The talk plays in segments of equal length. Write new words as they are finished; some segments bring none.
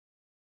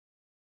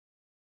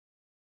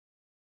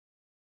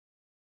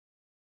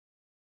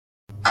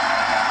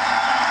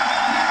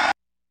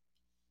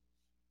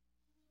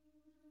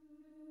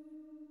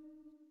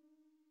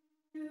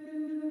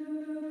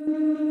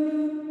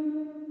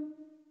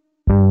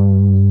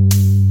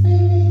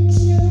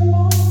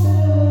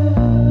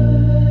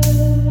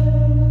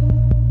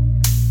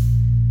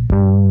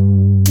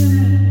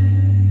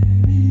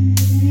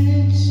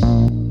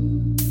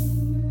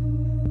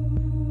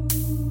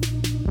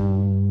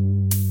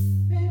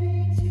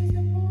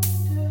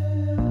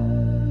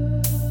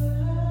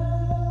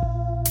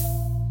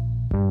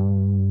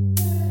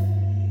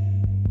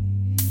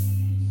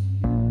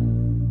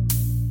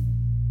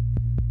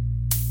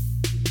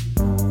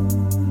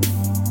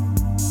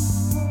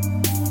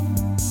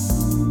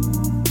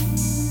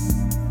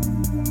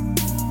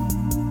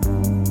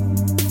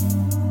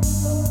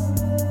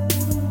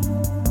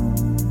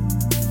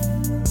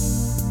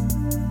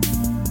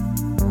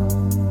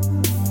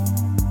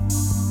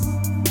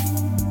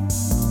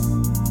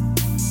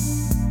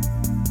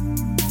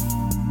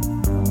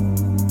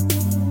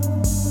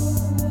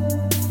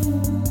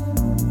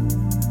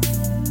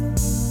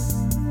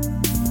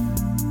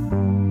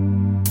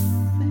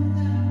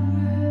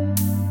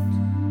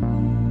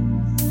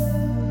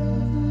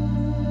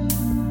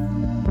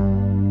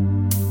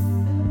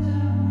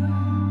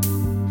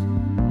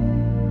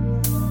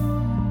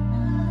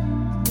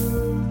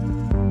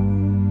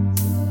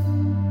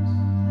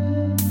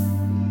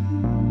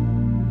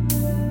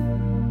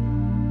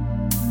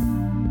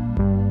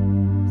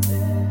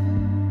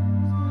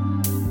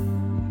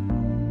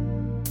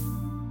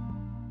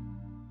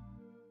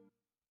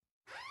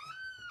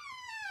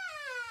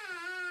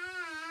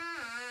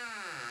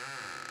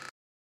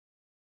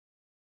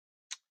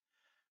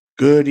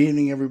Good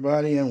evening,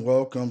 everybody, and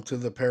welcome to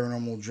the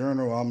Paranormal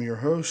Journal. I'm your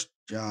host,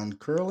 John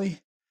Curley.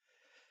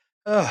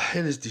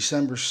 It is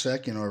December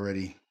 2nd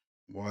already.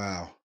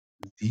 Wow,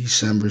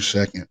 December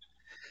 2nd.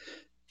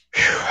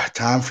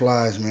 Time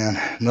flies, man.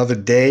 Another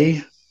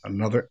day,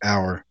 another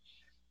hour.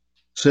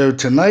 So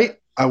tonight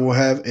I will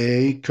have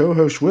a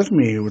co-host with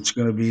me. It's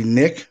going to be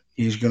Nick.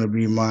 He is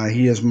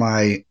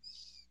my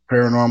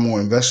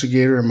paranormal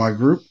investigator in my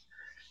group,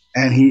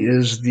 and he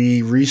is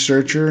the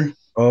researcher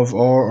of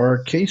all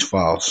our case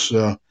files.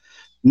 So,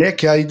 Nick,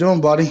 how you doing,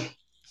 buddy?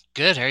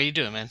 Good. How are you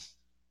doing, man?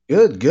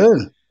 Good,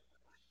 good.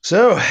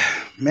 So,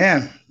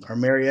 man, our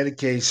Marietta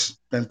case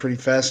been pretty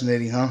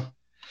fascinating, huh?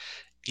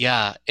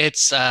 Yeah,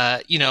 it's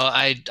I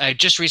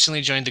just recently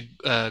joined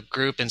the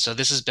group, and so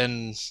this has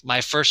been my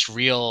first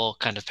real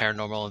kind of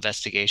paranormal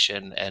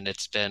investigation, and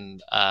it's been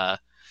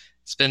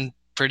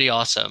pretty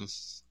awesome,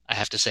 I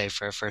have to say,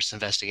 for a first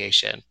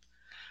investigation.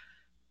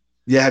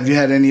 Yeah, have you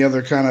had any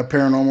other kind of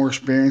paranormal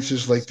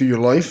experiences like through your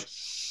life?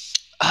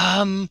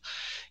 Um,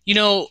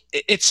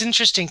 it's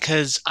interesting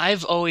because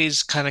I've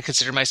always kind of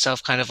considered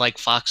myself kind of like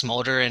Fox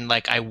Mulder, and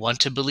like I want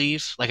to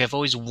believe, like I've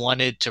always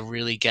wanted to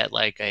really get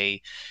like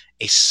a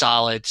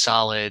solid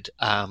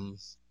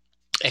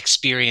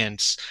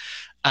experience.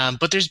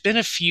 But there's been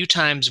a few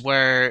times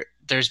where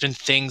there's been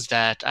things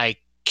that I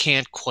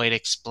can't quite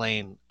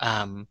explain.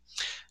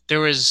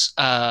 There was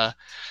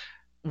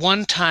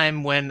one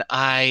time when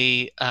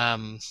I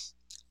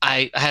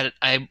had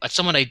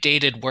someone I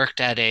dated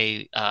worked at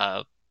a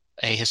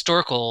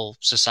historical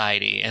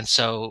society, and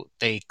so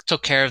they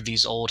took care of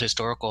these old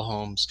historical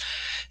homes,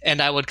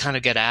 and I would kind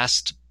of get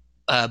asked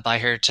by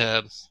her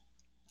to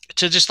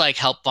just like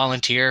help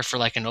volunteer for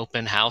like an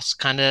open house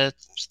kind of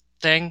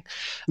thing.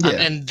 Yeah.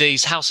 And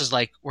these houses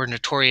like were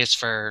notorious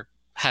for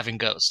having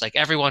ghosts. Like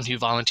everyone who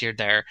volunteered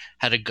there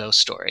had a ghost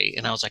story,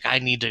 and I was like, I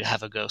need to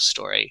have a ghost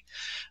story.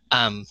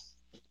 Um,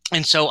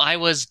 and so I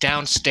was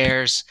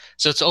downstairs.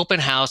 So it's open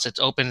house. It's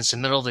open. It's the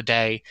middle of the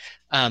day,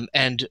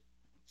 and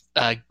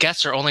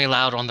guests are only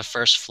allowed on the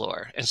first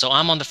floor. And so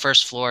I'm on the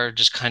first floor,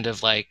 just kind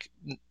of like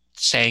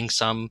saying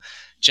some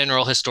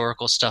general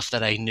historical stuff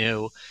that I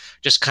knew,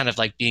 just kind of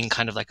like being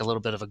kind of like a little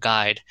bit of a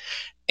guide.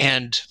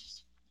 And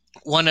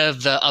one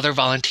of the other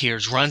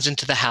volunteers runs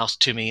into the house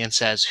to me and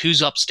says,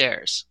 "Who's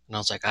upstairs?" And I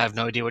was like, "I have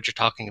no idea what you're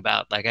talking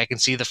about. Like, I can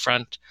see the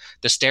front,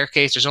 the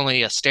staircase. There's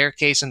only a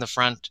staircase in the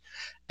front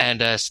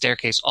and a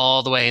staircase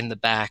all the way in the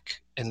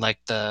back, in like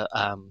the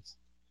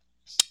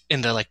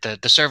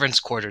servants'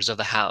 quarters of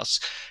the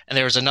house. And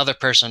there was another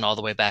person all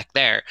the way back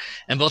there.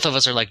 And both of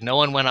us are like, no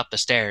one went up the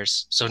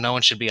stairs, so no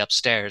one should be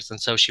upstairs."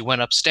 And so she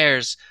went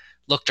upstairs,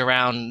 looked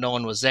around, no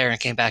one was there, and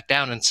came back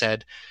down and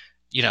said,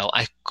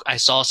 I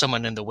saw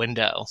someone in the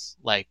window,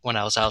 like when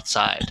I was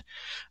outside.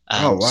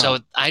 Oh, So wow.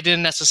 I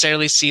didn't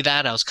necessarily see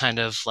that. I was kind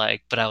of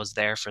like, but I was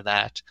there for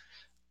that.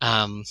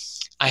 Um,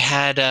 I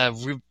had a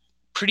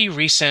pretty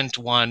recent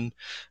one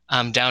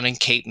down in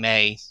Cape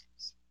May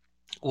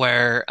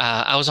where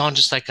I was on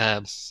just like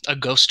a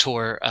ghost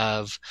tour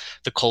of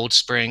the Cold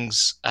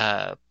Springs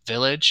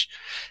village.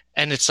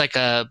 And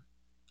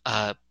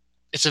uh,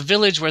 it's a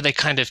village where they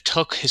kind of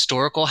took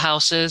historical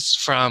houses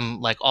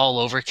from like all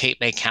over Cape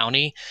May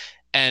County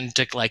and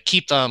to like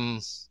keep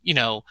them, you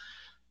know,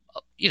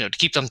 to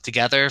keep them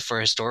together for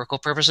historical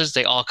purposes,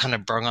 they all kind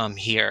of brung them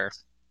here.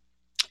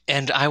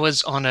 And I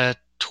was on a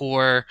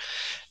tour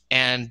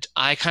and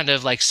I kind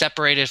of like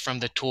separated from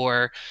the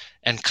tour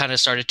and kind of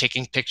started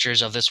taking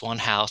pictures of this one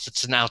house.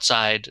 It's an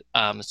outside,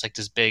 it's like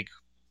this big,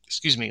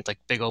 excuse me, like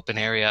big open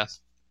area.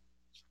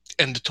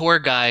 And the tour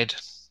guide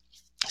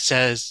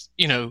says,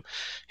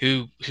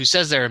 who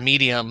says they're a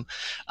medium,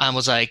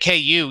 was like, "Hey,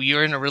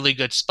 you're in a really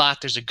good spot.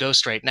 There's a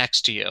ghost right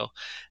next to you."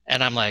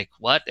 And I'm like,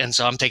 "What?" And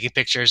so I'm taking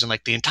pictures, and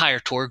like the entire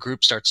tour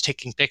group starts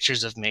taking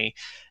pictures of me.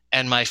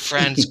 And my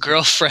friend's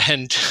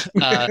girlfriend,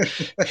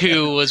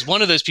 who was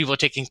one of those people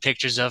taking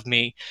pictures of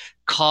me,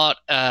 caught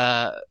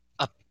a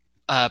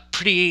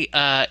pretty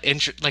a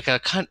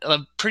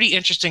pretty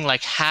interesting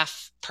like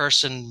half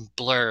person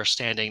blur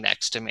standing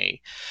next to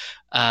me.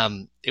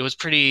 It was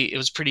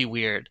pretty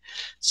weird.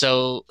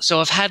 So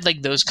I've had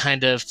like those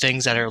kind of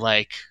things that are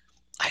like,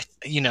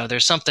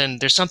 there's something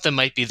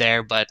might be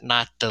there, but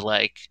not the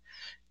like,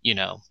 you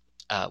know,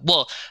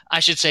 well, I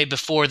should say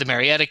before the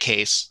Marietta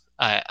case,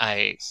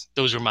 I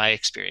those were my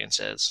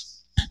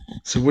experiences.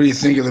 So, what do you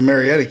think of the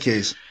Marietta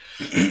case?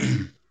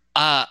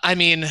 I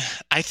mean,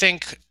 I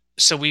think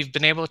so. We've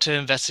been able to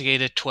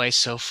investigate it twice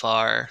so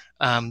far.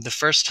 The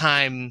first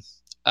time,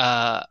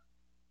 uh,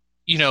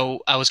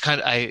 I was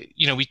kind of,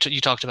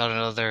 you talked about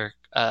another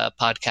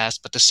podcast,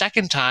 but the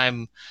second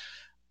time,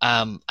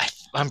 I'm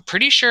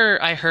pretty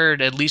sure I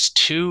heard at least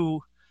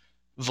two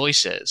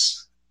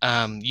voices.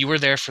 You were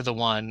there for the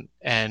one,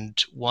 and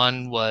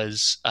one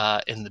was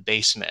in the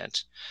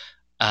basement.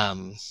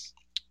 Um,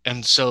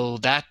 and so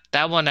that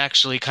one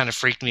actually kind of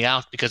freaked me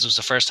out because it was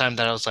the first time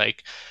that I was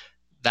like,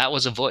 that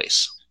was a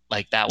voice.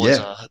 Like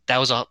Yeah. that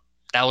was a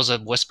that was a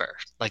whisper.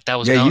 Like that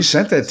was Yeah, you no.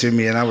 sent that to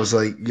me, and I was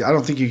like, I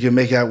don't think you can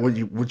make out what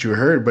you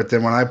heard. But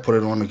then when I put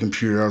it on the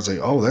computer, I was like,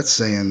 oh, that's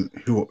saying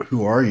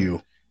who are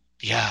you?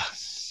 Yeah.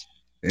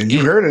 And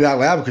you It. heard it out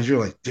loud because you're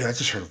like, dude, I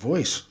just heard a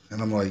voice,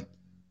 and I'm like,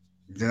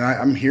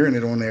 I'm hearing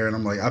it on there, and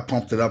I'm like, I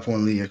pumped it up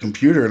on the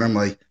computer, and I'm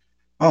like,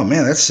 oh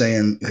man, that's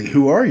saying like,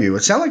 who are you?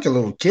 It sounded like a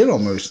little kid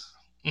almost.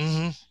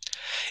 hmm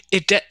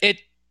it.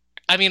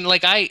 I mean,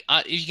 like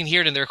you can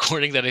hear it in the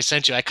recording that I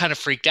sent you. I kind of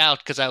freaked out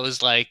because I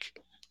was like,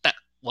 that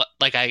what?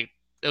 Like it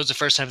was the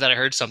first time that I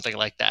heard something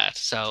like that.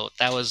 So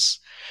that was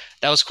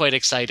quite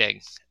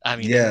exciting. I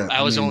mean, and Yeah, I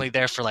I was mean, only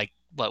there for like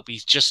what we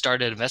just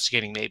started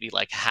investigating maybe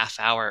like a half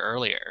hour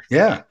earlier.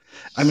 yeah,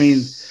 I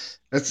mean,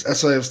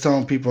 that's what I was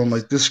telling people. I'm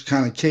like, this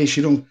kind of case,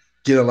 you don't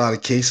get a lot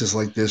of cases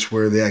like this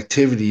where the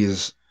activity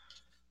is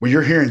where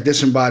you're hearing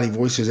disembodied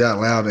voices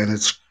out loud, and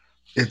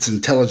it's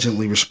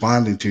intelligently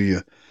responding to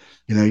you.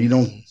 You know,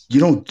 Mhm. you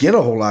don't get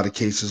a whole lot of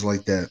cases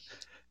like that,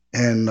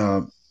 and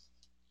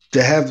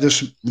to have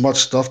this much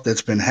stuff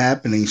that's been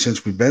happening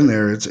since we've been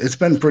there, it's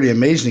been pretty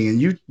amazing.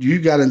 And you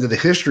got into the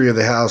history of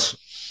the house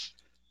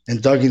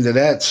and dug into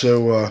that,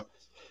 so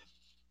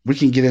we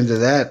can get into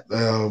that.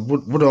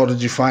 What all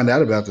did you find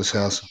out about this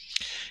house?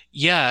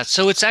 Yeah,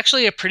 so it's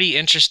actually a pretty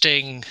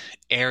interesting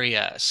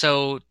area.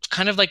 So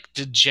kind of like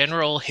the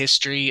general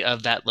history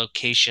of that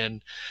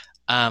location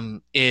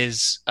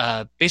is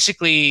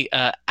basically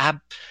uh,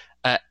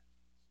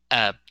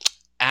 uh,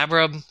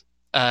 Abram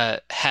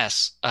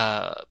Hess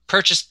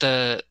purchased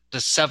the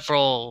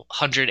several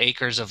hundred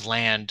acres of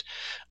land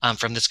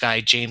from this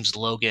guy James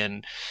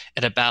Logan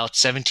at about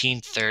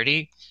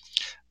 1730,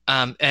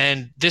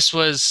 and this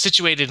was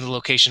situated in the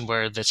location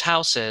where this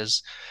house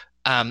is.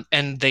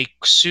 And they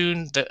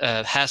soon,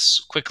 Hess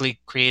quickly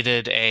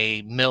created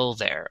a mill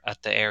there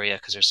at the area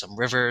because there's some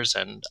rivers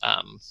and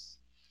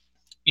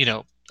you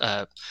know,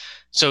 uh,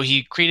 so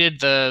he created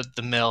the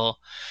mill.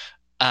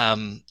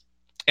 Um,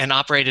 and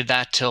operated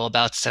that till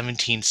about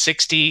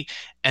 1760.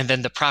 And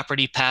then the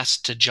property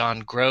passed to John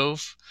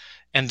Grove.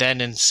 And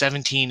then in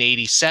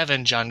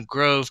 1787, John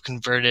Grove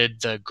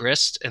converted the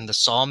grist and the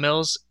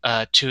sawmills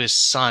to his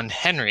son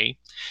Henry.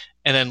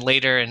 And then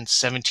later in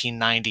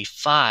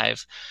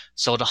 1795,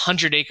 sold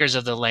 100 acres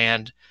of the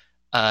land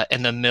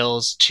and the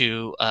mills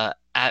to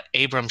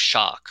Abram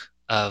Schock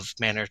of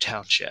Manor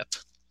Township.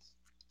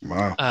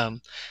 Wow,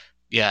 Um,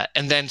 yeah,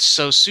 and then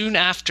so soon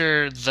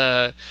after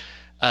the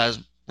uh,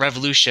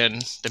 Revolution,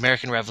 the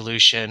American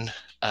Revolution,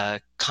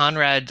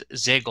 Conrad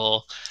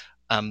Ziegel,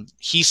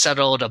 he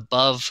settled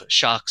above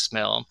Schock's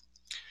Mill.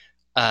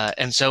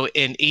 And so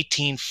in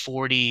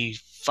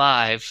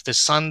 1845, the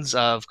sons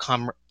of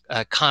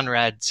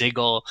Conrad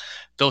Ziegel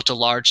built a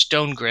large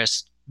stone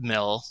grist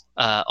mill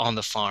on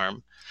the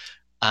farm.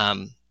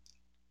 Um,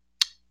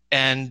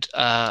 and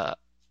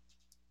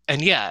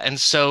and yeah, and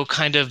so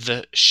kind of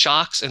the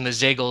Schocks and the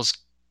Ziegels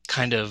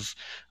kind of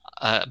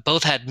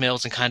both had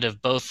mills and kind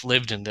of both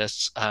lived in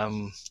this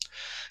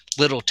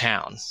little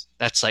town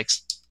that's like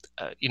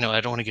I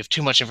don't want to give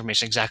too much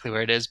information exactly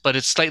where it is, but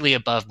it's slightly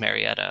above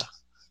Marietta.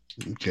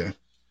 okay.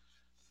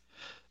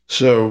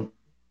 So,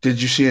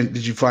 did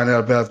you find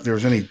out about if there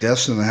was any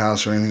deaths in the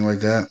house or anything like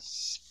that?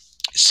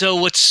 So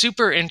what's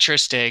super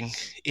interesting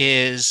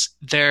is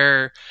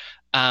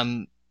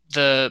um,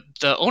 the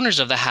owners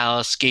of the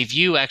house gave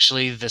you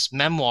actually this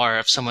memoir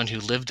of someone who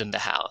lived in the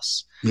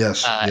house,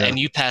 Yes, yeah. and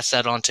you passed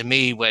that on to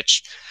me,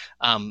 which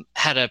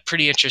had a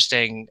pretty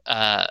interesting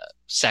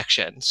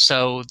section.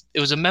 So it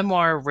was a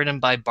memoir written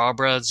by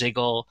Barbara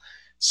Ziegel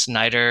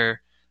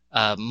Snyder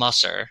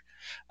Musser,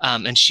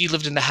 and she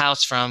lived in the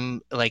house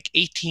from like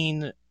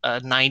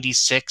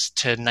 1896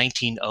 to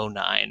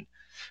 1909.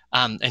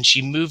 And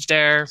she moved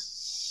there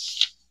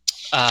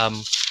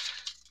um,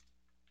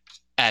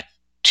 at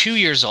 2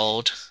 years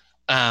old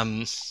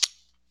um,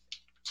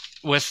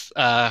 with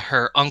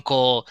her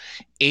uncle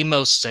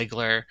Amos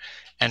Ziegler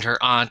and her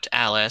aunt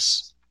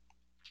Alice.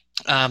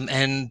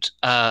 And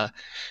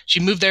she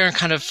moved there and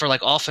kind of for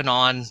like off and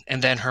on.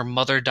 And then her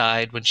mother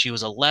died when she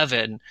was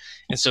 11.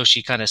 And so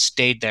she kind of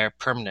stayed there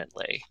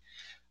permanently.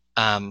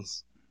 Um,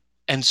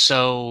 and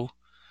so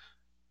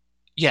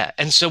Yeah,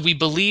 and so we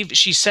believe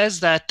she says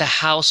that the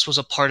house was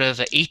a part of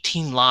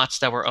 18 lots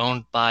that were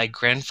owned by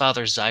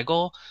grandfather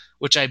Zeigel,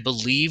 which I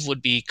believe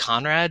would be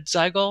Conrad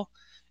Zeigel,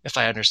 if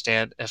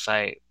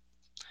I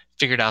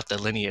figured out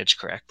the lineage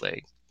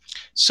correctly.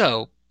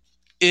 So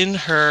in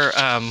her,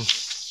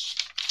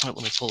 let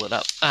me pull it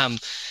up.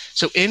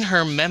 So in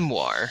her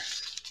memoir,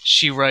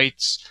 she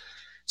writes,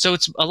 so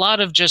it's a lot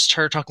of just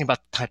her talking about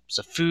the types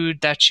of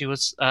food that she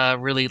was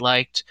really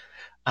liked.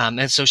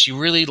 And so she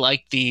really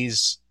liked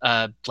these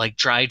like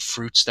dried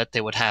fruits that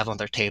they would have on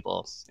their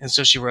table. And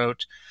so she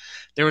wrote,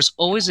 there was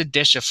always a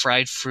dish of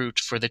fried fruit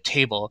for the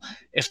table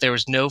if there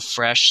was no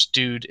fresh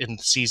stewed in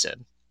the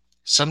season.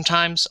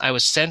 Sometimes I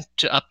was sent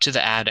up to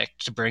the attic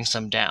to bring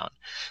some down.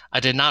 I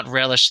did not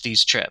relish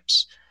these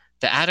trips.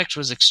 The attic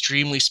was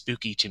extremely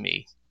spooky to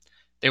me.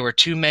 There were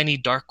too many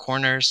dark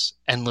corners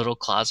and little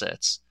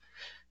closets.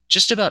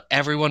 Just about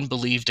everyone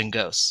believed in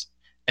ghosts,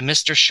 and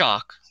Mr.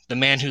 Schock, the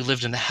man who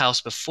lived in the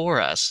house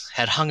before us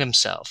had hung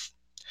himself.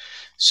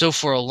 So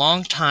for a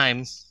long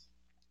time,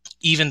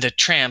 even the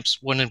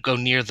tramps wouldn't go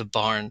near the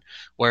barn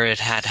where it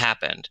had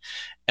happened.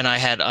 And I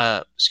had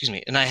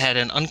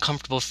an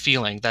uncomfortable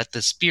feeling that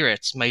the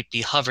spirits might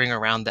be hovering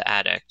around the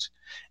attic,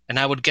 and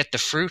I would get the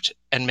fruit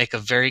and make a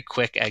very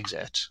quick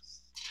exit.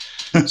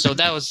 So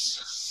that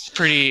was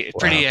pretty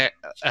Wow.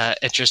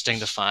 interesting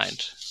to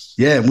find.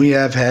 Yeah, and we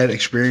have had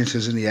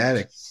experiences in the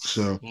attic.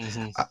 So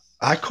Hmm.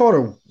 I caught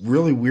a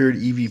really weird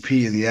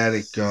EVP in the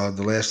attic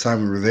the last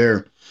time we were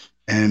there,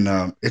 and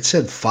it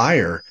said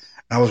fire.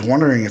 I was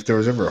wondering if there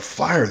was ever a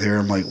fire there.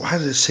 I'm like, why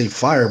did it say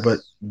fire? But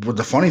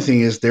the funny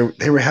thing is,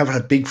 they were having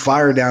a big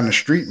fire down the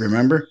street.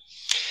 Remember?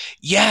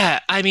 Yeah,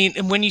 I mean,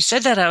 and when you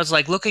said that, I was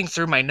like looking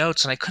through my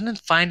notes and I couldn't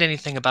find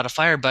anything about a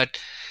fire. But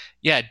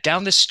yeah,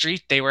 down the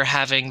street they were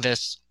having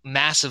this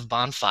massive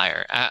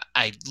bonfire.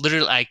 I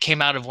literally I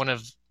came out of one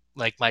of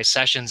like my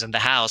sessions in the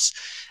house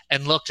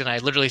and looked, and I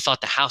literally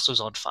thought the house was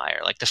on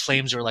fire. Like the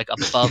flames were like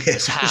above Yeah,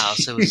 this it was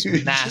house. It was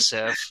huge.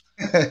 massive.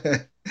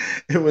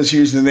 It was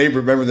huge. The neighbor,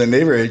 remember the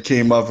neighbor had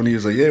came up and he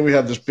was like, "Yeah, we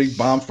have this big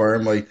bonfire."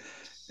 I'm like,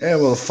 "Yeah,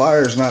 well, the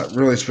fire's not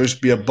really supposed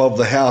to be above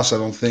the house, I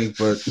don't think."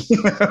 But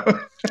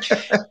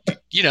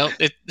You know,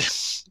 it,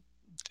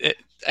 it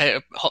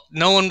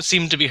no one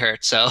seemed to be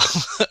hurt. So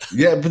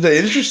yeah. But the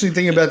interesting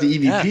thing about the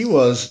yeah. EVP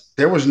was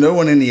there was no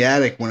one in the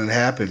attic when it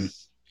happened.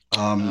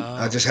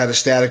 I Oh. just had a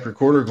static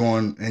recorder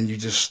going, and you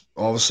just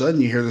all of a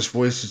sudden you hear this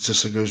voice. It's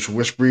just like a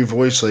whispery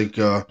voice, like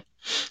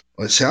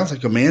it sounds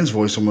like a man's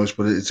voice almost,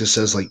 but it just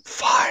says like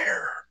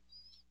fire.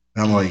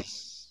 And I'm like,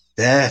 Mm,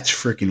 that's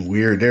freaking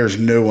weird. There's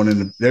no one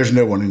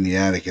in the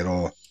attic at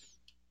all.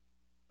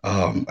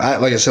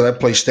 Like I said, I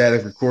play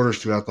static recorders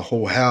throughout the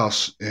whole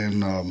house,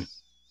 and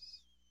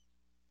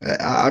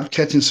I'm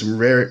catching some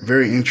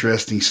very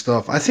interesting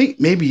stuff. I think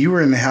maybe you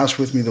were in the house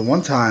with me the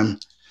one time.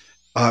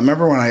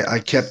 Remember when I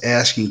kept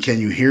asking, "Can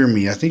you hear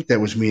me?" I think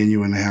that was me and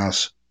you in the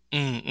house.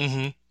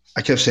 mm-hmm,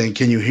 I kept saying,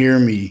 "Can you hear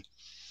me?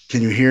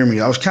 Can you hear me?"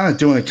 I was kind of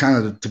doing it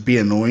kind of to be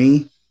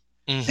annoying,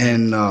 mm-hmm,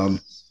 and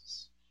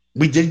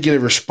we did get a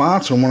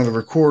response on one of the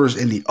recorders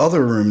in the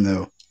other room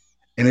though,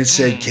 and it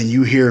said, mm, "Can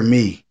you hear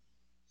me?"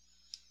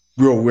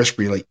 Real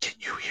whispery, like, "Can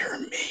you hear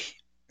me?"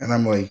 And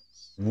I'm like,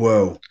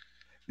 "Whoa!"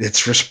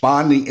 It's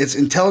responding. It's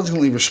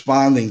intelligently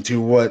responding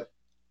to what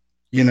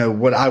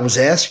I was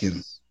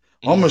asking,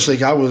 almost mm-hmm,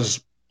 like I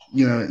was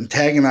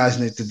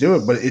antagonizing it to do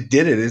it, but it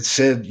did it. It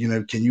said,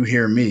 "Can you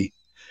hear me?"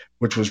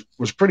 Which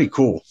was pretty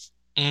cool.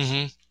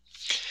 mm-hmm.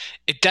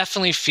 It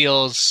definitely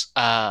feels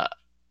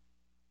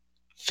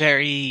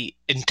very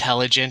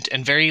intelligent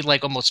and very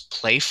like almost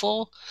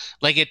playful.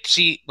 Like it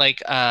see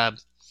like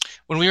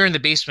when we were in the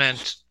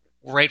basement,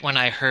 right when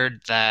I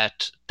heard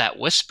that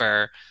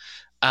whisper,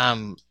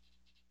 um,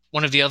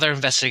 one of the other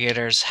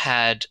investigators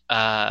had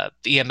the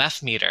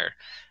EMF meter,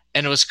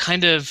 and it was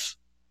kind of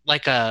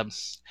like a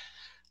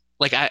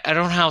like I don't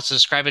know how else to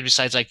describe it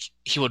besides like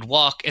he would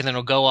walk and then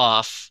it'll go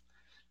off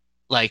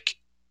like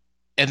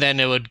and then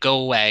it would go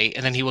away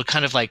and then he would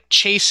kind of like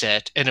chase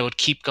it and it would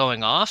keep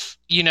going off,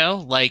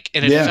 like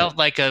and it Yeah, felt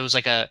like it was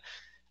like a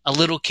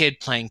little kid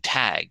playing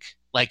tag.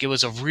 Like it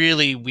was a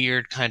really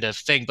weird kind of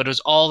thing, but it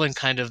was all in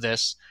kind of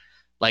this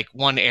like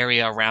one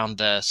area around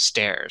the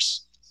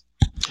stairs.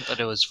 But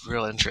it was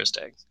real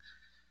interesting.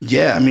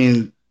 yeah. I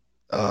mean,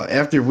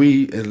 after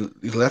we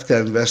left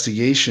that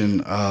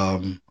investigation,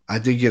 I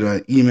did get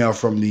an email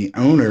from the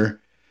owner.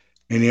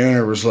 And the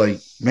owner was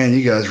like, "Man,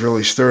 you guys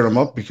really stirred them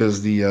up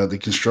because the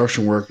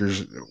construction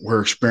workers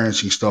were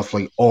experiencing stuff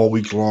like all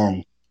week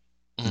long.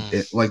 Mm,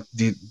 Like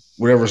the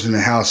whatever's in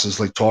the house is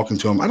like talking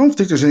to them. I don't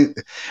think there's any.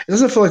 It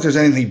doesn't feel like there's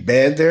anything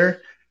bad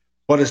there,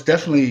 but it's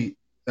definitely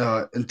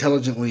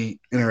intelligently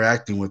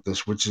interacting with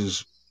us, which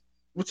is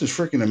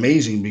freaking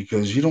amazing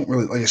because you don't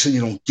really, like I said,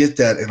 you don't get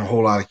that in a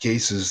whole lot of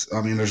cases.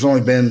 I mean, there's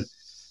only been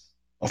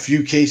a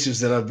few cases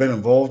that I've been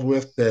involved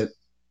with that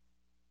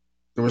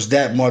there was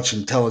that much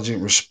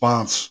intelligent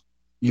response.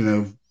 You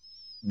know,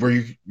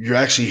 where you're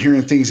actually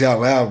hearing things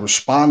out loud,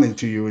 responding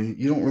to you, and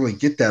you don't really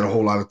get that a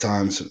whole lot of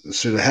times.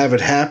 So to have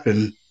it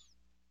happen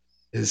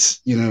is,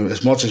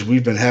 as much as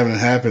we've been having it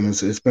happen,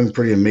 it's been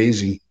pretty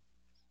amazing.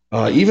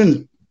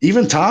 mm,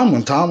 Even Tom,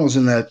 when Tom was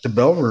in the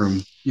bell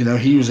room,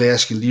 he was mm,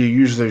 asking, "Do you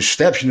use those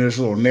steps? Those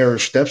little narrow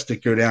steps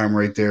that go down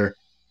right there."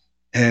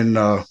 And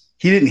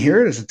he didn't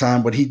hear it at the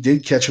time, but he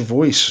did catch a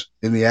voice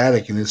in the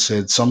attic, and it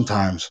said,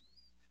 "Sometimes."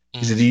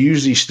 He said, "Do mm. you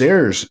use these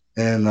stairs?"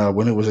 And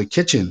when it was a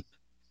kitchen,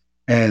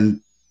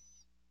 and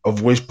a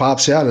voice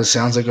pops out. It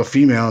sounds like a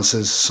female and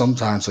says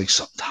sometimes, like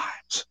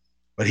sometimes.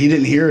 But he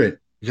didn't hear it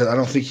because I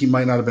don't think he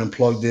might not have been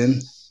plugged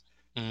in.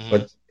 Hmm.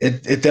 But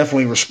it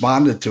definitely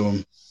responded to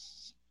him.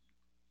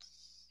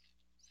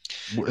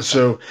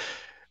 So,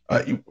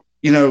 I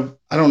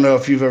don't know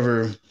if you've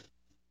ever.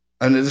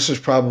 I know this is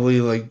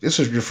probably like this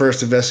is your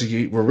first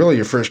investigate, well, really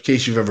your first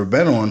case you've ever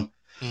been on.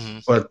 Hmm.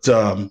 But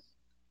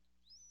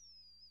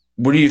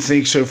what do you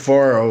think so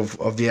far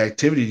of the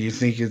activity? Do you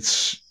think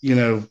it's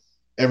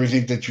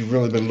everything that you've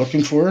really been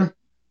looking for?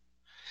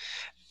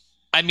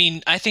 I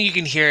mean, I think you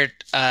can hear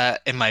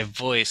it in my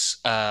voice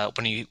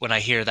when I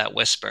hear that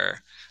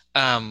whisper.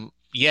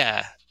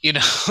 Yeah,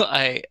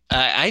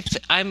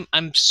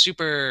 I'm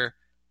super.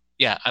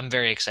 Yeah, I'm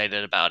very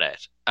excited about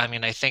it. I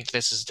mean, I think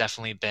this has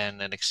definitely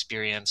been an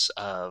experience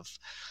of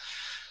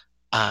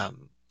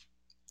um,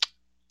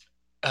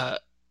 uh,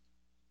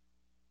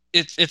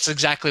 it's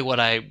exactly what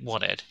I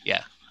wanted.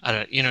 Yeah, I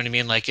don't, you know what I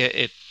mean? Like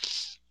it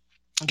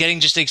getting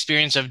just the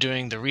experience of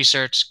doing the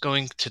research,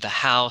 going to the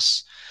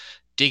house,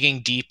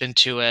 digging deep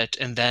into it,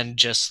 and then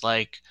just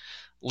like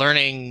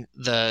learning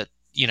the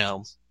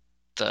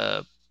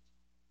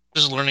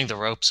just learning the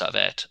ropes of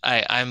it.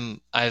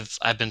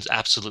 I've been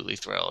absolutely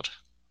thrilled.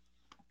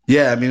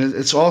 Yeah, I mean,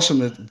 it's awesome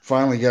that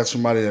finally got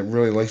somebody that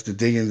really likes to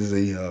dig into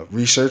the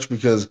research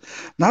because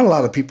not a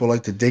lot of people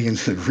like to dig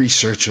into the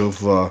research of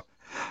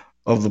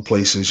the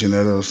places. You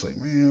know, they're just like,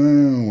 man,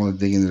 I don't want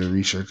to dig into the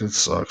research. It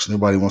sucks.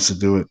 Nobody wants to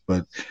do it,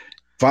 but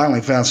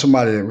finally found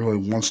somebody that really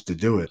wants to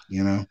do it.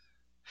 You know.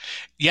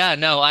 Yeah,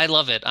 no, I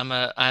love it. I'm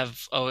a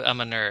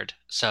nerd.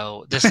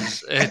 So this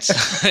is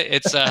it's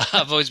it's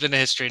I've always been a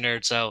history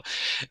nerd, so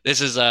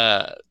this is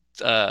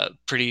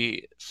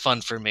pretty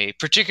fun for me,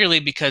 particularly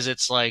because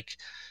it's like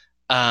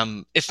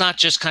it's not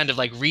just kind of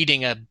like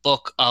reading a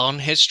book on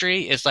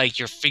history. It's like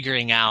you're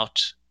figuring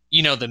out,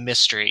 the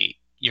mystery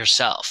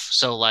yourself.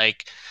 So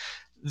like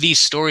these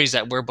stories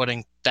that we're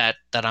putting that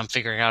I'm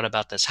figuring out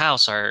about this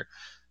house are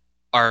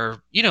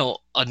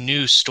a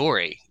new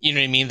story. You know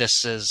what I mean?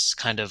 This is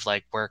kind of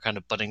like we're kind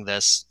of putting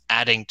this,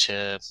 adding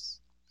to,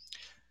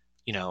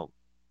 you know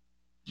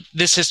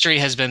this history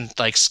has been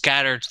like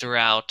scattered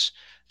throughout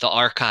the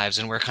archives,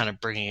 and we're kind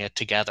of bringing it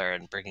together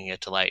and bringing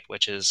it to light,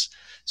 which is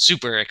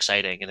super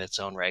exciting in its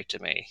own right to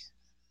me.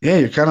 Yeah,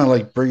 you're kind of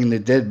like bringing the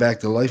dead back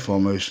to life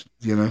almost.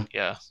 You know,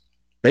 Yeah.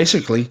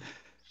 basically.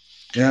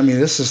 Yeah, I mean,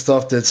 this is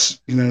stuff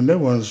that's no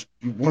one's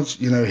once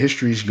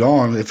history's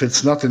gone. If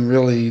it's nothing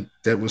really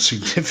that was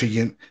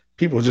significant,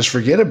 people just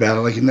forget about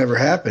it like it never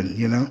happened.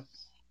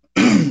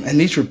 And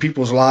these were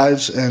people's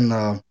lives, and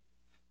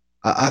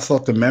I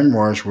thought the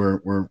memoirs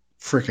were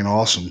freaking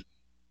awesome.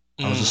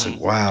 I was just like, Hmm.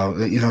 wow,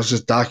 it's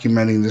just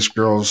documenting this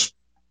girl's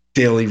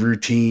daily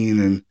routine,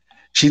 and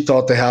she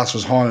thought the house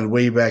was haunted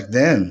way back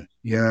then.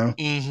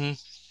 Hmm.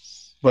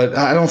 But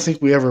I don't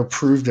think we ever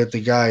proved that the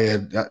guy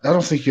had. I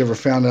don't think you ever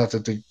found out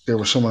that there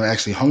was someone that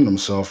actually hung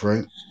himself,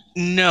 right?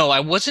 No, I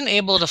wasn't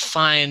able to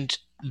find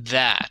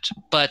that.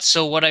 But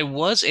so what I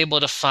was able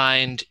to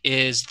find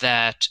is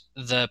that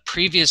the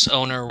previous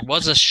owner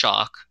was a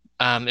shock.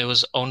 It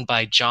was owned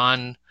by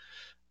John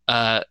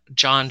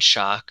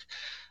Shock,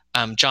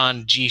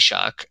 John G.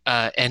 Shock,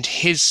 and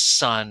his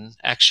son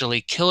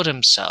actually killed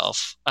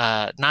himself,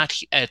 not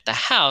at the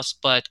house,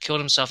 but killed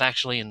himself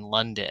actually in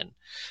London.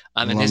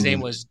 In And his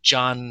name London. was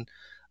John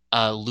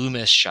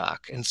Loomis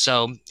Shock. And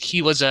so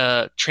he was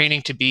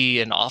training to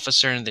be an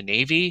officer in the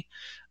Navy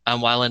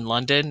while in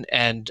London.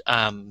 And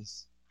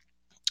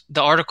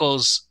the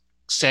articles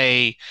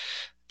say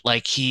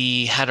like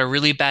he had a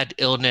really bad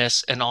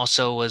illness and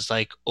also was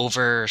like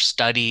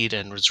overstudied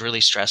and was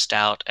really stressed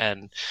out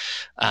and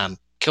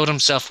killed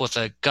himself with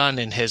a gun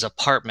in his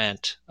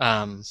apartment.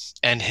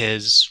 And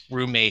his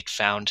roommate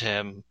found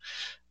him,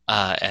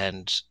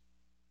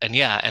 and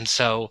yeah, and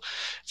so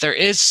there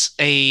is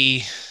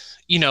a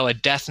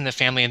death in the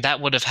family, and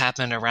that would have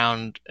happened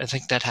around, I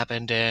think that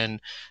happened in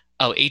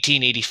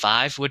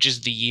 1885, which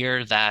is the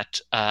year that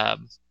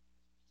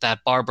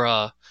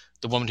Barbara,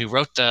 the woman who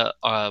wrote the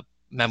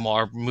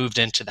memoir, moved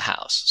into the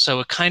house. So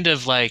it kind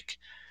of like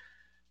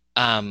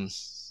um,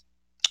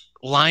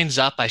 lines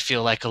up, I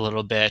feel like, a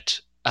little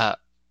bit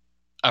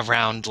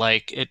around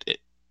like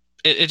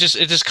it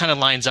just kind of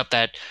lines up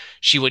that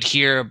she would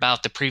hear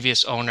about the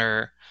previous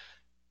owner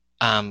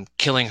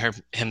killing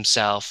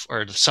himself,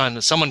 or the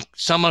son, someone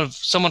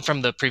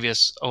from the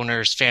previous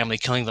owner's family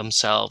killing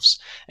themselves,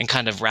 and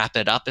kind of wrap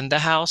it up in the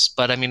house.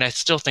 But I mean, I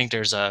still think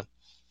there's a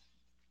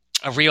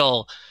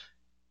real,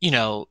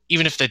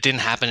 even if that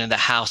didn't happen in the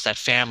house, that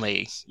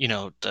family,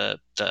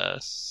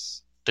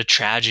 the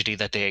tragedy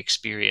that they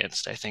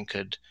experienced, I think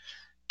could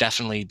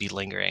definitely be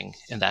lingering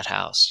in that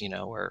house,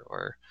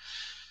 or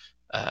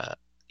uh,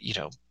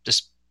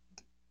 just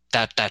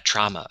that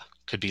trauma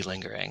could be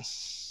lingering.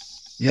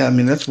 Yeah, I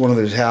mean that's one of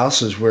those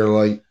houses where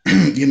like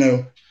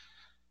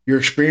you're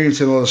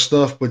experiencing all this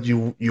stuff, but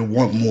you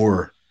want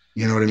more.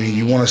 You know what I mean?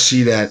 You Mm, want to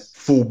see that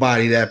full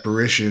bodied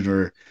apparition,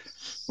 or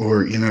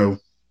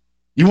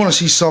you want to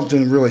see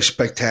something really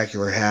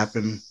spectacular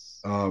happen.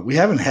 We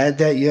haven't had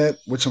that yet,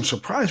 which I'm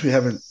surprised we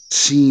haven't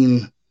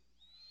seen.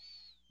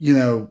 You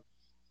know,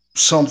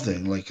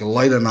 something like a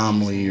light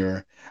anomaly, hmm.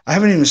 or I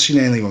haven't even seen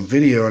anything on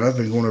video, and I've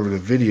been going over the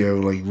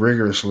video like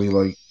rigorously,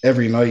 like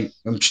every night.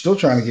 I'm still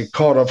trying to get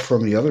caught up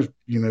from the other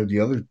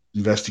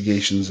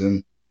investigations,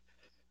 and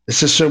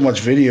it's just so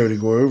much video to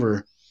go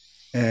over.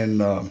 And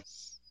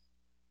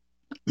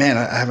man,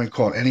 I haven't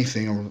caught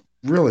anything. I'm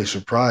really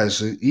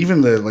surprised.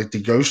 Even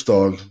the ghost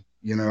dog.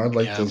 I'd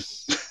like Yeah. to,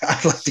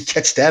 I'd like to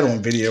catch that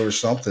on video or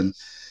something.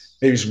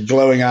 Maybe some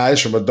glowing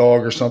eyes from a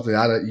dog or something.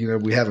 I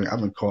don't, we haven't, I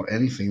haven't caught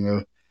anything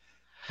though.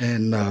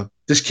 And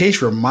this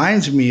case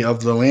reminds me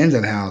of the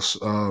Landon house.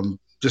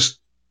 Just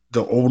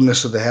the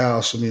oldness of the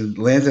house. I mean,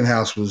 Landon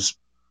house was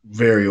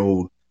very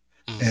old,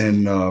 Hmm.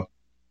 and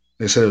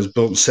they said it was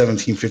built in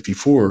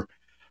 1754.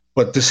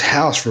 But this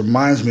house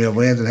reminds me of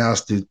Landon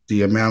House.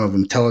 The amount of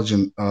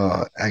intelligent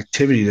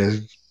activity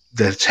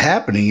that's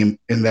happening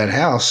in that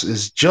house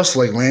is just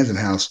like Landon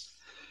House.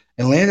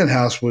 And Landon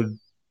House would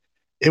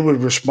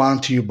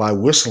respond to you by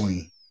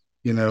whistling,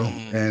 Hmm.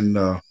 and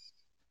the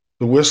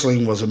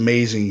whistling was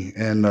amazing.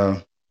 And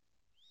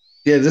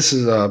yeah, this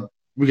is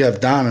we have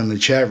Don in the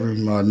chat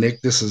room.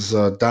 Nick, this is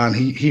Don.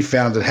 He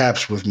founded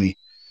Haps with me.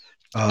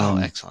 Oh,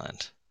 Um,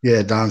 excellent.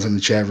 yeah, Don's in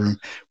the chat room,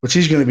 which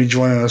he's going to be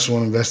joining us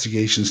on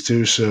investigations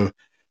too. So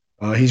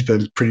he's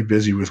been pretty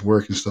busy with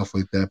work and stuff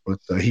like that, but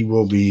he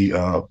will be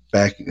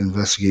back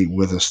investigating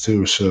with us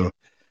too. So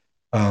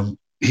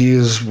he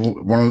is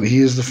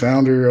the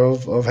founder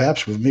of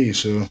Haps with me.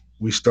 So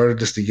we started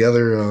this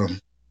together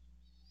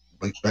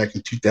like back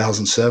in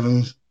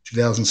 2007,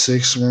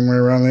 2006,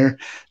 somewhere around there.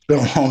 It's been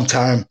a long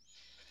time,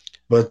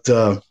 but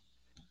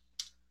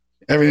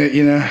every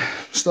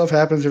stuff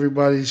happens.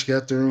 Everybody's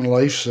got their own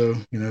life, so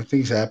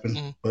things happen.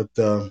 Mm. But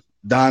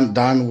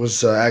Don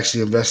was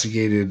actually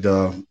investigated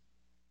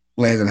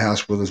Landon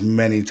House with us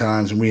many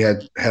times, and we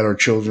had our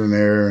children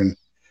there, and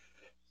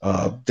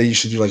they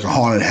used to do like a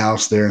haunted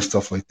house there and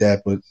stuff like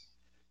that. But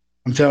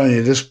I'm telling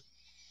you,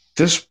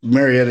 this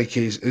Marietta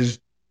case is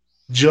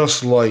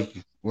just like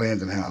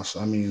Landon House.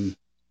 I mean,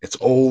 it's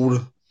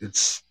old.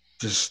 It's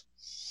just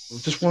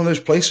just one of those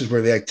places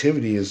where the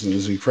activity is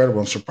incredible.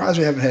 I'm surprised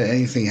we haven't had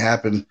anything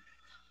happen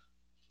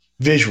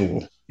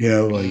visual.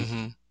 Like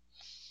Hmm.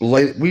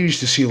 light. We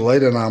used to see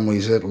light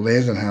anomalies at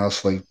Landon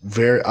House. Like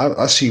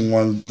I seen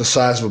one the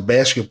size of a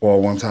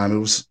basketball one time. It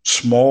was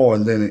small,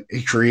 and then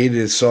it created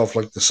itself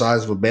like the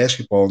size of a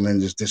basketball, and then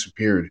just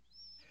disappeared.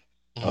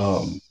 Mm.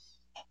 Um,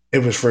 it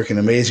was freaking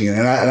amazing,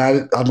 and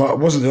I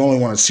wasn't the only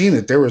one that seen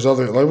it. There was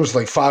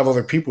like five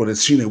other people that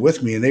seen it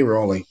with me, and they were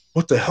all like,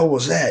 "What the hell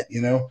was that?"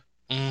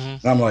 Hmm.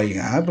 And I'm like,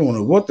 I don't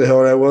know what the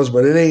hell that was,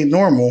 but it ain't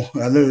normal.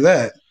 I knew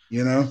that.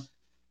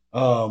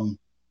 Um,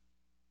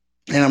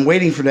 and I'm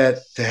waiting for that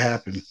to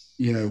happen.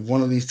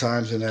 One of these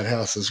times in that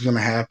house, it's going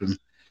to happen.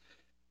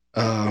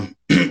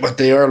 But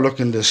they are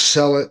looking to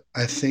sell it,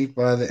 I think,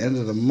 by the end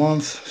of the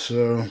month.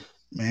 So,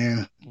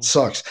 man, it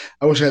sucks.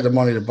 I wish I had the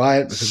money to buy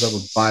it because I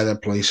would buy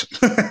that place.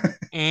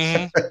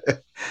 Hmm.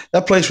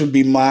 That place would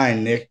be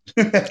mine, Nick.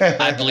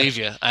 I believe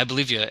you. I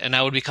believe you. And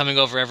I would be coming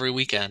over every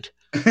weekend.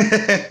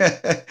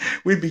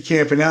 We'd be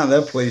camping out in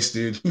that place,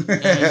 dude. Hmm.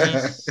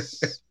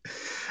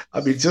 I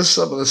mean, just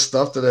some of the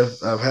stuff that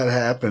I've had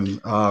happen.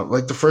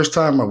 Like the first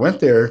time I went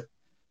there,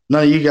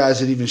 none of you guys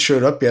had even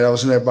showed up yet. I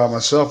was in there by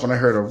myself, and I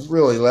heard a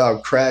really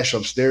loud crash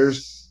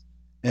upstairs.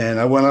 And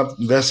I went up,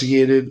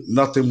 investigated.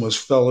 Nothing was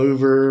fell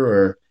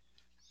over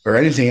or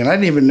anything. And I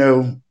didn't even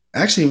know.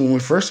 Actually, when we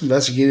first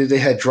investigated, they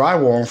had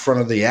drywall in front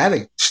of the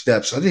attic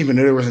steps. I didn't even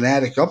know there was an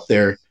attic up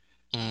there.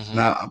 And Hmm.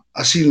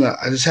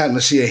 I just happened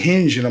to see a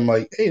hinge, and I'm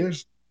like, hey,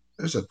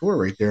 there's a door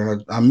right there.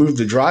 And I moved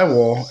the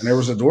drywall, and there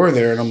was a door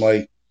there, and I'm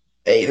like,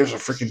 hey, there's a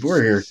freaking door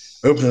here.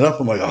 I open it up,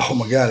 I'm like, oh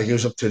my god, it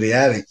goes up to the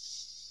attic.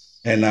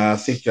 And I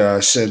think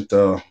I sent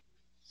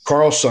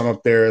Carl's son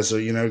up there as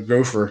a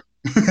gopher.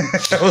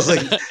 I was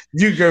like,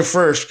 you go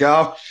first,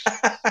 Cal.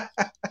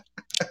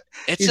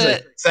 It's He's a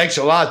like, thanks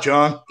a lot,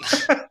 John.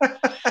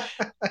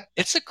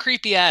 it's a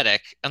creepy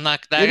attic. I'm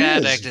not that It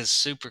attic is. is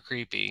super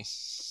creepy.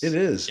 It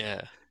is.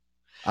 Yeah.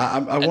 I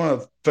Uh,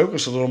 want to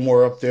focus a little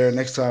more up there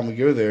next time we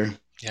go there.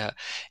 Yeah.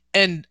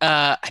 And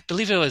I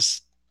believe it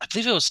was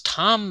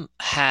Tom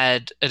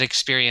had an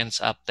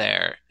experience up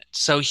there.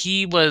 So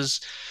he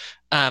wanted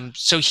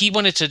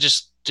to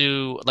just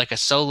do like a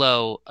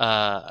solo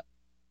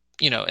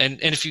and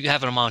if you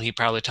have him on, he'd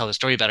probably tell the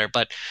story better.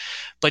 But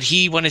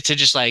he wanted to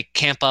just like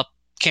camp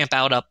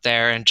out up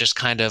there and just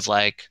kind of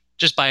like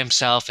just by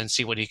himself and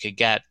see what he could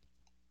get.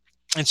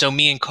 And so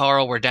me and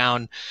Carl were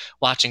down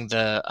watching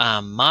the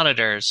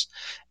monitors,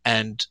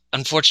 and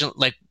unfortunately,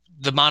 like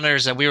the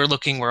monitors that we were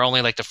looking were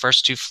only like the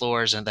first two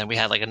floors, and then we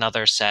had like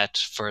another set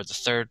for the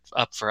third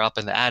up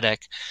in the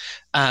attic.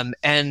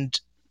 And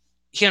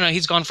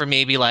he's gone for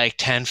maybe like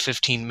 10,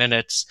 15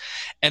 minutes.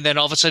 And then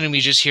all of a sudden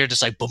we just hear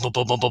this like boom, boom,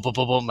 boom, boom, boom, boom,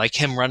 boom, boom, like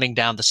him running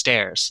down the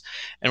stairs.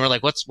 And we're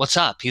like, what's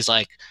up? He's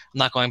like, I'm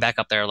not going back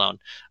up there alone.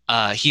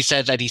 He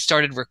said that he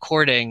started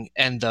recording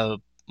and the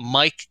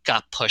mic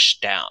got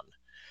pushed down.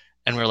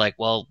 And we're like,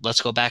 well, let's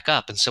go back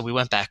up. And so we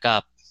went back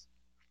up.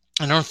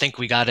 I don't think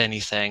we got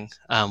anything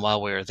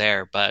while we were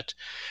there, but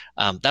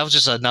that was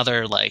just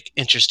another like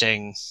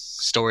interesting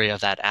story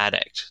of that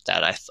addict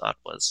that I thought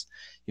was,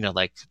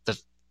 like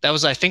that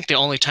was I think the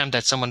only time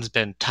that someone's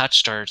been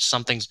touched or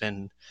something's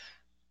been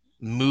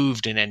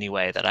moved in any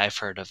way that I've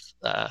heard of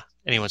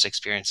anyone's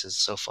experiences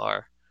so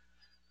far.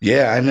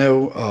 Yeah, I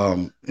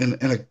know. In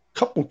a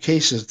couple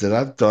cases that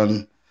I've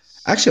done,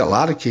 actually a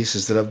lot of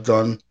cases that I've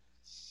done,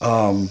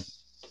 um,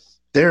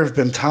 there have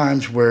been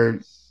times where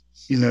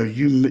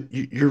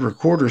your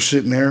recorder's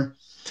sitting there,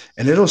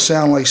 and it'll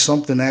sound like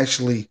something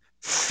actually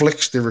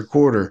flicks the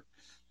recorder.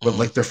 but Mm,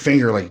 like their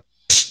finger, like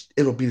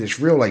it'll be this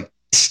real like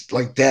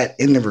that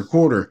in the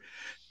recorder.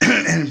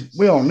 And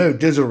we all know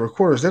digital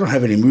recorders, they don't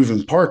have any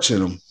moving parts in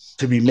them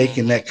to be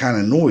making mhm, that kind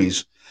of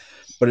noise,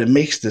 but it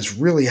makes this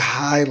really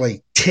high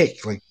like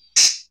tick, like,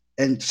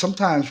 and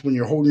sometimes when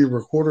you're holding your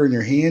recorder in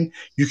your hand,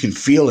 you can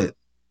feel it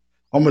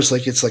almost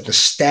like it's like a mm,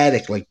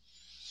 static, like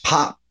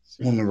pop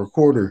on the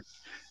recorder.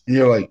 And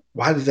you're like,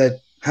 why did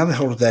that, how the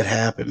hell did that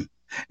happen?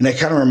 And that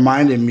kind of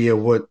reminded me of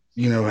what,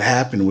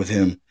 happened with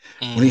him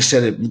when he mhm,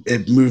 said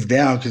it moved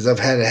down, because I've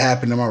had it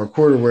happen to my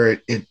recorder where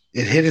it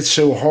hit it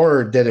so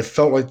hard that it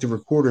felt like the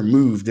recorder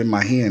moved in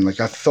my hand. Like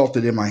I felt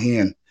it in my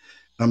hand.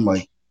 I'm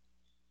like,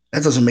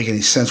 that doesn't make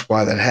any sense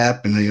why that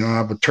happened.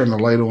 I would turn the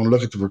light on,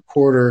 look at the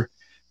recorder.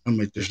 I'm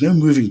like, there's no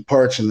moving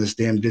parts in this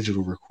damn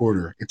digital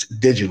recorder. It's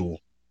digital,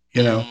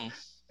 you know, mhm,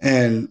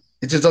 and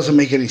it just doesn't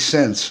make any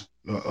sense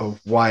of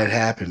why it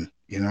happened.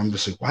 I'm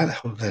just like, why the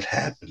hell did that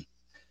happen?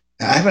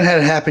 Now, I haven't had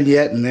it happen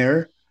yet in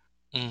there,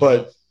 mhm,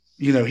 but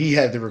he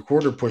had the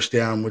recorder pushed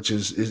down, which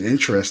is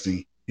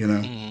interesting.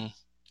 mhm.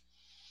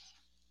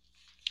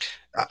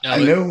 I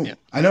No, yeah. know,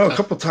 I know a Oh,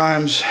 couple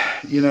times,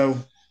 you know,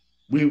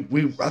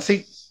 we I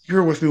think you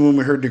were with me when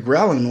we heard the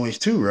growling noise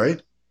too,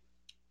 right?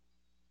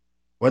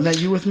 Wasn't that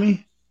you with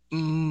me?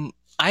 mm,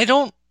 I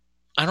don't.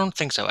 I don't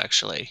think so,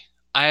 actually.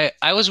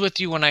 I was with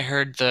you when I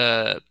heard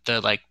the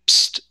like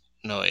psst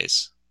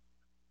noise.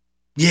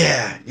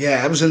 Yeah,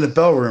 yeah. I was in the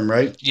bell room,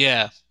 right?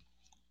 Yeah,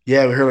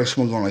 Yeah, we heard like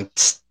someone going like,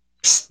 psst,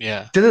 psst.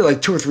 yeah. Did it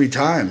like two or three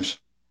times.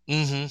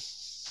 Hmm.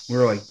 We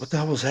were like, what the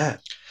hell was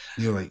that?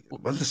 And you're like,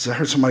 what this? I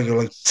heard somebody go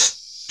like,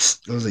 psst,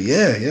 psst. I was like,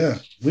 yeah, yeah.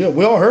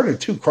 We all heard it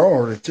too.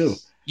 Carl heard it too.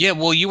 Yeah,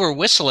 well, you were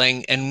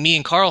whistling, and me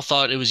and Carl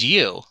thought it was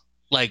you.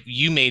 Like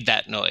you made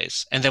that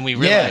noise, and then we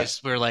Yeah,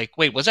 realized we were like,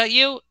 "Wait, was that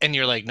you?" And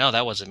you're like, "No,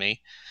 that wasn't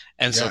me."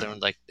 And so yeah, then,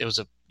 like, it was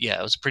a yeah,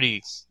 it was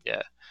pretty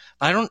yeah.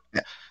 But I don't.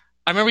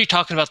 I remember you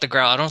talking about the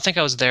growl. I don't think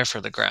I was there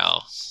for the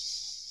growl.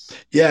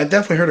 yeah. I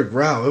definitely heard a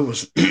growl. It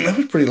was it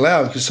was pretty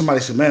loud because somebody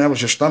said, "Man, that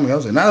was your stomach." I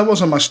was like, "No, that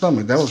wasn't my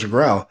stomach. That was a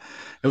growl."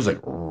 It was like,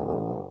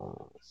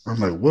 I'm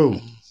like, "Whoa."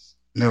 And Mm,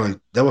 they're like,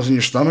 "That wasn't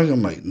your stomach?"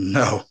 I'm like,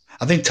 "No."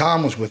 I think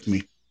Tom was with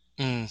me.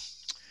 mm,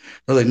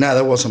 They're like, "Nah,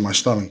 that wasn't my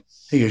stomach."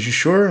 He goes, "You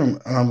sure?"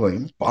 And I'm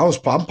like,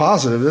 I'm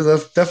positive.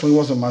 That definitely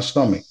wasn't my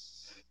stomach.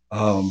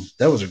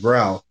 That was a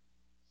growl.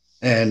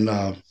 And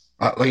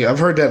like I've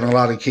heard that in a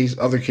lot of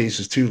other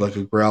cases too, like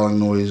a growling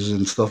noise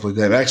and stuff like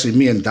that. Actually,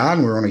 me and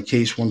Don were on a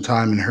case one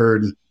time and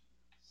heard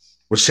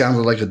what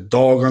sounded like a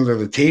dog under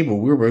the table.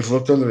 We were both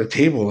looked under the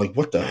table, like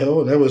what the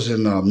hell? That was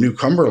in New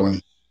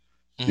Cumberland,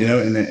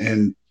 mm,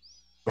 and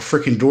a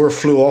freaking door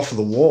flew off of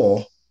the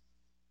wall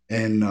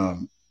and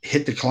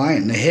hit the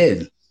client in the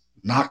head,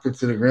 knocked her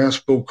to the ground,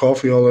 spilled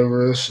coffee all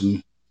over us,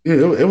 and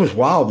it was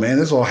wild, man.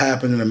 This all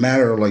happened in a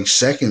matter of like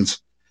seconds.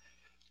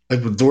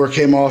 Like the door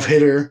came off,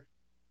 hit her.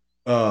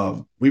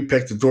 We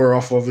picked the door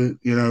off of it,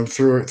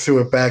 threw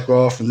it back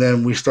off, and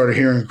then we started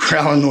hearing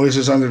growling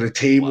noises under the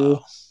wow.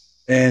 table.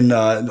 And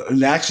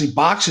actually,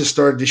 boxes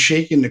started to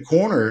shake in the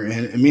corner,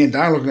 and me and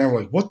Don looking at her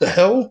like, "What the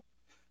hell?"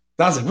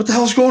 Don's like, "What the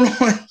hell's going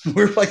on?"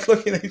 We are like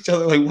looking at each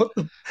other like, "What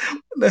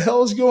the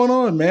hell is going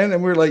on, man?"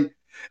 And we are like,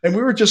 and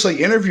we were just like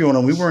interviewing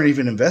them. We weren't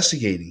even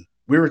investigating.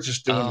 We were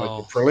just doing like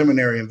a Oh.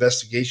 preliminary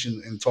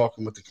investigation and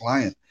talking with the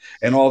client,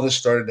 and all this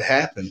started to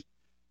happen.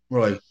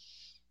 We're like,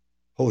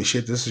 holy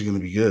shit, this is going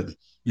to be good.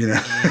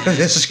 Mm,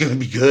 This is going to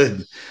be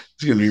good.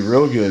 It's going to be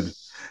real good.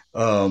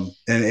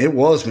 And it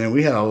was, man.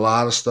 We had a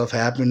lot of stuff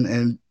happen,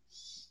 and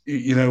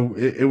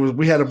it was.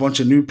 We had a bunch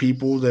of new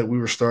people that we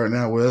were starting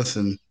out with,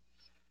 and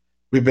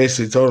we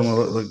basically told them,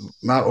 like,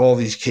 not all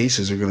these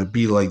cases are going to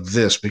be like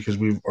this because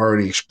we've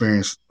already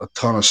experienced a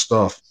ton of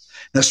stuff.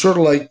 And that's sort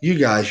of like you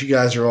guys. You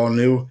guys are all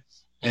new,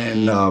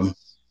 and mm,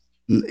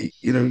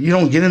 you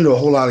don't get into a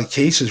whole lot of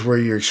cases where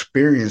you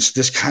experience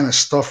this kind of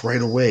stuff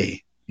right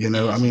away.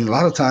 I mean, a mm,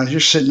 lot of times you're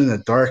sitting in the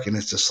dark and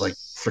it's just like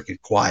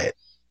freaking quiet,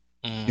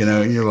 mm,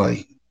 and you're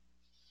like,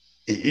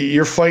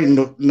 you're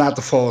fighting not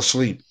to fall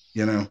asleep,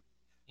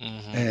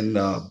 mm, and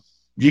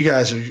you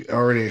guys have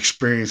already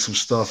experienced some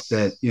stuff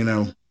that,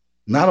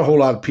 not a whole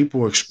lot of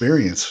people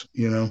experience.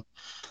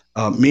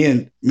 Me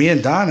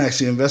and Don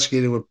actually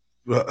investigated with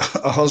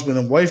a husband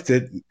and wife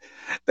that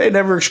they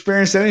never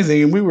experienced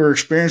anything, and we were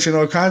experiencing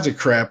all kinds of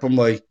crap. I'm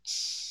like,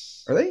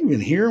 are they even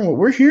hearing what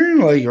we're hearing?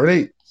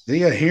 Like, they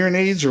got hearing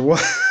aids or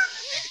what?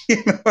 You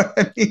know what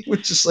I mean? We're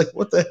just like,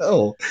 what the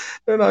hell?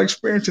 They're not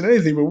experiencing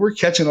anything, but we're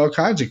catching all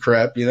kinds of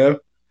crap.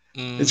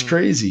 It's mm.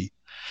 crazy.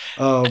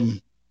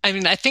 Um, I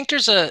mean, I think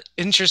there's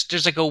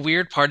like a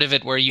weird part of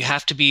it where you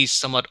have to be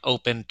somewhat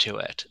open to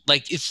it.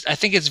 Like I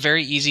think it's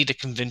very easy to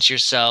convince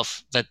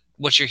yourself that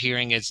what you're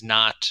hearing is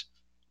not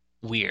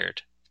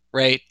weird,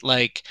 right?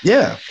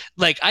 yeah.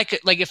 Like I could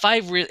like if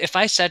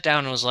I sat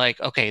down and was like,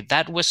 okay,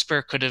 that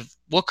whisper could have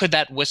what could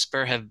that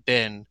whisper have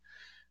been?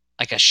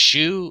 Like a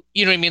shoe?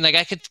 You know what I mean? Like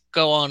I could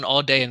go on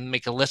all day and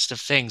make a list of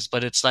things,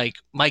 but it's like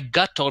my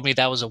gut told me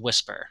that was a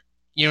whisper.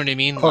 You know what I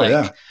mean? Oh,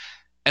 yeah.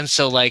 And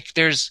so like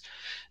there's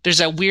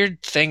that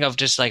weird thing of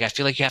just like I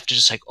feel like you have to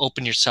just like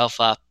open yourself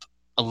up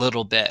a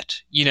little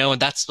bit, and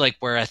that's like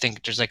where I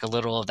think there's like a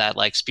little of that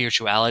like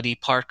spirituality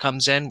part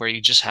comes in, where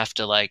you just have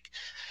to like,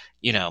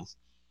 you know,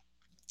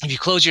 if you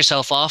close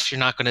yourself off, you're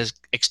not going to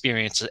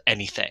experience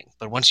anything.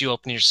 But once you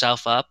open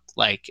yourself up,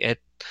 like it,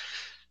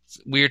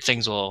 weird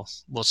things will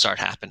start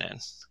happening.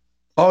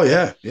 Oh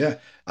yeah, yeah.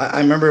 I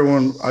remember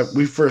when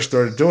we first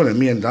started doing it.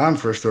 Me and Don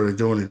first started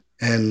doing it,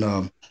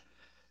 and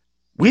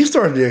we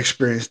started to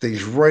experience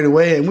things right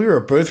away. And we were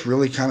both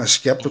really kind of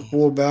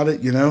skeptical about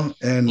it, you know.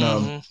 And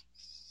Mm-hmm.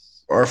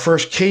 our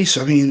first case,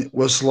 I mean,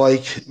 was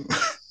like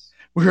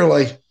we were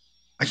like,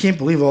 I can't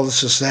believe all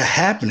this is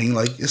happening.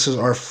 Like this is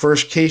our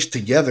first case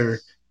together,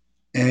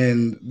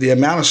 and the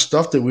amount of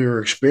stuff that we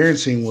were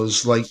experiencing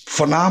was like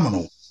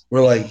phenomenal.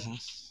 We're like, Mm-hmm.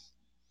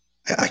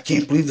 I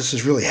can't believe this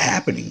is really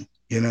happening,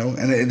 you know.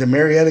 And the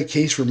Marietta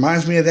case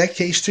reminds me of that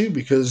case too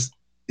because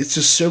it's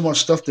just so much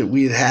stuff that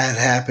we had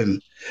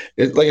happen.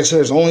 Like I said,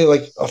 there's only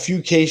like a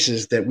few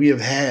cases that we have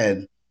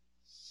had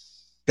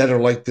that are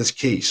like this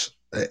case,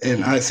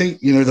 and I Mm-hmm. think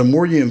you know the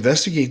more you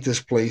investigate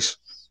this place,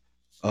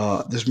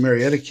 this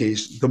Marietta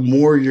case, the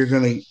more you're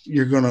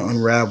gonna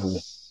unravel,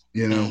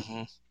 you know,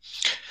 Mm-hmm.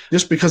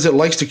 just because it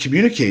likes to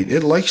communicate,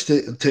 it likes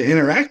to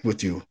interact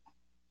with you.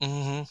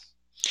 Mm-hmm.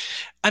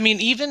 I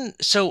mean, even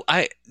so,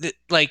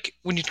 like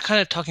when you're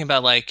kind of talking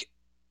about like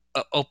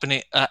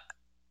opening,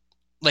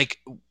 like,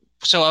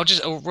 so I'll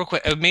just real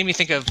quick. It made me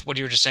think of what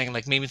you were just saying.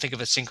 Like, made me think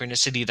of a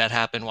synchronicity that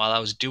happened while I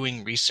was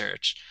doing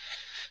research.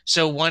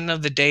 So one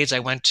of the days I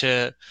went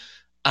to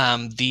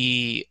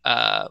the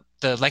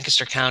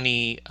Lancaster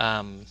County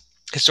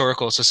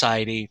Historical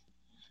Society,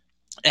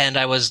 and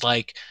I was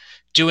like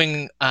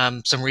doing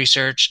some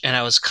research, and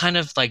I was kind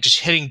of like just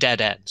hitting dead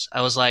ends.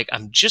 I was like,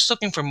 I'm just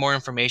looking for more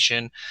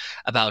information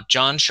about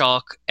John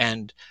Schalk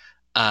and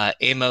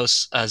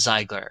Amos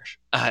Zeigler.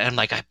 And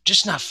like, I'm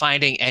just not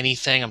finding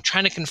anything. I'm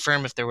trying to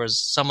confirm if there was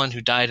someone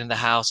who died in the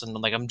house, and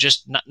I'm like, I'm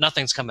just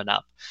nothing's coming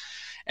up.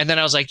 And then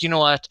I was like, you know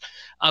what?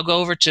 I'll go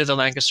over to the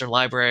Lancaster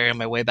Library on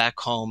my way back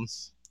home.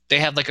 They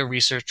have like a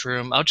research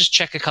room. I'll just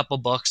check a couple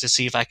books to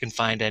see if I can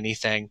find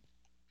anything.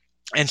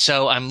 And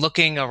so I'm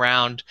looking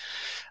around.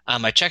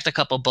 I checked a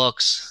couple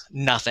books,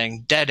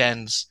 nothing, dead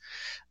ends.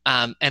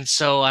 And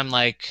so I'm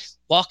like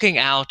walking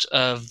out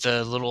of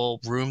the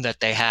little room that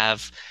they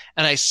have,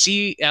 and I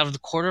see out of the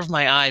corner of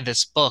my eye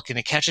this book, and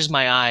it catches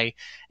my eye,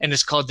 and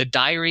it's called The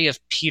Diary of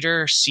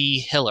Peter C.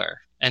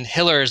 Hiller. And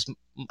Hiller is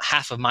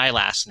half of my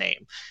last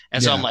name.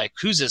 And so I'm Yeah, like,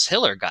 who's this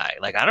Hiller guy?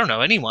 Like, I don't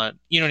know anyone.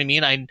 You know what I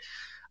mean?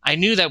 I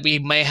knew that we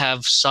may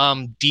have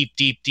some deep,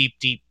 deep, deep,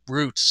 deep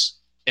roots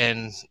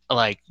in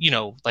like,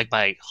 like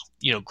my,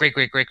 great,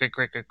 great, great, great,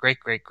 great, great, great,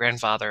 great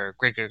grandfather,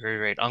 great, great,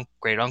 great,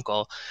 great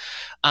uncle.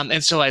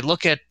 And so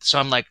so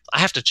I'm like, I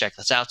have to check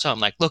this out. So I'm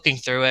like looking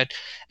through it,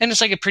 and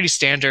it's like a pretty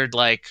standard,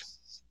 like,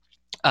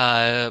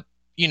 uh,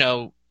 you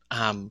know,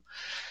 um,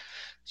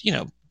 you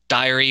know,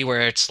 diary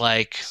where it's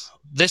like,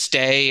 this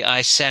day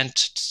I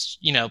sent,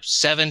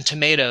 7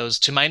 tomatoes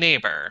to my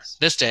neighbor.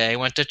 This day I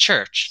went to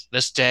church.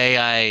 This day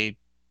I,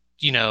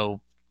 you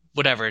know,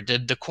 whatever,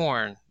 did the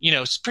corn.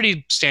 It's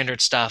pretty standard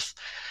stuff.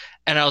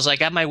 And I was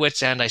like at my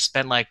wits' end. I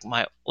spent like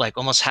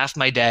almost half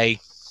my day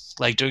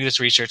like doing this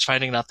research,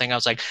 finding nothing. I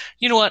was like,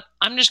 you know what?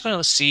 I'm just going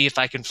to see if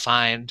I can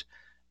find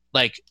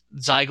like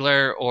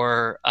Ziegler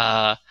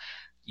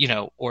you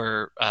know,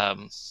 or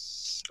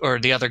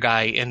the other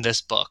guy in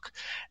this book.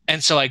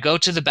 And so I go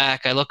to the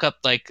back, I look up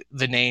like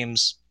the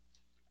names.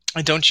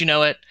 And don't you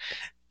know it?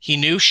 He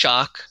knew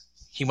Shock.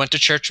 He went to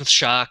church with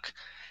Shock,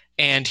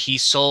 and he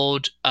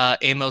sold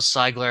Amos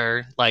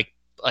Ziegler like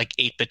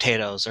 8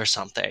 potatoes or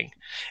something.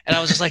 And I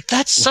was just like,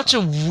 that's such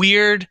wow. a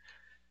weird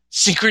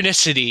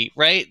synchronicity,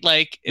 right?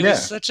 Like it was Yeah,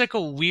 such like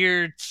a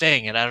weird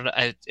thing, and I don't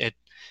know,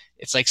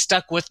 it's like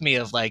stuck with me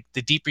of like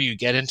the deeper you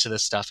get into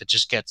this stuff, it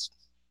just gets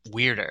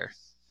weirder.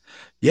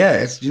 yeah.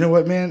 It's you know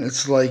what, man.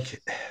 It's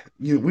like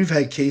we've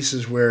had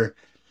cases where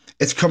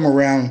it's come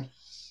around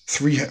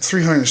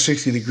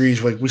 360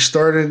 degrees. Like we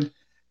started,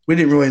 we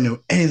didn't really know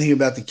anything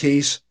about the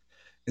case,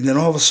 and then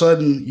all of a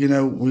sudden, you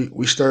know,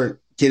 we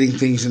start getting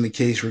things in the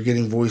case. We're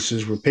getting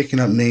voices. We're picking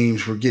up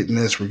names. We're getting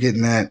this. We're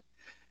getting that,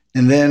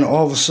 and then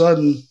all of a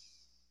sudden,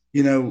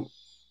 you know,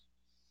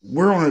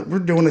 we're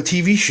doing a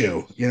TV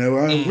show. You know,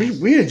 Mm.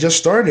 we had just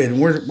started, and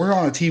we're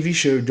on a TV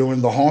show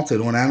doing The Haunted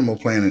on Animal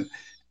Planet,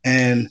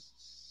 and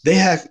they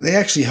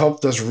actually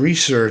helped us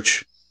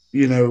research,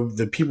 you know,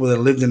 the people that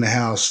lived in the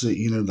house,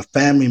 you know, the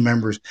family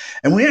members,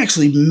 and we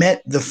actually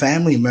met the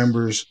family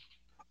members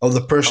of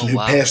the Oh person who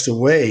wow. passed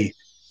away,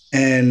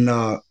 and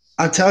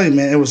I tell you,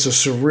 man, it was a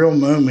surreal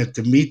moment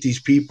to meet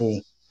these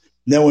people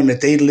knowing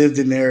that they lived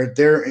in there.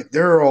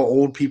 They're all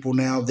old people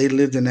now. They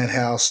lived in that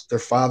house. Their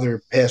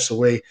father passed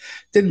away.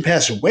 Didn't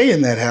pass away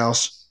in that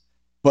house,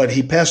 but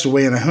he passed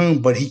away in a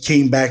home. But he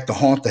came back to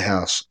haunt the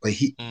house. Like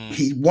Mm.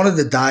 he wanted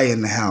to die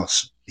in the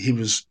house. He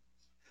was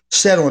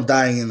set on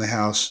dying in the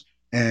house,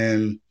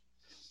 and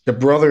the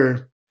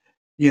brother,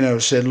 you know,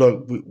 said,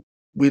 "Look,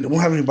 we don't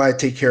have anybody to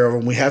take care of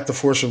him. We have to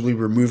forcibly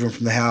remove him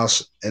from the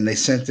house." And they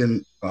sent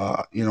in,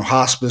 you know,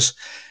 hospice.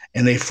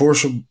 and they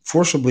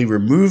forcibly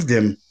removed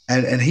him,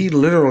 and he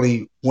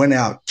literally went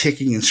out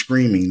kicking and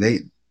screaming.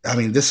 I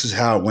mean, this is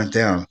how it went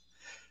down.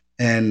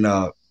 And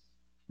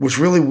what's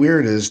really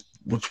weird is,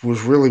 which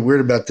was really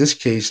weird about this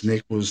case,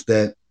 Nick, was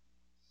that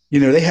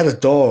they had a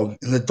dog,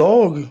 and the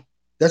dog.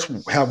 That's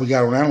how we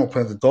got on Animal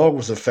Planet. The dog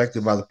was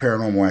affected by the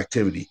paranormal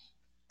activity,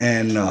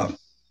 and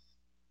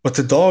but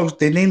the dog,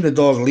 they named the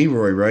dog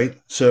Leroy, right?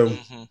 So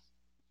Mhm.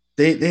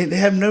 they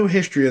have no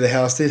history of the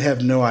house. They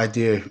have no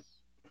idea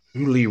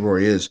who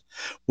Leroy is.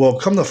 Well,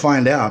 come to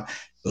find out,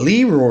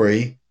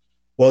 Leroy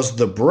was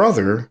the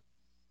brother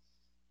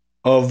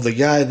of the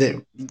guy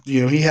that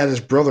he had his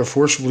brother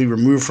forcibly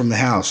removed from the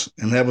house,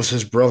 and that was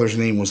his brother's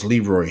name was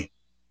Leroy,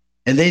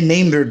 and they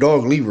named their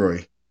dog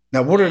Leroy.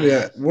 Now, Mhm.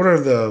 what are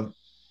the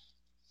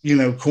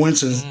Mhm.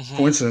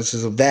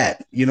 coincidences of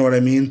that? You know what I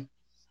mean?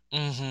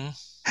 Mhm.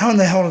 How in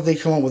the hell did they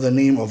come up with a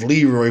name of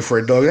Leroy for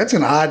a dog? That's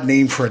an odd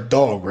name for a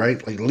dog,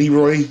 right? Like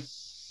Leroy.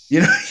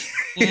 You know,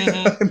 you know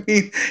Mhm. what I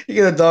mean? You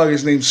get a dog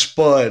his named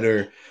Spud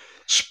or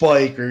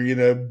Spike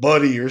or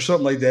Buddy or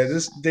something like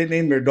that. They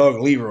named their dog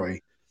Leroy.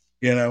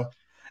 You know,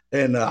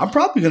 and I'm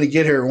probably going to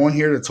get her on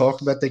here to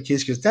talk about that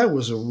case because that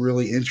was a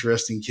really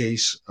interesting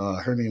case.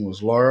 Her name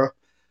was Laura,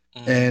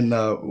 Mhm.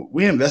 and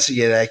we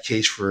investigated that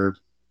case for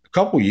a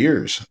couple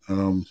years.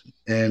 And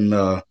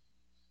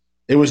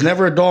it was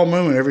never a dull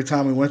moment. Every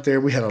time we went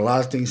there, we had a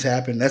lot of things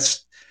happen.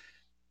 That's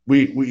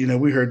we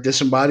heard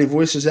disembodied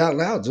voices out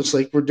loud, just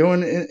like we're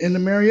doing in the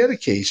Marietta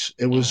case.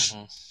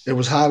 Mhm. It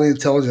was highly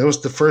intelligent. It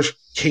was the first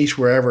case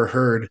where I ever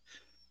heard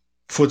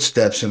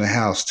footsteps in a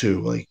house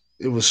too. Like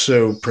it was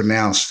so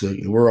pronounced.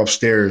 We're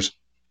upstairs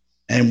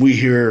and we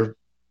hear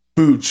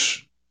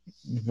boots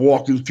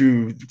walking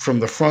through from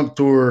the front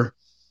door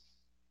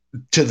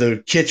to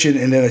the kitchen,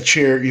 and then a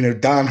chair.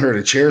 Don heard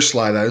a chair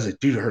slide out. I was like,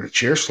 dude, I heard a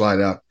chair slide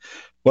out.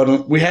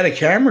 But we had a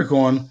camera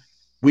going.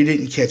 We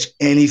didn't catch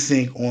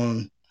anything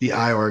on the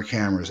IR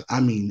cameras. I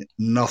mean,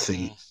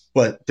 nothing. Mhm.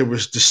 But there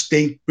was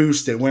distinct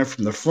boots that went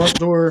from the front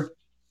door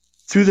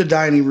through the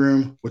dining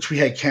room, which we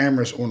had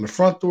cameras on the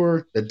front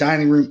door, the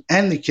dining room,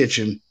 and the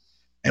kitchen,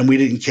 and we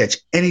didn't catch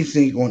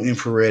anything on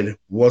infrared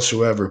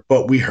whatsoever.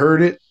 But we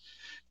heard it,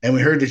 and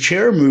we heard the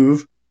chair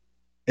move,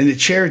 and the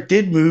chair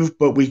did move,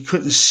 but we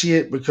couldn't see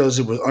it because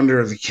it was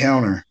under the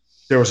counter.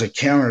 There was a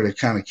counter that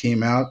kind of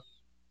came out,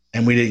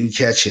 and we didn't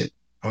catch it.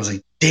 I was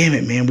like, damn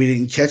it, man, we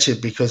didn't catch it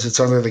because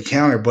it's under the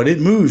counter, but it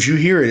moves. You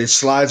hear it. It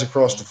slides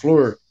across the Mhm.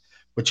 floor,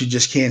 but you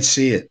just can't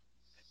see it.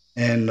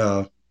 And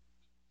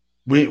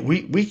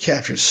we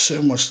captured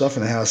so much stuff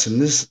in the house. And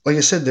this, like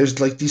I said, there's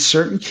like these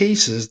certain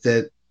cases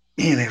that,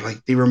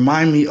 man, they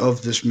remind me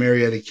of this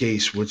Marietta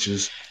case, which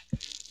is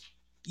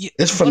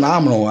it's What?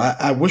 phenomenal.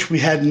 I wish we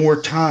had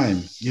more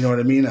time. You know what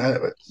I mean?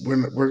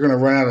 We're gonna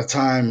run out of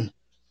time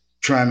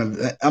trying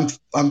to.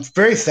 I'm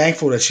very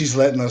thankful that she's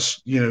letting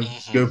us go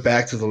Mhm.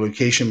 back to the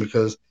location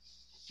because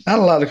not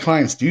a lot of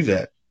clients do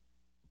that.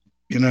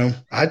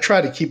 I try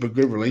to keep a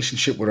good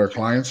relationship with our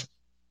clients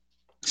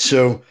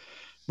so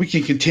we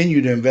can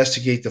continue to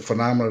investigate the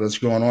phenomena that's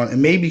going on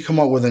and maybe come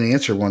up with an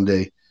answer one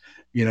day.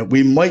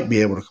 We might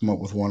be able to come up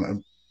with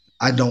one.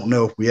 I don't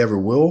know if we ever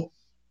will,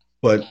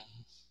 but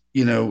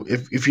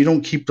if you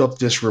don't keep up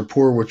this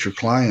rapport with your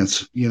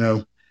clients,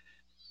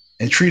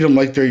 and treat them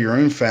like they're your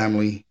own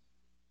family,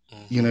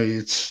 Mhm.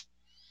 it's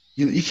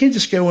you can't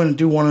just go in and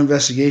do one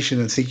investigation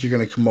and think you're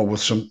going to come up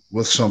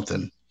with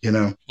something.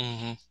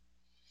 Mhm.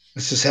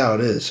 This is how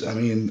it is. I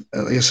mean,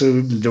 like I said,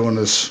 we've been doing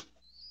this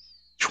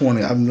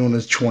 20. I've been doing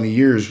this 20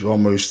 years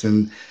almost,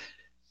 and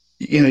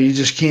you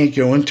just can't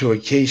go into a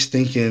case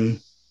thinking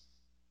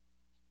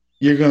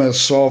you're going to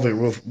solve it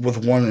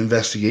with one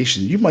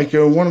investigation. You might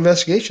go one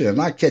investigation and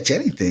not catch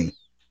anything.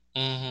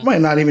 You Mhm.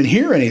 might not even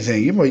hear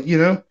anything. You might, you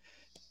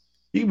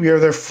can be over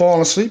there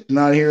falling asleep and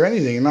not hear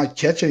anything and not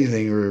catch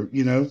anything, or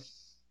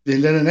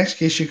and then the next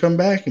case you come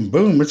back and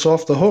boom, it's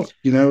off the hook.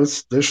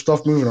 There's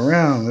stuff moving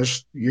around.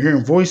 You're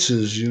hearing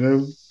voices.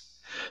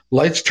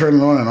 Lights turning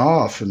on and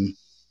off, and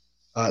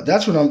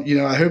that's what I'm.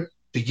 I hope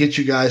to get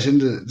you guys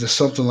into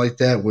something like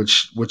that,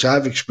 which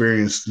I've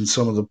experienced in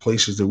some of the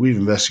places that we've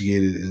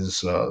investigated,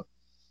 is to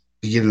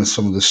get into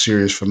some of the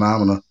serious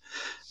phenomena.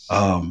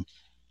 Um,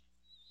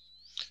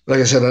 like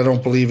I said, I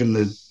don't believe in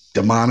the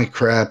demonic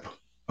crap.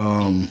 Mhm.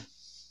 Um,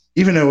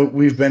 Even though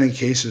we've been in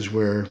cases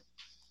where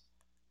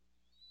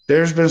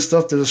there's been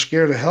stuff that'll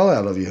scare the hell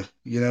out of you.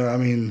 I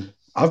mean,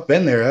 I've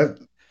been there.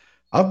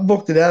 I've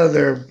booked it out of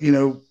there.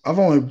 I've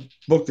only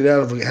booked it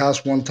out of a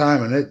house one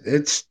time, and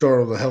it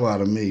startled the hell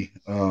out of me.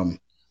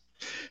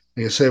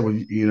 Like I said,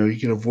 when you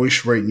get a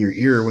voice right in your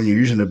ear when you're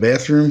using the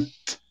bathroom,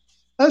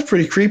 that's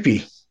pretty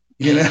creepy.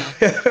 You know,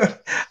 Mhm.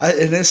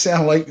 and it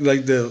sounded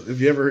like the if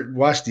you ever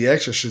watched The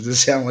Exorcist, it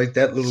sounded like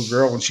that little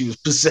girl when she was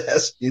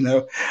possessed.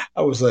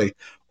 I was like,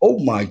 oh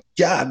my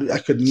god, I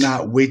could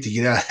not wait to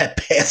get out of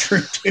that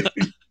bathroom,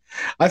 dude.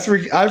 I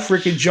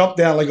freaking jumped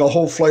down like a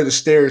whole flight of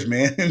stairs,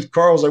 man. And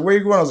Carl was like, "Where are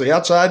you going?" I was like,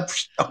 "Outside."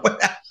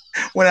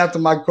 Went out to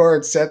my car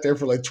and sat there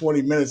for like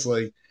 20 minutes,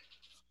 like,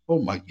 "Oh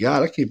my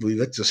god, I can't believe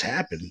that just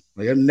happened."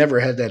 Like I've never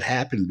had that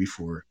happen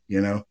before.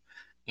 And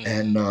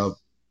Mhm.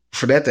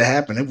 for that to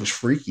happen, it was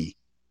freaky.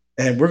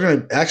 And we're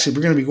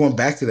gonna be going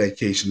back to that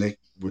case, Nick,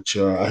 which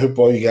I hope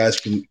all you guys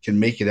can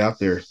make it out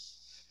there.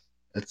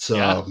 It's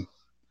Yeah. um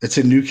it's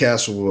in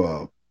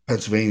Newcastle,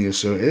 Pennsylvania,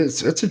 so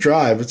it's a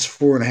drive. It's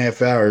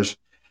 4.5 hours,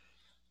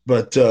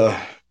 but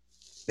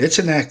it's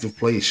an active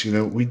place. You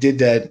know, we did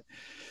that.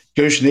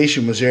 Ghost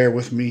Nation was there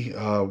with me,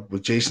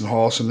 with Jason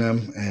Halls and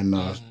them, and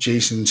Hmm.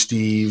 Jason,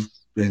 Steve,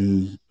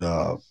 and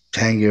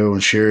Tango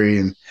and Sherry,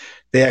 and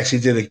they actually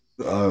did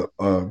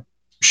a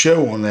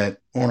show on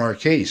our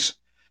case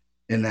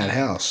in that Hmm.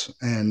 house.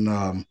 And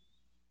man,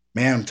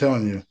 I'm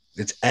telling you,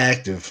 it's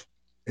active.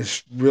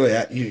 It's really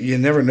you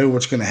never know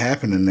what's going to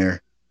happen in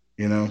there,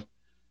 you know.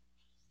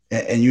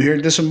 And you hear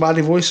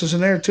disembodied voices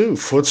in there too,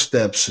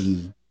 footsteps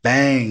and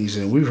bangs,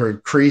 and we've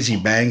heard crazy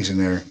bangs in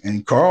there.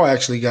 And Carl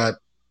actually got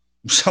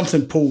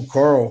something pulled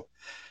Carl.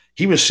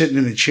 He was sitting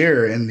in a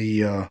chair, and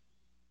the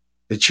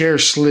chair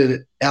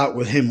slid out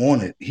with him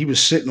on it. He was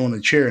sitting on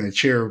the chair, and the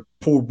chair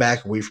pulled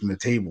back away from the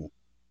table,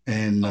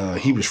 and Oh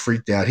he wow. was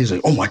freaked out. He's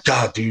like, "Oh my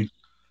god, dude!"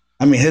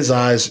 I mean, his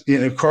eyes. You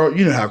know, Carl.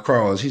 You know how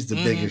Carl is. He's the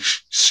Hmm.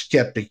 biggest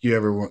skeptic you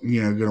ever going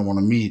to want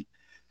to meet.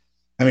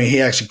 I mean,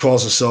 he actually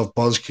calls himself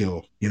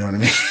Buzzkill. You know what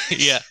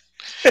Yeah.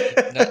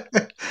 No.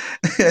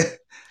 I mean?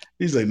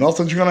 He's like,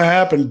 nothing's gonna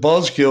happen.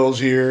 Buzzkill's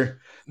here,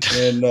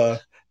 and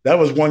that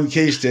was one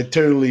case that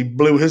totally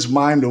blew his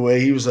mind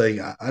away. He was like,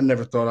 I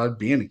never thought I'd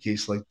be in a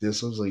case like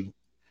this. I was like,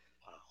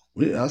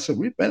 I said,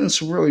 we've been in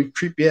some really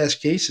creepy ass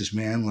cases,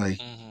 man. Like,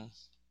 Hmm.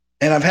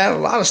 and I've had a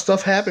lot of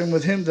stuff happen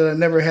with him that I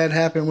never had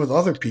happen with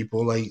other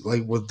people. Like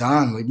with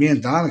Don, like me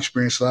and Don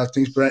experienced a lot of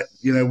things, but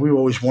you know, we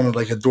always wanted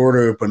like a door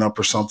to open up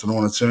or something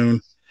on its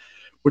own.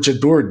 Which a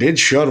door did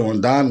shut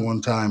on Don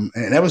one time,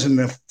 and that was in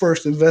the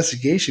first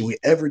investigation we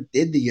ever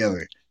did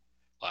together.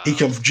 He Wow.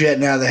 comes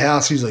jetting out of the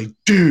house. He's like,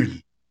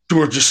 dude,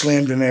 door just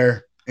slammed in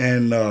there.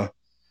 And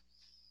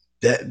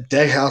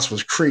that house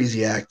was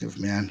crazy active,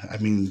 man. I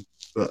mean,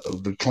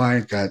 the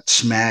client got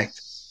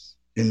smacked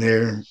in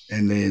there,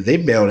 and they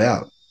bailed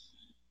out.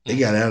 They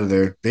got Hmm. out of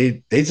there.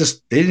 They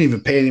didn't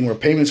even pay any more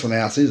payments on the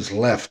house. They just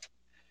left,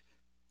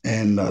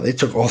 and they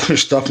took all their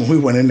stuff. When we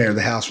went in there,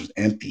 the house was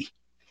empty.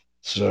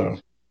 So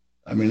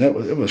I mean,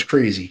 it was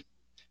crazy.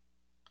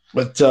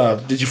 But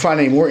did you find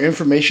any more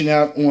information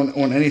out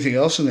on anything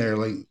else in there,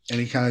 like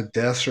any kind of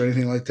deaths or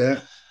anything like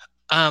that?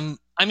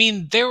 I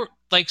mean, there were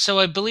like so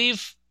I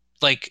believe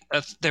like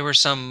there were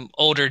some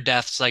older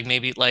deaths, like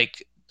maybe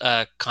like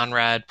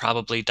Conrad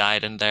probably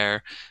died in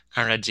there.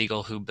 Conrad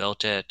Ziegel, who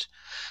built it.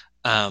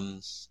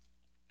 Um,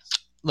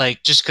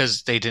 like just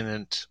because they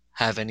didn't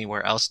have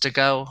anywhere else to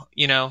go,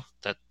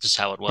 that's just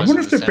how it I was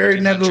wonder in if the they're buried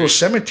in that little 1700s.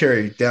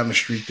 cemetery down the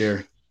street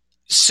there.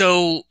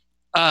 So,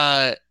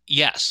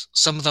 yes,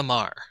 some of them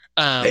are.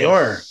 They Um,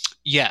 are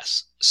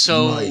yes.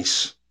 So,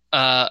 nice.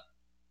 uh,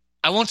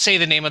 I won't say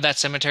the name of that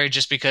cemetery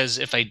just because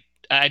if I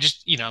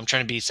just, I'm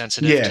trying to be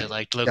sensitive Yeah, to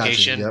like gotcha.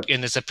 location, Yep,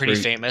 and it's a pretty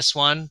great. famous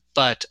one.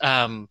 But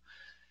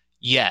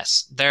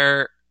yes,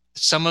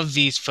 some of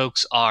these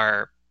folks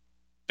are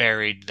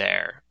buried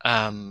there.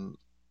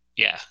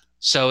 Yeah.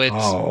 So Oh,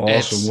 it's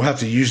awesome. it's We'll have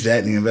to use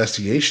that in the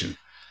investigation.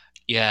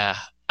 yeah.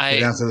 Go I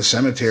down to the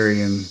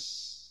cemetery and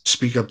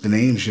speak up the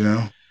names. You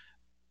know.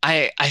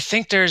 I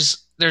think there's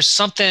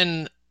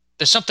something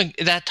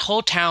that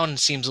whole town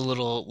seems a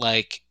little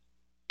like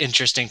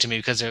interesting to me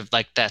because of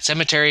like that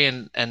cemetery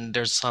and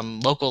there's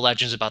some local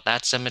legends about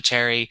that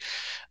cemetery.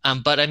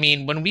 But I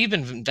mean, when we've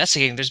been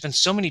investigating, there's been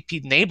so many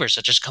neighbors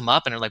that just come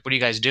up and are like, "What are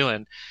you guys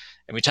doing?"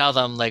 And we tell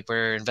them like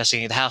we're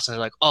investigating the house, and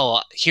they're like,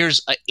 "Oh,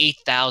 here's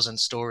 8,000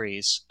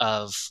 stories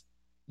of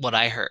what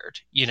I heard,"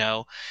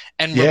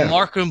 and Yeah,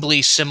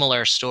 remarkably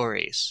similar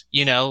stories,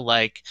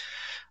 like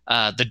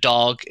the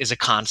dog is a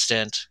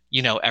constant.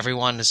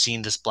 Everyone has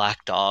seen this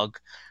black dog.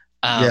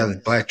 yeah. The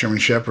Um, Black German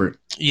Shepherd.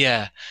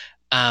 yeah.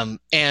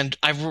 And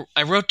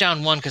I wrote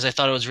down one because I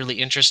thought it was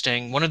really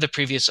interesting. One of the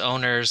previous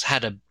owners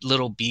had a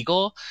little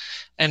beagle,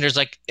 and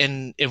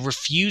it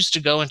refused to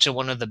go into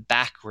one of the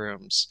back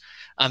rooms.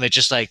 It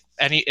just like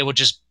it would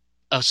just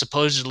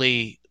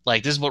supposedly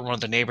like this is what one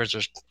of the neighbors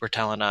were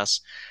telling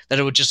us that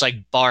it would just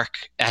like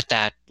bark at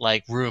that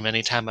like room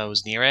anytime I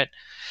was near it.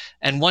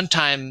 And one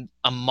time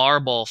a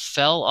marble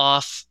fell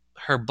off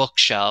her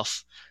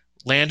bookshelf,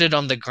 landed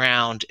on the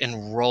ground,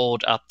 and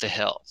rolled up the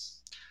hill.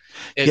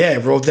 It Yeah,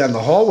 it rolled down the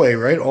hallway,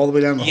 right, all the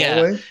way down the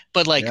Yeah, hallway.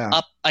 but like Yeah,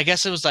 up, I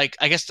guess it was like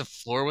I guess the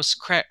floor was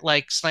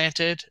like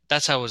slanted.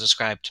 That's how it was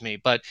described to me.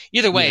 But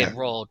either way, yeah, it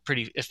rolled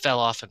pretty. It fell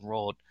off and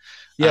rolled.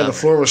 yeah. The Um,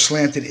 floor was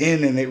slanted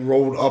in, and it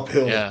rolled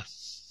uphill. yeah.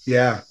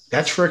 Yeah,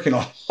 that's freaking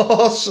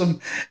awesome.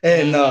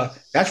 And Hmm.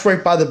 that's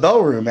right by the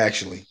bell room,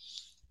 actually.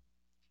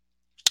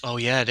 Oh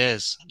yeah, it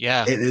is.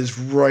 Yeah. It is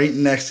right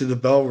next to the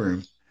bell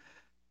room.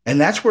 And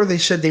that's where they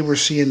said they were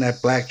seeing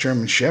that black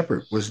German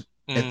Shepherd was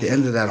at the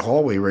end Hmm. of that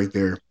hallway right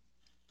there.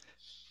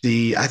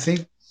 I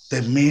think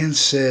the man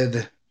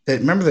said that,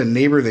 remember the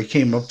neighbor that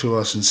came up to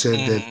us and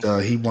said that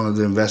Hmm. he wanted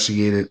to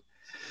investigate it.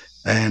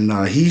 And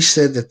he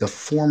said that the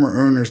former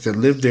owners that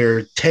lived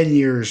there 10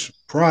 years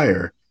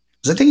prior,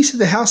 because I think he said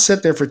the house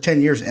sat there for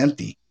 10 years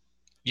empty.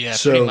 Yeah,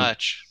 pretty So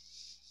much.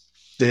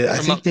 I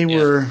From think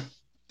yeah.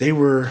 they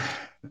were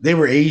they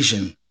were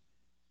Asian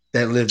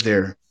that lived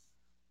there.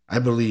 I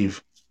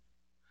believe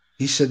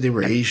he said they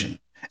were Asian.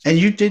 And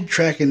you did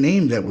track a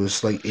name that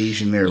was like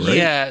Asian there, right?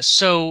 Yeah,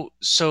 so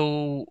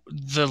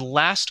the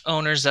last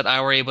owners that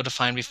I were able to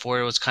find before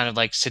it was kind of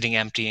like sitting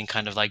empty and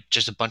kind of like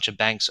just a bunch of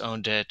banks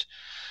owned it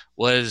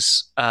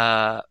was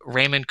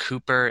Raymond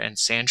Cooper and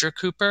Sandra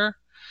Cooper.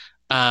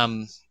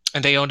 Um,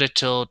 and they owned it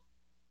till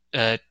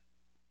uh,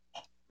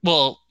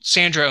 well,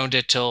 Sandra owned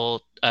it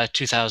till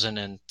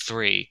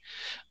 2003.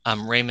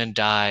 Raymond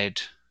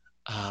died.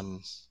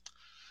 Um,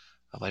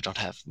 oh, I don't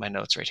have my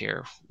notes right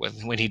here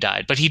when he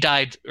died, but he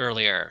died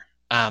earlier.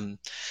 And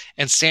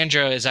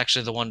Sandra is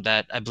actually the one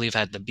that I believe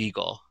had the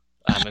beagle.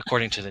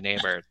 According to the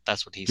neighbor,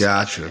 that's what he said.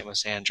 Her Gotcha. name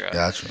was Sandra.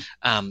 Gotcha.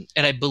 And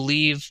I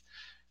believe,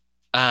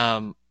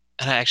 and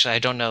I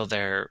don't know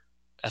their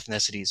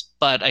ethnicities,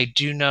 but I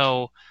do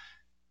know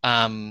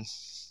um,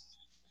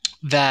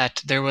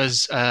 that there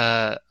was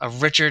a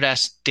Richard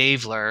S.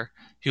 Davler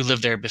who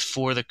lived there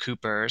before the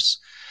Coopers.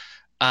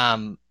 Or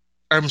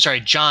I'm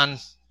sorry, John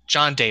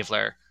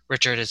Davler.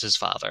 Richard is his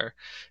father.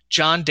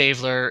 John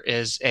Davler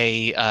is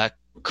a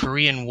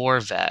Korean War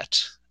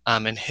vet,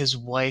 and his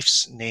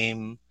wife's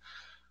name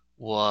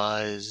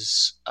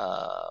was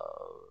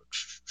oh,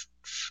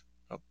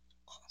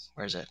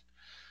 where is it?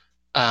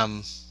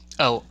 Um,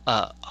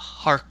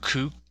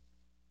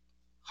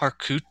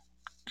 Harkuto.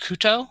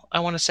 I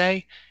want to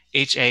say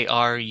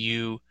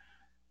Haruko.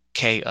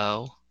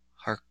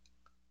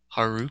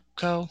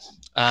 Haruko.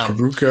 Um,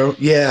 Haruko.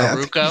 Yeah,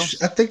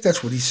 Haruko. I think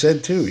that's what he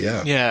said too.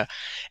 Yeah. Yeah.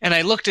 And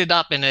I looked it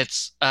up and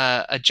it's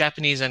a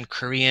Japanese and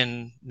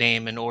Korean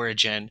name and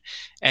origin.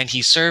 And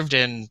he served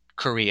in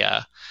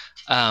Korea.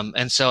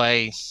 And so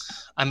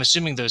I'm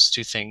assuming those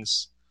two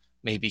things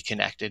may be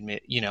connected.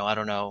 I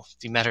don't know if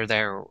you met her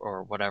there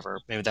or whatever.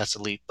 Maybe that's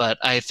a leap. But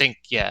I think,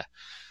 yeah.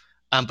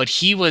 But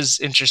he was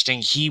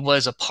interesting.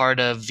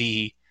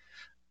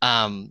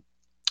 Um,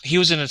 he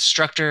was an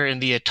instructor in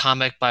the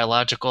atomic,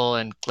 biological,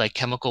 and like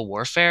chemical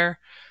warfare.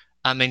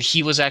 And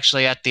he was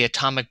actually at the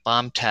atomic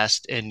bomb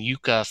test in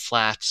Yucca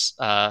Flats,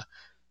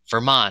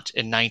 Vermont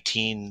in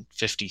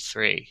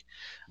 1953,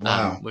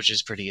 Wow. which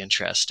is pretty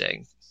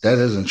interesting. That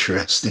is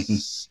interesting.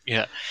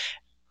 Yeah.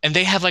 And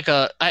they have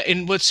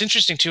and what's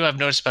interesting too, I've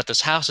noticed about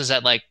this house is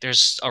that like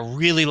there's a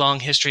really long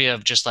history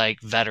of just like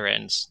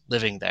veterans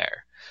living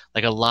there.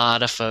 Like a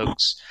lot of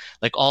folks,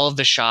 like all of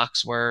the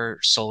Shocks were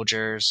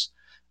soldiers.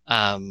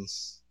 Um,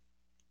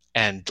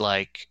 and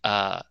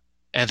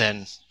and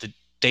then the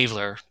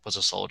Davler was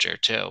a soldier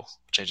too,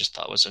 which I just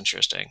thought was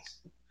interesting.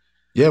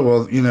 Yeah,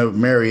 well,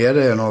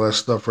 Marietta and all that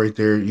stuff right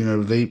there,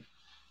 they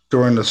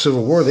during the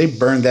Civil War, they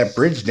burned that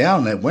bridge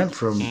down that went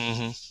from,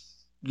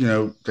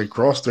 Hmm. they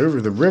crossed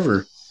over the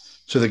river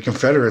so the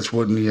Confederates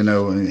wouldn't,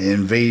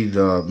 invade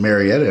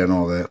Marietta and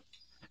all that.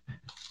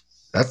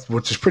 That's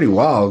which is pretty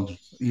wild.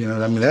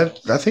 I mean that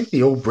I think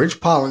the old bridge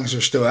pilings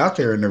are still out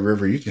there in the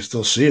river. You can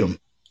still see them.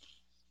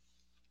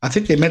 I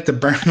think they meant to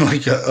burn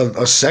like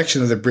a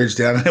section of the bridge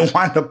down, and it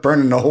wound up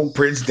burning the whole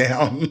bridge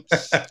down.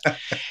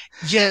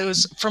 Yeah, it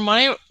was from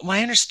my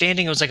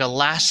understanding, it was like a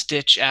last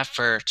ditch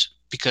effort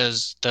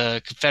because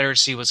the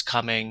Confederacy was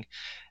coming,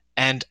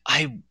 and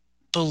I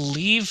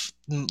believe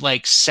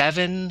like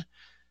seven.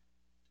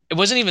 It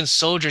wasn't even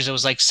soldiers; it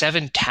was like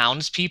seven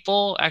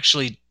townspeople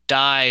actually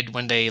died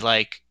when they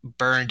like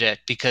burned it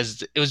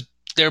because it was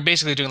they were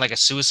basically doing like a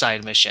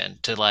suicide mission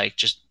to like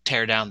just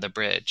tear down the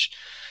bridge.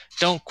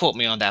 Don't quote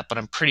me on that, but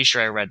I'm pretty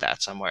sure I read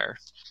that somewhere.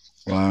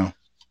 Wow.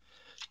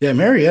 Yeah,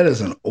 Marietta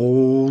is an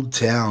old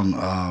town.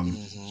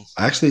 Hmm.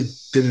 I actually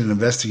did an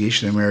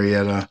investigation in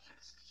Marietta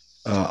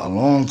a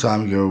long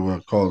time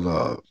ago called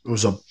it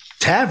was a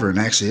tavern.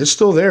 Actually, it's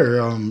still there.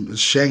 It's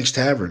Shank's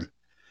Tavern,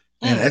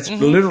 and that's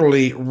Mm-hmm.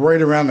 literally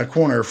right around the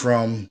corner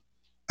from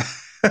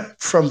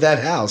that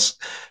house.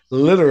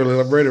 Literally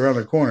right around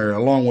the corner,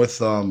 along with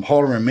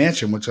Haldeman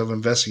Mansion, which I've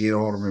investigated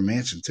Haldeman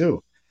Mansion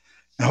too.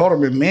 And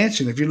Haldeman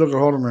Mansion, if you look at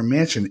Haldeman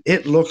Mansion,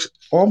 it looks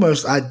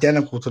almost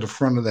identical to the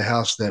front of the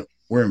house that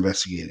we're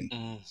investigating.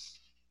 Mm.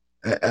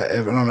 I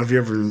don't know if you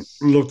ever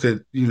looked at,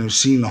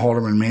 seen the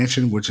Haldeman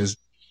Mansion, which is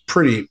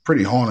pretty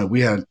haunted.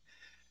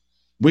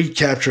 We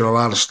captured a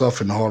lot of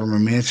stuff in the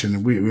Haldeman Mansion,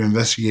 and we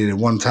investigated it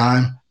one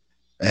time,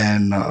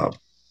 and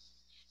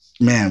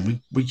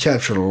man, we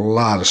captured a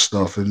lot of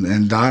stuff.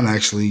 And Don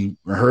actually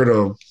heard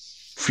a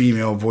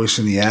female voice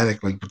in the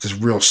attic, like with this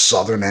real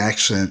Southern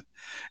accent,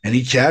 and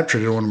he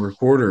captured it on a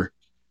recorder.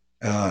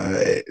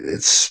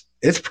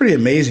 It's pretty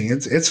amazing.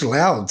 It's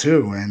loud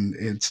too, and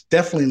it's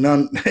definitely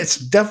none. It's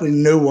definitely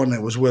no one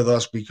that was with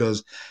us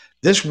because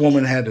this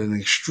woman had an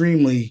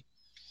extremely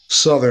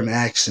Southern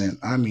accent.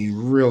 I mean,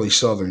 really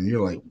Southern.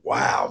 You're like,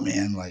 wow,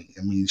 man. Like,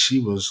 I mean, she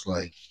was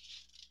like,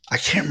 I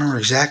can't remember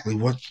exactly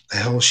what the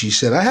hell she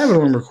said. I have it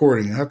on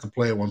recording. I have to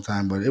play it one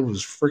time, but it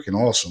was freaking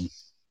awesome.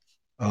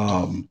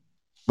 Um,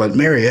 but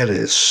Marietta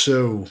is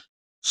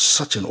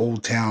such an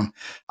old town.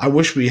 I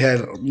wish we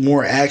had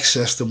more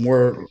access to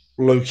more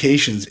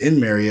locations in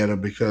Marietta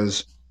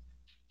because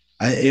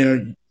I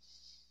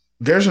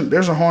there's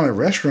a haunted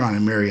restaurant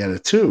in Marietta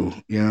too.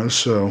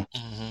 So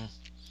Hmm.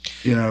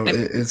 And,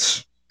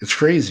 it's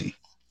crazy.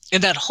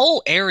 and that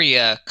whole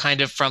area,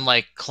 kind of from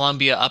like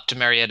Columbia up to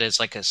Marietta, is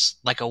like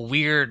like a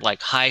weird,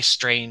 like high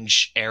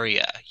strange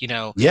area.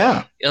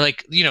 Yeah.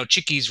 Like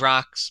Chickies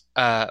Rocks,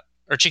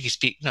 or Chickies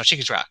Peak. No,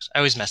 Chickies Rocks. I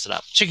always mess it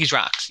up. Chickies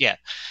Rocks. Yeah,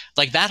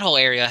 like that whole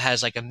area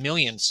has like a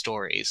million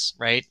stories,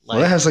 right? Well,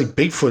 that Like, has like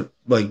Bigfoot,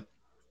 like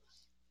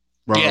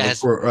yeah, it has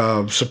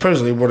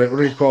supposedly what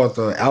do you call it,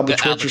 the Alba the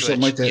Twitch Alba or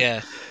something like Twitch. that.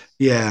 Yeah.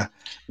 Yeah,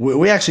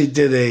 we actually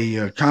did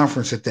a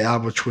conference at the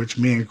Alba Twitch.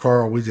 Me and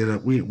Carl, we did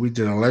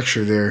a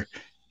lecture there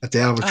at the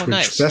Alba Oh, Twitch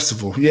nice.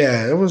 festival.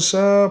 Yeah, it was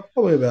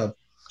probably about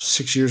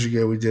 6 years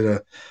ago. We did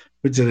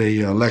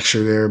a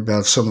lecture there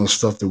about some of the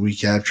stuff that we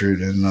captured,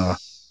 and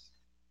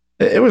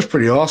it was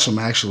pretty awesome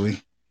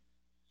actually.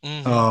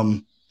 Hmm.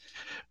 Um,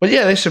 but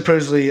yeah, they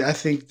supposedly, I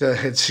think,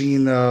 had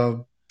seen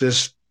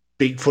this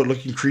Bigfoot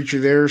looking creature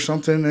there or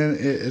something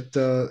at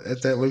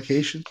that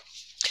location.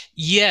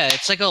 Yeah,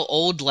 it's like an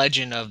old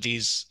legend of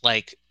these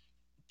like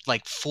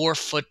 4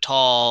 foot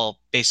tall,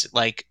 basic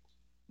like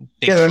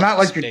Yeah, they're not Bigfoots,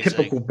 like your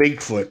basically. typical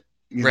Bigfoot,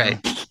 you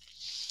Right. know.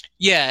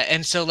 Yeah,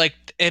 and so like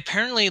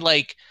apparently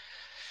like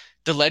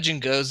the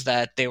legend goes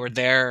that they were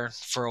there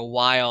for a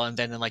while, and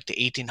then in like the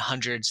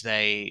 1800s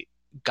they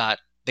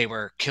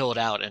were killed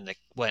out and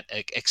went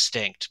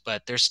extinct.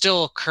 But there's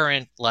still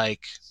current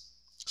like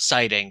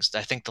sightings.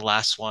 I think the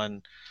last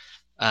one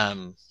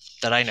um,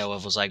 that I know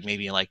of was like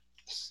maybe like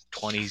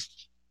 20,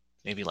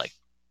 maybe like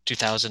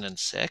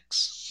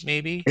 2006,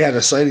 maybe. Yeah,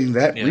 the sighting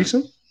that Yeah.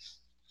 recent.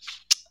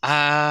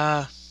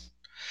 Uh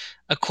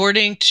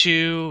According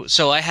to,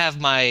 so I have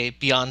my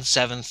Beyond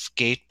Seventh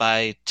Gate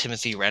by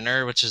Timothy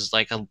Renner, which is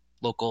like a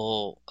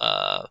local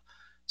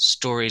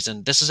stories,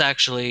 and this is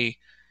actually,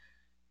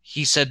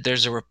 he said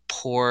there's a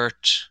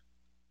report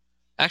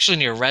actually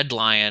near Red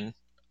Lion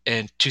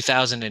in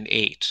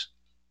 2008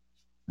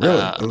 Really,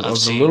 of of the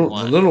seeing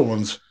one. little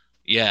ones,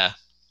 Yeah.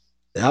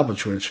 the Alba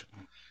Twitch.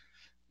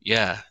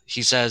 Yeah,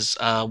 he says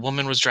a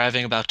woman was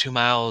driving about 2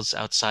 miles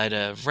outside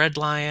of Red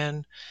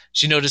Lion.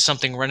 She noticed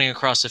something running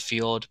across a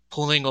field.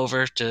 Pulling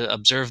over to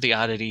observe the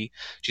oddity,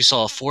 she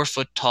saw a 4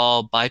 foot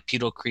tall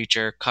bipedal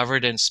creature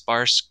covered in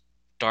sparse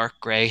dark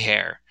gray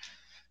hair.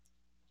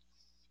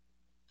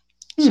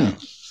 Hmm,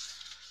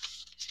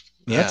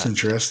 So, that's yeah.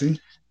 interesting.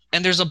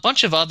 And there's a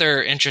bunch of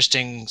other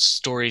interesting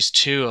stories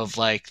too of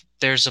like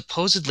there's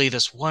supposedly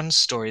this one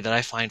story that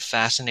I find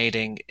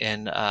fascinating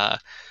in at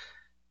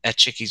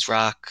Chickies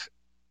Rock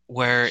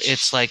where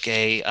it's like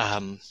a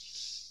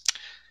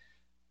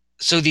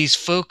so these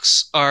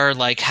folks are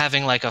like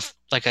having like a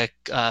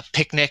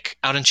picnic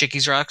out in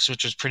Chickies Rocks,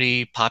 which was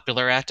pretty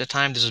popular at the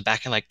time. This was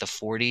back in like the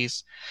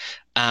 40s,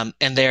 and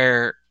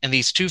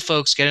these two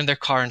folks get in their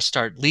car and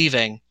start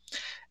leaving,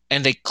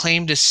 and they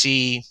claim to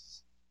see.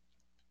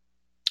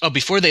 Oh,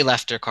 before they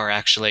left their car,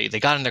 actually, they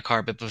got in their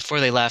car, but before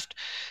they left,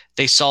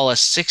 they saw a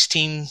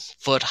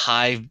 16-foot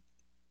high.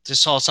 They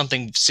saw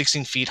something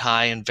 16 feet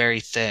high and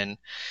very thin.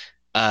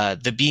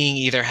 The being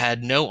either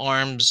had no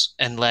arms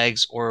and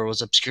legs or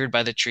was obscured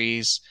by the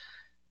trees.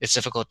 It's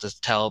difficult to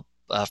tell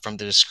from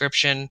the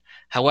description.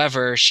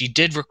 However, she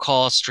did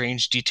recall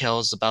strange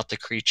details about the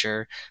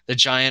creature. The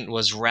giant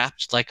was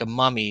wrapped like a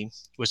mummy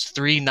with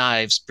 3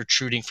 knives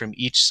protruding from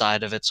each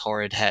side of its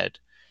horrid head,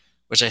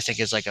 which I think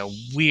is like a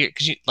weird,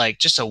 like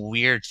just a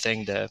weird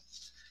thing to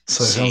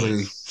So it sounds see.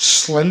 like a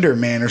Slender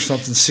Man or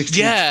something,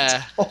 16 feet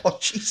Yeah. tall.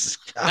 Jesus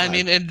I God,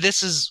 mean, and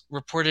this is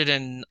reported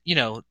in,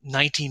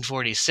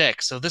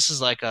 1946. So this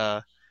is like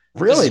this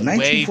really? is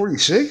way,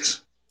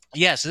 1946?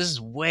 yes, this is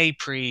way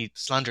pre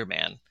Slender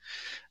Man,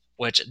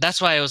 which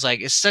that's why I was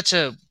like, it's such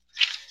a,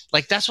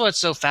 like that's what's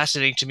so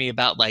fascinating to me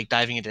about like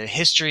diving into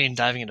history and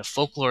diving into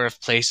folklore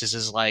of places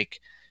is like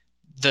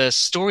the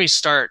stories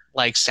start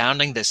like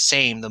sounding the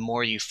same the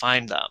more you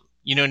find them.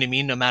 You know what I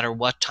mean? No matter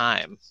what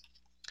time.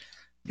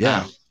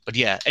 Yeah. But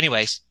yeah,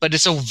 anyways, but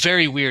it's a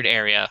very weird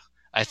area,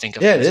 I think,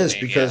 of Yeah, it is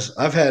Pennsylvania. because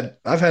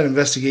I've had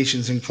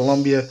investigations in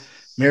Columbia,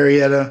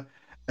 Marietta,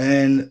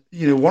 and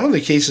one of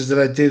the cases that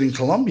I did in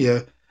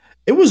Columbia,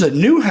 it was a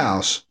new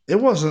house.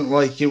 It wasn't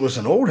like it was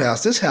an old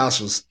house. This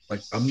house was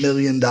like $1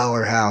 million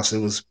house. It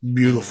was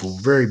beautiful,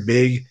 Mm, very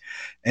big,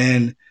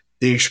 and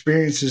the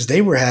experiences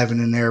they were having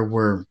in there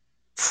were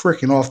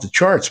freaking off the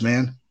charts,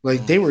 man.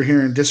 Like they mm, were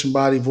hearing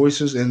disembodied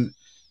voices, and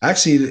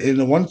actually, in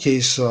the one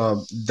case,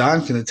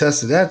 Don can attest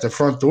to that. The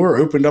front door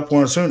opened up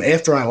on its own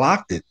after I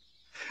locked it.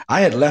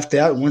 I had left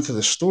out and went to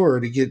the store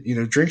to get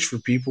drinks for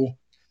people,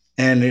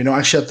 and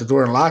I shut the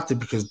door and locked it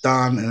because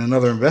Don and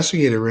another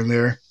investigator were in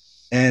there.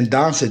 And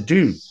Don said,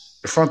 "Dude,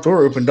 the front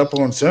door opened up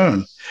on its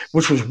own,"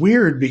 which was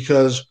weird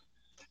because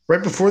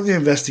right before the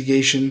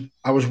investigation,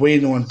 I was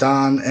waiting on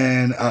Don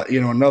and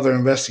another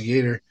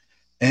investigator,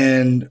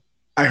 and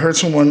I heard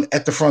someone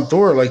at the front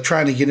door like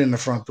trying to get in the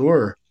front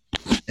door,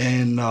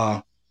 and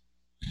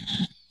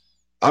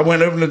I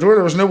went to open the door.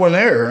 There was no one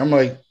there. I'm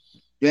like,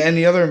 yeah, and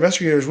the other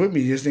investigator was with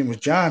me. His name was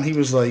John. He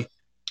was like,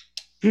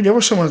 dude, there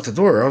was someone at the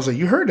door. I was like,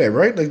 you heard that,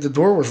 right? Like the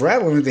door was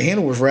rattling, like the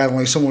handle was rattling,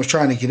 like someone was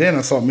trying to get in.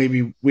 I thought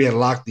maybe we had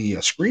locked the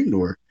screen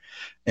door.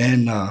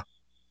 And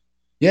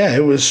yeah,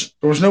 there was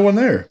no one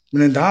there.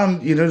 And then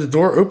Don, the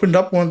door opened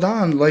up on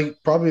Don like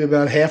probably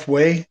about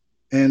halfway,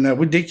 and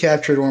we did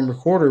capture it on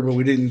recorder, but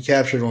we didn't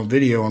capture it on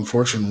video,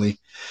 unfortunately.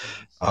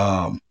 Mhm.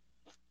 Um,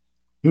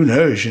 who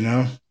knows,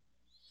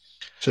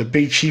 So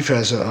Big Chief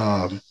has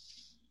a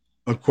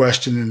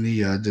question in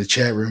the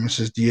chat room. It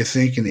says, "Do you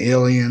think an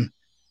alien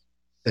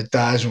that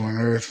dies on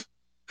Earth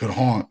could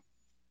haunt?"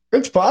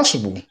 It's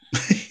possible.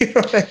 You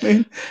know what I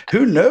mean?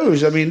 Who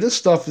knows? I mean, this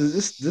stuff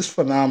is this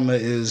phenomena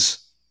is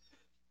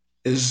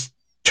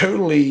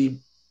totally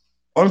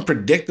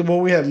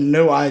unpredictable. We have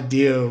no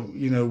idea,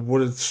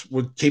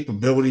 what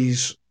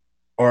capabilities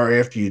are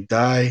after you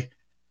die.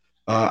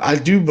 I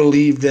do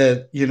believe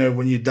that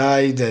when you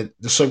die, that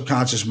the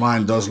subconscious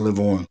mind does live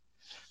on,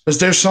 because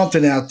there's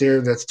something out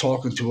there that's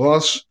talking to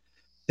us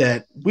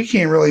that we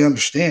can't really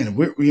understand.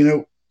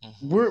 Mhm.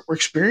 We're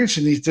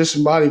experiencing these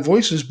disembodied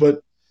voices,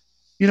 but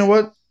you know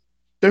what?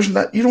 There's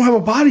not you don't have a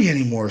body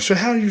anymore. So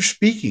how are you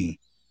speaking?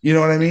 You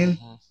know what I mean?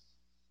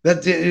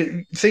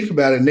 Mhm. Think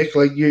about it, Nick.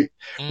 Like we're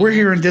Mhm.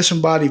 hearing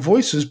disembodied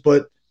voices,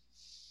 but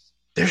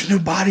there's no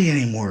body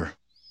anymore.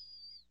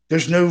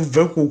 There's no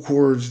vocal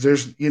cords.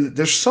 There's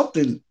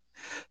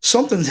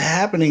something's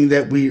happening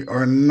that we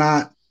are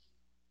not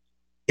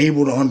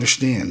able to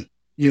understand.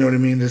 You know what I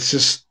mean? It's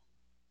just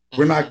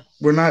Mhm.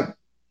 we're not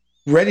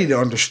ready to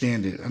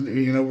understand it.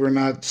 We're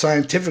not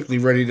scientifically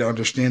ready to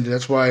understand it.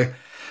 That's why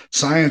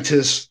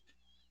scientists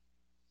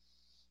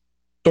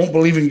don't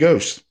believe in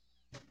ghosts.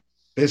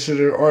 They say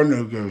there are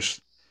no ghosts.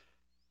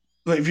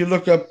 Like if you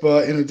look up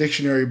in a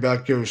dictionary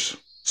about ghosts, it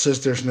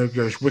says there's no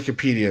ghosts.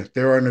 Wikipedia,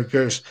 there are no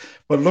ghosts.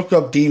 But look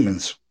up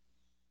demons.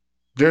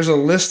 There's a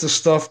list of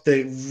stuff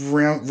that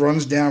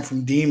runs down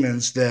from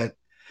demons that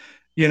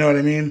you know what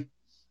I mean.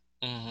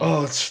 Mhm.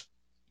 Oh, it's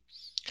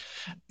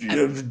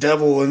the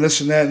devil and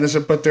this and that and this,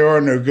 but there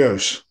are no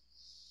ghosts.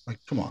 Like,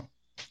 come on,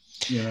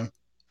 you know.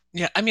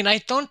 Yeah, I mean, I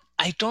don't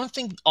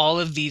think all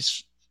of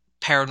these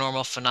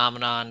paranormal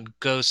phenomenon,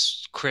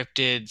 ghosts,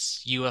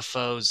 cryptids,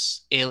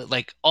 UFOs,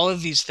 like all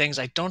of these things,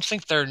 I don't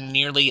think they're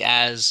nearly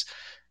as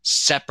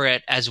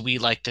separate as we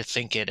like to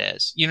think it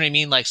is. You know what I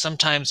mean? Like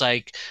sometimes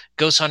like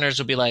ghost hunters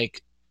will be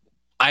like,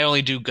 I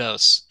only do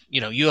ghosts.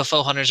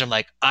 UFO hunters are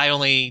like, I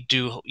only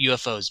do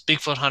UFOs.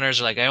 Bigfoot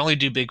hunters are like, I only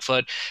do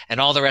Bigfoot,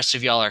 and all the rest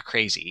of y'all are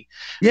crazy.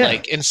 Yeah,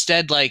 Like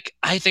instead, like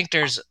I think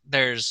there's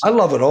I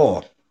love it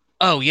all.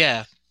 oh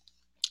yeah,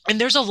 and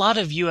there's a lot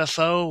of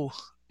UFO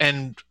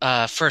and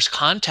first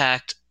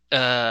contact,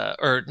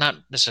 or not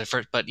necessarily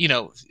first, but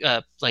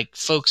like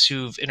folks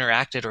who've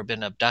interacted or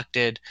been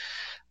abducted,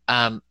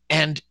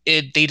 and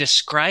they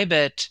describe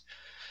it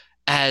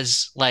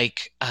as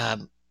like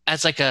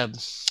a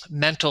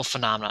mental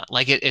phenomenon.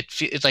 Like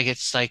it's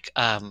like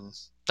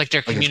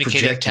they're Like it's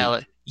communicating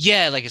projected.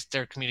 yeah, like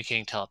they're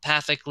communicating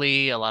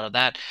telepathically, a lot of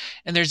that.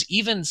 And there's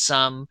even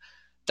some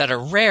that are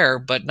rare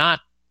but not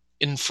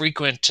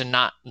infrequent to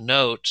not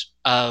note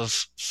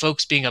of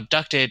folks being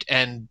abducted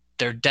and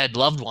their dead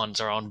loved ones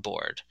are on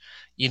board,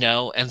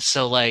 and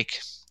so like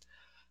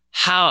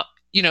how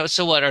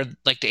so what are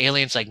like the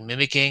aliens like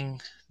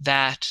mimicking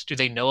that? Do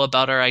they know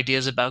about our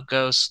ideas about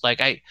ghosts?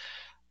 Like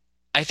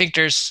I think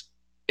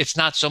it's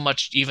not so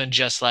much even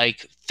just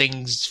like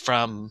things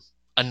from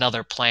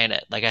another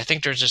planet. Like I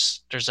think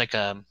there's like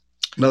a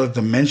Another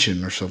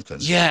dimension or something.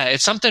 yeah,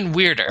 it's something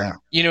weirder. Yeah.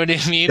 You know what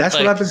I mean? That's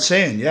what I've Like been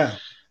saying. Yeah.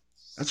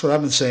 That's what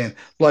I've been saying.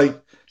 Like,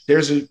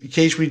 there's a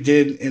case we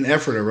did in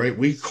Ephrata, right?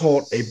 We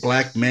caught a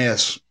black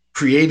mass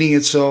creating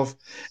itself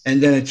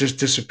and then it just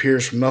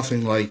disappears from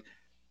nothing. Like,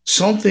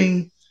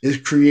 something is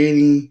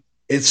creating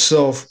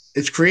itself,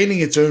 it's creating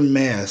its own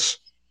mass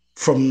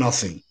from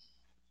nothing.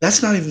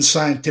 That's not even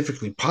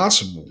scientifically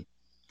possible.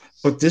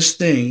 But this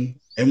thing,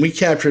 and we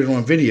captured it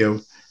on video,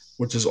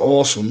 which is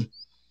awesome.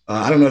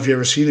 I don't know if you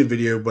ever seen a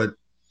video, but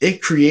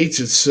it creates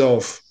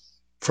itself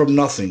from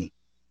nothing.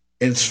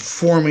 And it's mm,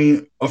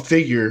 forming a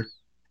figure,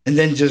 and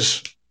then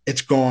just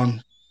it's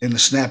gone in the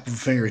snap of a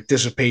finger. It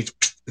dissipates.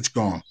 It's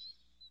gone,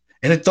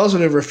 and it does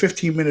it over a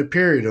 15-minute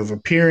period of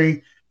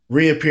appearing,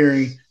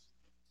 reappearing,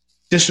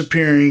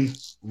 disappearing,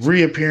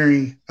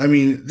 reappearing. I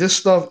mean, this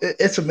stuff,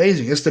 it's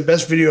amazing. It's the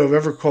best video I've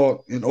ever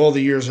caught in all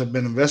the years I've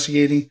been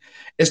investigating.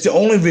 It's the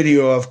only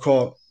video I've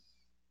caught,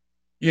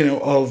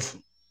 of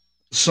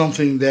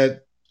something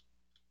that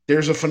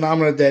there's a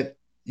phenomena that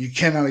you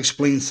cannot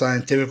explain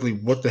scientifically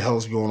what the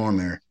hell's going on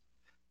there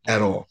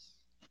at mhm, all.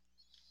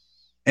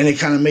 And it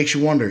kind of makes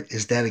you wonder,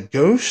 is that a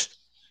ghost?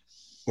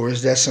 Or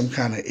is that some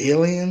kind of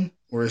alien?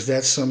 Or is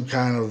that some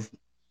kind of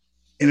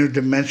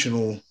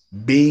interdimensional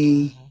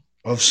being mhm,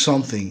 of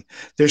something?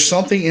 There's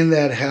something in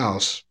that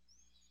house.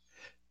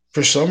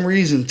 For some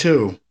reason,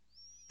 too,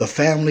 the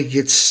family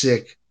gets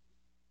sick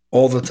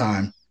all the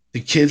time.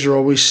 The kids are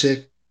always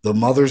sick. The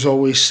mother's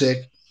always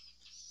sick.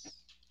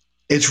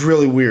 It's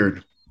really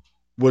weird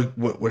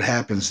what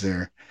happens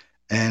there.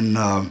 And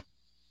I'm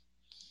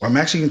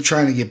actually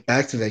trying to get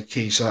back to that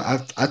case.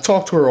 I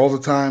talk to her all the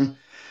time.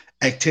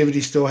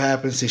 Activity still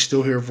happens. They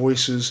still hear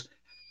voices.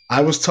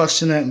 I was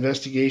touched in that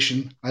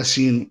investigation. I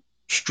seen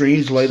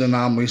strange light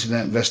anomalies in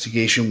that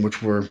investigation,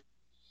 which were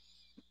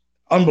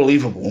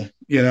unbelievable.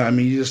 I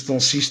mean, you just don't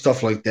see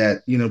stuff like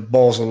that.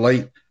 Balls of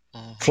light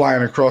Hmm.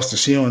 flying across the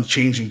ceiling,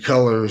 changing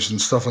colors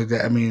and stuff like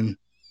that. I mean,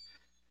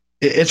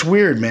 it's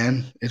weird,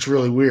 man. It's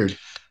really weird.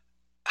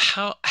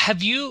 How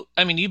have you,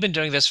 I mean, you've been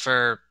doing this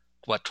for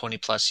what, 20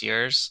 plus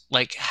years?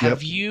 Like,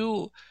 Yep.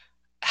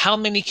 how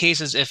many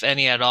cases, if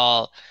any at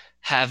all,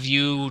 have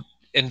you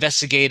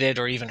investigated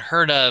or even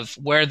heard of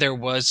where there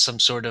was some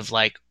sort of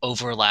like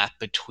overlap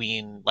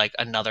between like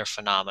another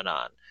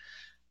phenomenon?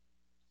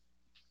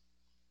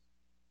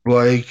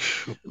 Like,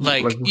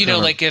 Like, what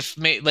kind of?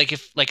 like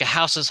if like a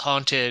house is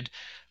haunted,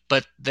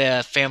 but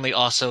the family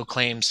also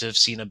claims to have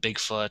seen a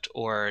Bigfoot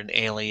or an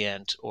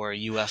alien or a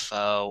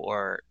UFO,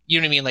 or you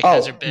know what I mean? Like,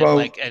 has there Oh, been well,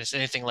 like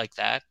anything like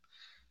that?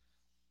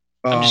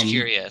 I'm just um,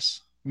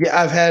 curious.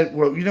 yeah, I've had.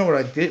 Well, you know what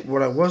I did?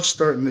 What I was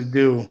starting to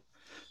do,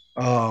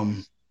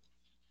 um,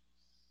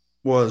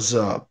 was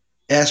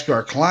ask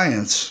our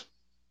clients,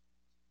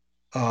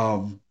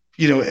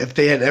 if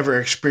they had ever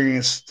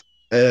experienced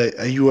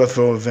a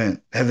UFO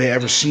event. Have they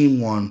ever Mm,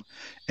 seen one?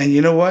 And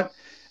you know what?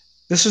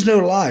 This is no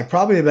lie.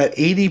 Probably about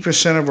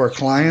 80% of our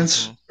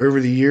clients mm-hmm, over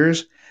the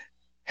years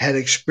had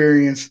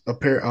experienced a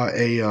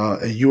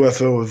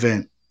UFO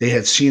event. They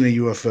had seen a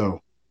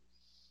UFO.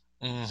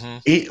 mm-hmm,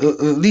 At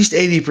least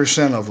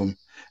 80% of them.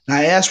 And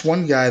I asked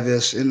one guy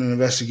this in an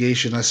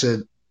investigation. I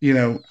said,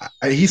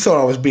 he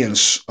thought I was being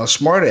a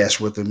smartass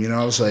with him.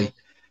 I was mm-hmm, like,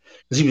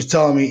 because he was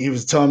telling me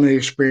the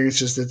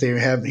experiences that they were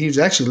having. He was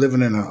actually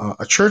living in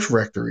a church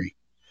rectory,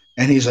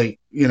 and he's like,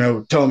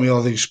 telling me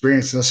all the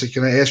experience. And I said,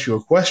 "Can I ask you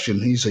a question?"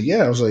 And he's like,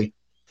 "Yeah." I was like,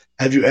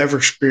 "Have you ever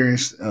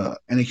experienced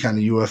any kind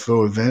of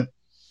UFO event?"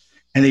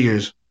 And he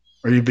goes,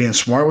 "Are you being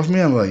smart with me?"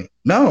 I'm like,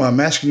 "No, I'm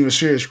asking you a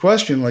serious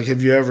question. Like,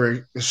 have you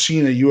ever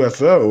seen a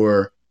UFO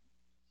or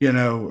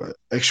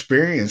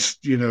experienced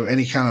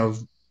any kind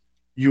of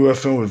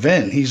UFO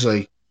event?" He's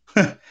like,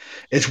 huh,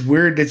 "It's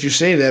weird that you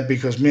say that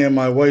because me and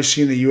my wife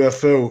seen a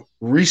UFO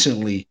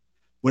recently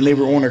when they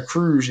were on mm-hmm, a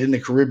cruise in the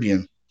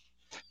Caribbean.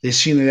 They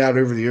seen it out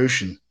over the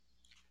ocean."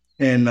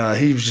 And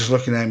he was just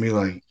looking at me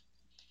like,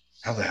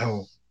 "How the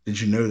hell did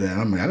you know that?"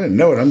 I'm like, "I didn't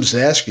know it. I'm just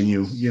asking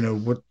you,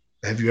 what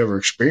have you ever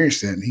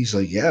experienced that?" And he's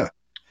like, "Yeah."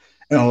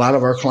 And a lot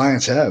of our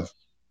clients have.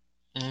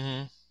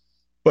 mm-hmm.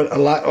 But a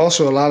lot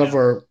of Yeah.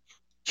 our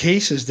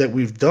cases that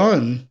we've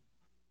done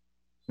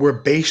were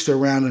based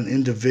around an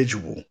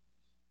individual.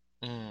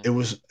 Mm, It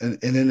was an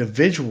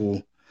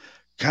individual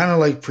kind of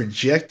like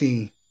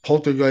projecting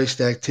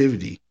poltergeist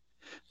activity.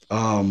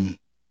 Um,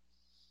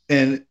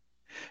 and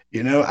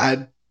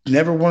I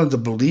never wanted to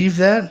believe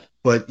that,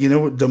 but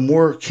the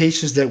more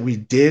cases that we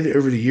did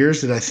over the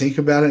years that I think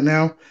about it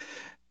now,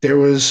 there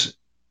was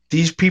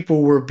these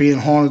people were being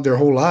haunted their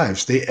whole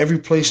lives. Every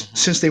place mm-hmm,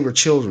 since they were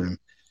children,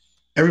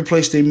 every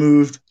place they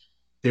moved,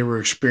 they were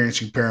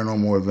experiencing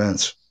paranormal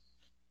events,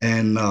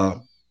 and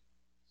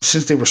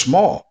since they were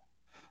small.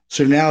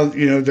 So now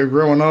they're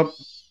growing up,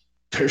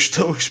 they're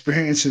still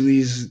experiencing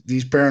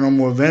these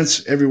paranormal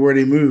events everywhere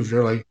they move.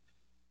 They're like,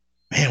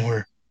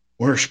 "Man,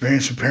 we're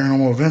experiencing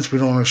paranormal events. We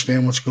don't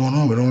understand what's going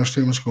on. We don't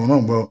understand what's going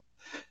on." Well,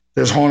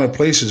 there's haunted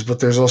places, but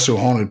there's also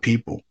haunted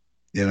people,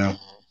 you know.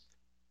 mm-hmm,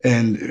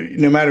 And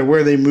no matter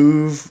where they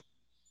move,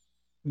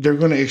 they're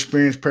going to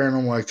experience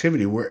paranormal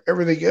activity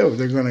wherever they go.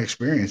 They're going to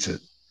experience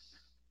it,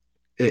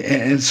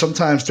 and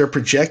sometimes they're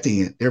projecting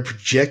it. They're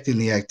projecting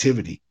the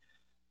activity,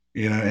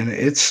 and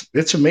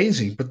it's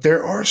amazing. But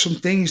there are some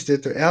things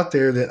that are out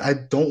there that I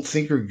don't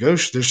think are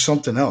ghosts. There's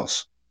something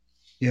else,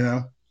 you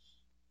know.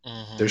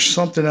 mm-hmm, There's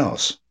something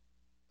else.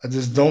 I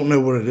just don't know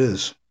what it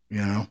is.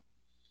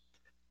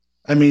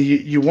 I mean,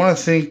 you want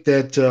to think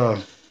that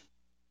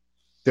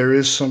there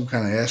is some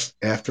kind of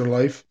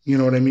afterlife. You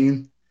know what I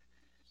mean?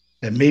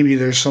 That maybe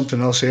there's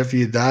something else after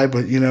you die.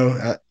 But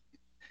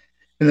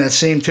in that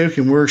same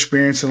token, we're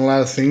experiencing a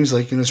lot of things.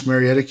 Like in this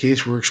Marietta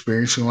case, we're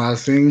experiencing a lot of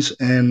things,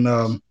 and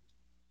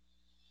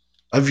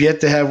I've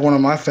yet to have one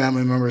of my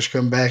family members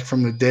come back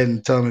from the dead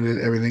and tell me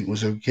that everything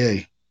was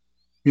okay.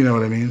 You know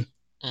what I mean?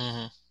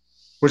 mm-hmm,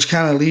 Which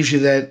kind of leaves you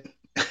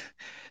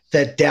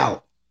that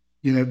doubt.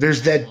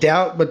 There's that mm-hmm,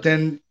 doubt, but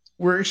then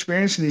we're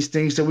experiencing these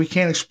things that we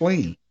can't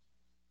explain.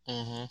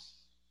 mm-hmm,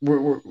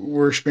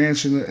 We're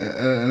experiencing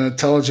an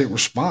intelligent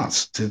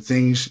response to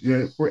things.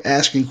 We're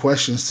asking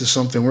questions to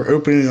something. We're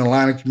opening a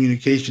line of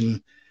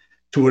communication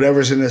to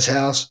whatever's in this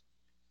house,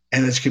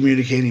 and it's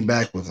communicating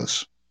back with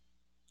us.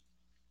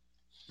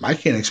 I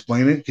can't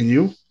explain it. Can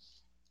you?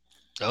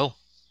 oh,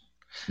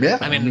 Yeah.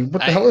 I I mean, mean,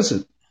 what the hell is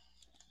it?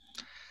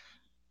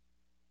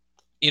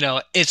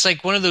 it's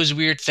like one of those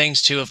weird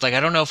things too of like, I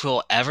don't know if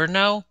we'll ever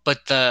know,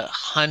 but the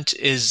hunt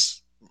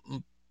is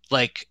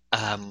like,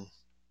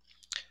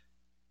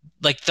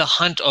 like the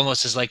hunt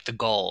almost is like the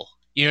goal.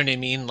 You know what I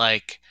mean?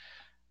 Like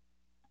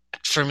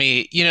for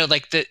me,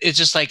 like it's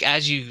just like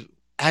as you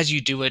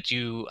do it,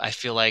 I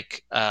feel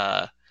like,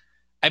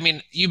 I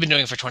mean, you've been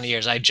doing it for 20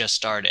 years. I just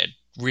started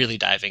really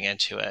diving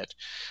into it.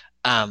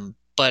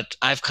 But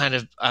I've kind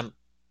of,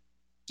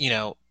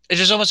 it's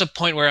just almost a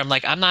point where I'm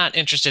like, I'm not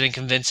interested in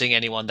convincing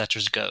anyone that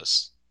there's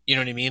ghosts. You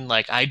know what I mean?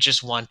 Like I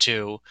just want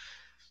to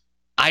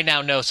I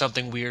now know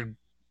something weird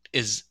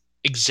is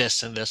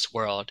exists in this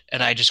world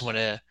and I just want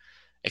to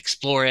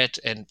explore it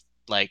and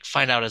like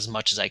find out as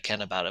much as I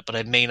can about it, but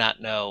I may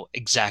not know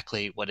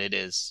exactly what it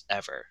is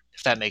ever,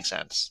 if that makes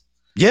sense.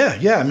 Yeah,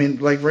 yeah. I mean,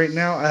 like right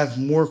now, I have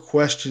more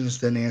questions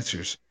than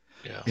answers.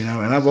 Yeah.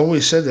 And I've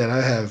always said that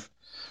I have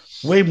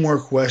way more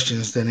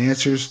questions than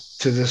answers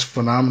to this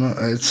phenomenon.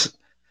 It's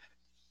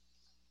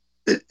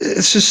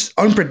just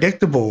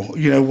unpredictable.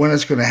 When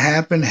it's going to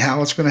happen,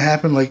 how it's going to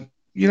happen. Like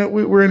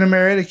we're in a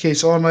Marietta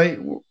case all night.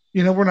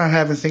 We're not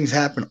having things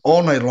happen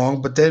all night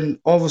long, but then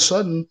all of a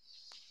sudden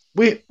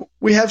we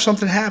we have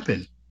something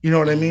happen. You know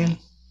what I Mm-hmm. mean?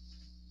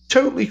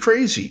 Totally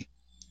crazy.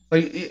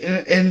 Like,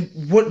 and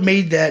what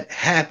made that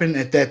happen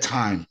at that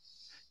time?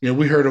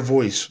 We heard a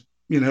voice.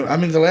 I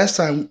mean, the last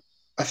time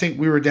I think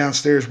we were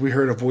downstairs, we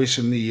heard a voice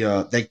in the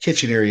that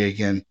kitchen area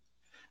again.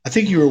 I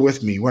think you were Mm-hmm.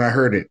 with me when I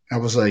heard it. I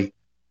was like,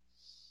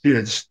 dude,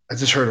 I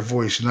just heard a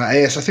voice, and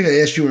I think I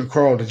asked you and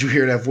Carl, did you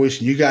hear that voice?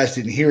 And you guys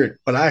didn't hear it,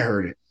 but I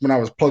heard it when I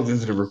was plugged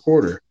into the Mm-hmm.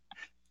 recorder,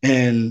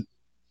 and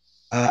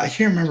I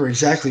can't remember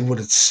exactly what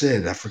it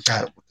said. I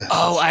forgot what the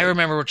hell it Oh, I said.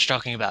 remember what you're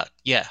talking about.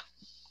 Yeah.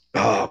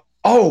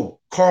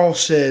 Carl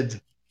said,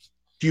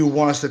 "Do you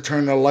want us to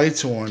turn the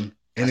lights on?"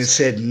 And it That's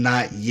it. said,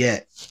 "Not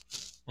yet,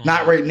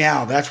 not Mm-hmm. right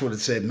now." That's what it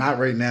said, not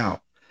right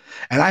now.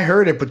 And I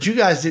heard it, but you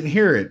guys didn't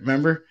hear it.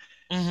 Remember?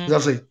 Mm-hmm. Because I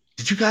was like,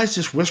 "Did you guys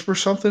just whisper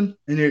something?"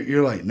 And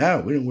you're like,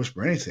 "No, we didn't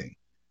whisper anything."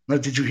 I'm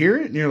like, "Did you hear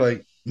it?" And you're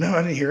like, "No,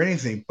 I didn't hear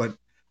anything." But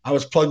I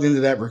was plugged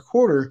into that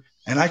recorder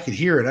and I could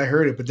hear it. I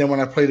heard it. But then when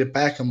I played it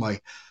back, I'm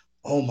like,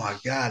 "Oh my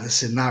god,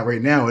 this is not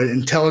right now." It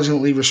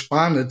intelligently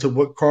responded to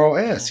what Carl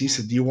asked. He Mm-hmm.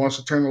 said, "Do you want us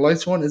to turn the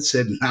lights on?" It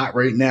said, "Not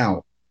right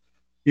now."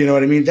 You know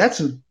what I mean? That's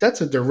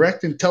a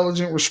direct,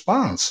 intelligent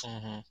response.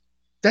 Mm-hmm.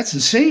 That's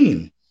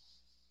insane.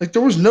 Like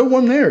there was no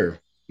one there.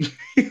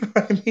 You know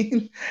what I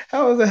mean?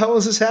 How the hell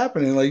is this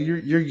happening? Like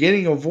you're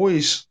getting a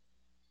voice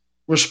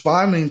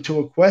responding to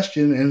a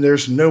question and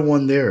there's no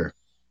one there.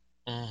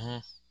 Mm-hmm.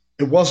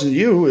 It wasn't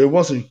you, it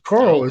wasn't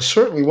Carl, No. it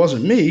certainly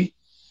wasn't me,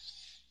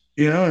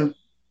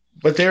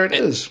 but there it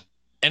It, is.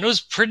 and it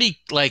was pretty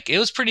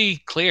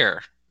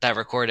clear, that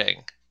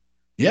recording.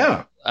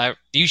 Yeah.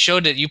 You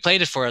showed it, you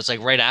played it for us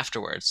like right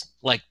afterwards,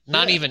 like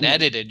not Yeah. even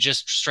edited,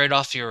 just straight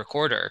off your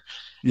recorder,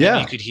 and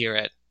you Yeah. could hear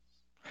it.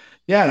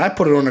 Yeah, and I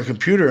put it on the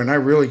computer and I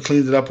really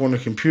cleaned it up on the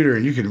computer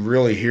and you could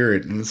really hear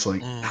it and it's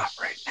like, Mm, not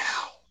right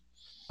now.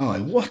 I'm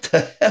like, what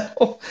the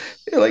hell?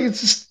 Like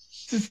it's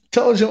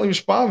intelligently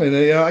responding.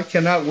 And, I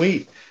cannot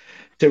wait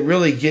to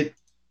really get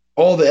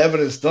all the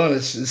evidence done.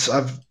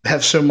 I've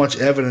have so much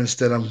evidence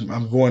that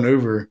I'm going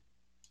over,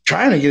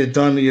 trying to get it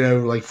done.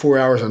 Like 4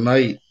 hours a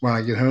night when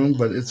I get home,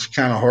 but it's mm,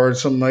 kind of hard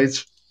some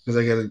nights because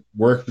I got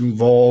work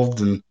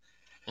involved, and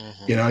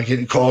mm-hmm, I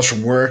get calls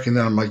from work, and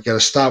then I'm like, got to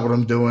stop what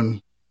I'm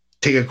doing,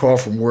 take a call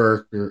from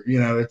work, or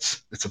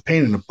it's a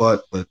pain in the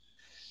butt, but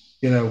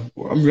I'm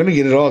gonna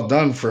get it all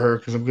done for her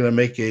because I'm gonna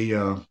make a.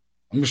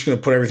 I'm just gonna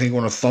put everything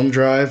on a thumb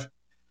drive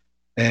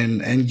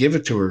and give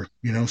it to her.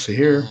 Say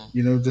here, mm,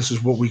 this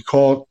is what we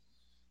call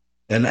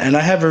it. And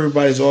I have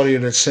everybody's audio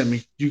that sent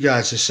me. You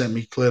guys have sent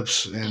me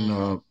clips, and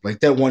mm, like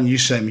that one you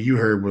sent me, you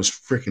heard was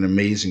freaking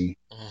amazing.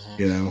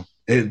 mm,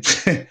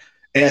 It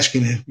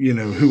asking,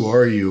 who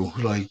are you?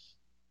 Like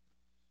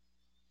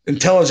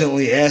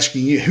intelligently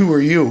asking you, who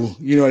are you?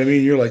 You know what I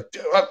mean? You're like,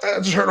 I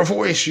just heard a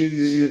voice.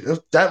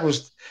 That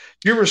was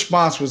your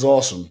response was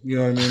awesome. You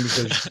know what I mean?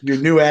 Because you're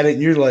new at it,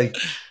 and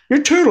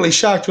you're totally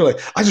shocked. You're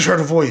like, I just heard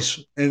a voice,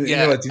 and you're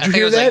yeah, like, did I you think I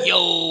hear was like, that?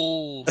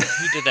 yo,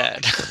 who did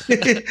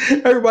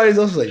that? Everybody's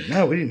also like,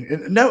 no, we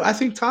didn't. No, I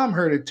think Tom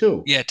heard it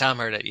too. Yeah, Tom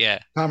heard it. Yeah.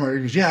 Tom heard it.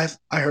 He goes, yeah,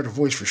 I heard a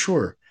voice for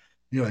sure.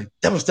 And you're like,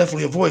 that was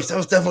definitely a voice. That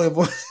was definitely a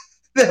voice.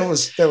 That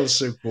was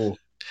so cool.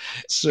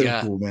 So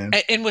Yeah. cool, man.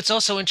 And what's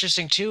also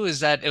interesting too is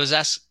that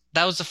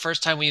that was the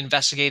first time we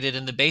investigated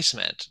in the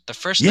basement. The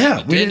first night we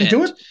Yeah, we didn't do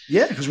didn't. it.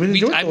 Yeah, because we didn't We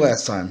do it the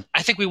last time.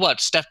 I think we what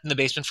stepped in the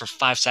basement for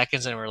 5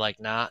 seconds and we are like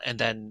nah, and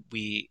then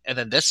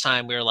this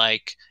time we were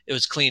like it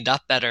was cleaned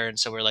up better, and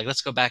so we are like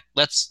let's go back,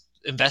 let's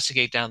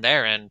investigate down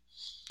there, and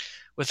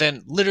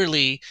within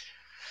literally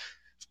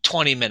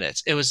 20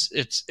 minutes it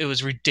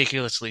was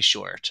ridiculously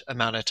short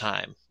amount of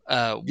time. We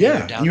were Yeah,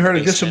 and down you in the heard a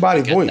basement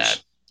to disembodied get that.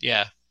 voice.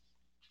 Yeah,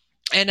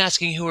 and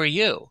asking who are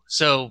you,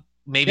 so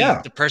maybe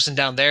Yeah, the person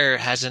down there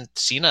hasn't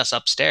seen us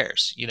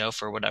upstairs,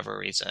 for whatever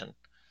reason.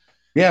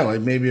 yeah,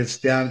 like maybe it's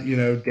down,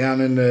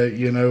 down in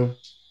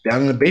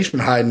the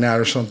basement hiding out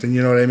or something.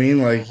 You know what I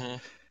mean? Like, Hmm.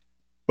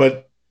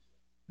 but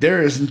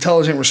there is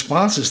intelligent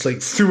responses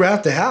like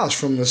throughout the house,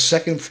 from the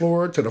second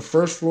floor to the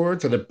first floor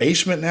to the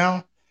basement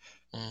now.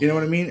 You know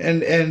what I Hmm. mean?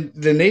 And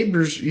the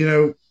neighbors,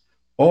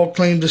 all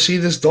claim to see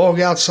this dog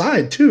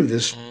outside too.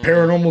 This Hmm.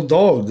 paranormal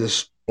dog,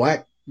 this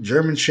black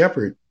German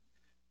Shepherd,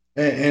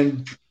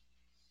 and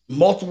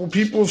multiple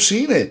people have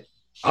seen it.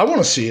 I want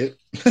to see it.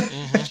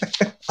 Hmm.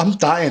 I'm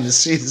dying to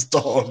see this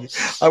dog.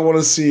 I want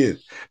to see it.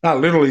 Not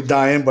literally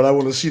dying, but I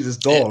want to see this It,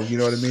 dog. You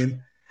know what I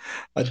mean?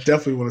 I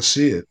definitely want to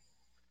see it.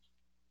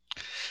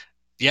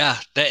 yeah,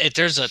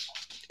 there's a,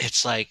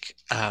 it's like,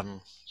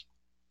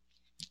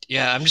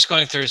 Yeah, I'm just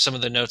going through some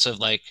of the notes of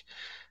like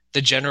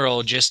the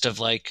general gist of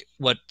like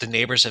what the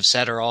neighbors have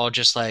said are all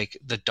just like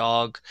the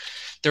dog.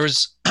 There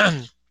was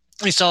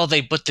we saw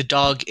they put the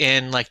dog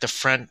in like the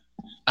front.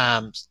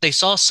 They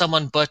saw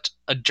someone put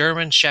a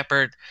German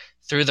Shepherd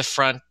through the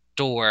front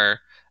door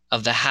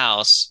of the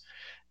house,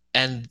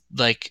 and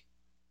like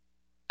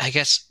I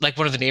guess like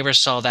one of the neighbors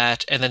saw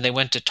that, and then they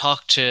went to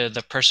talk to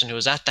the person who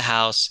was at the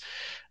house,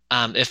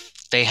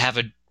 if they have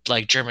a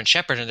like German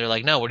Shepherd, and they're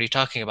like, no, what are you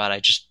talking about? I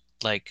just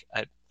like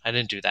I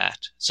didn't do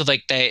that. So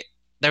like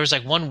there was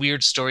like one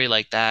weird story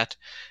like that,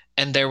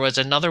 and there was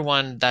another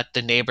one that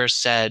the neighbors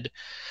said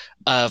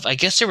of I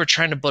guess they were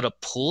trying to put a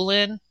pool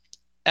in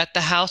at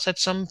the house at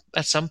some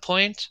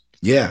point,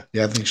 Yeah,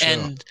 yeah, I think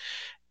so.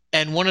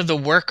 and one of the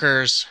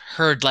workers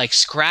heard like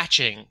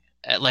scratching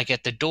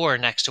at the door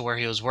next to where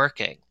he was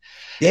working,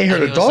 Yeah, you and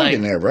heard he a was dog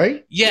in like, there,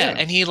 right? yeah, Yeah,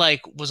 and he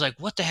like was like,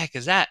 what the heck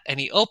is that? And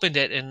he opened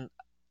it, and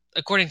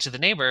according to the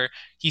neighbor,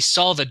 he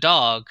saw the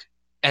dog,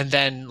 and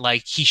then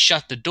like he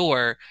shut the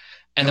door,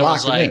 and and then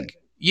was locked it in. like,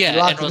 He yeah, and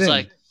locked it was in.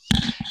 like,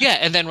 yeah,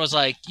 and then was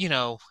like,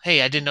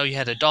 hey, I didn't know you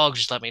had a dog.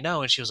 Just let me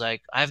know. And she was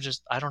like, I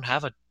don't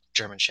have a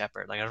German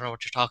Shepherd. Like, I don't know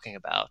what you're talking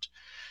about.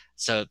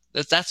 So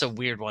that's a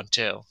weird one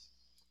too.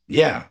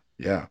 Yeah,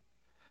 yeah.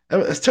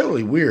 It's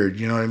totally weird.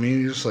 You know what I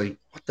mean? You're just like,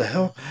 what the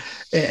hell?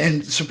 Hmm.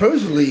 And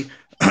supposedly,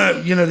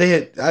 they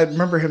had. I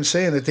remember him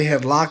saying that they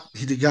had locked.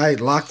 The guy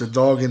had locked the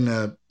dog in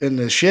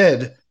the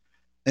shed,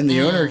 and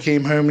the owner Mm,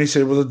 came home and he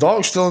said, "Well, the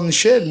dog's still in the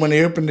shed." When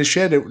they opened the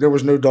shed, there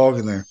was no dog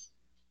in there.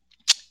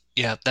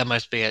 yeah, that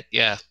must be it.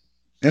 Yeah.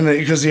 And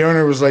because the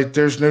owner was like,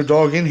 "There's no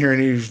dog in here,"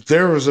 and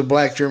there was a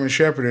black German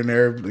Shepherd in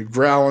there, like,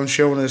 growling,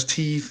 showing his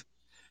teeth.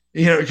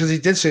 Because he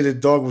did say the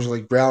dog was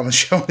like growling and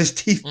showing his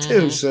teeth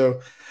too. Hmm.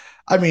 So,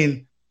 I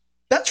mean,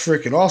 that's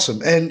freaking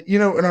awesome. And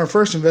in our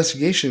first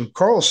investigation,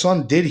 Carl's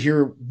son did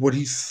hear what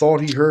he thought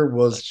he heard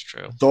was That's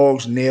true.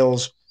 dog's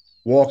nails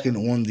walking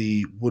on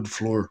the wood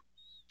floor.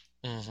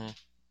 Hmm.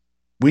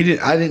 We did.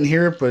 I didn't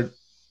hear it, but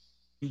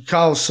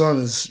Kyle's son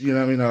is.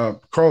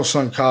 Carl's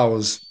son Kyle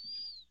was.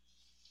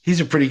 He's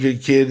a pretty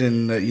good kid,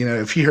 and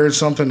if he heard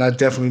something, I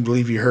definitely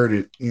believe he heard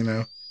it. We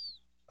Hmm.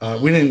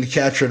 didn't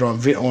capture it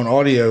on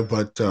audio,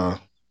 but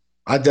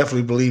I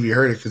definitely believe he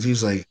heard it because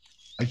he's like,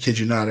 I kid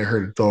you not, I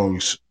heard a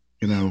dog's,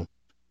 you know,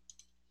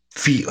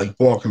 feet like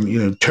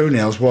walking,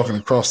 toenails walking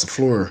across the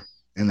floor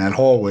in that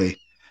hallway.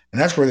 And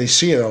that's where they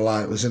see it a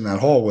lot, was in that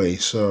hallway.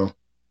 So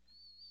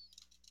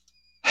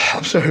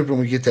I'm so hoping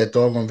we get that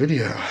dog on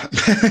video.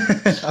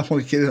 I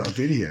want to get it on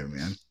video,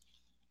 man. We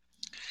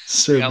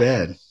So got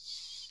bad.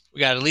 we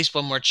got at least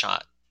one more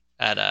shot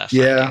at finding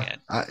Yeah, it.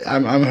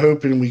 I'm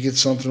hoping we get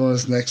something on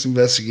this next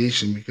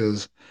investigation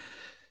because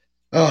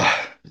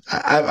oh,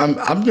 I'm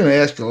going to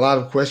ask a lot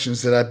of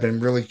questions that I've been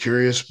really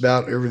curious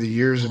about over the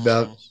years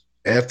about Hmm.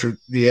 after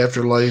the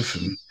afterlife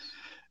and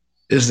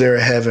is there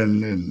a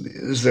heaven and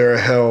is there a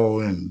hell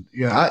and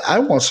I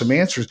want some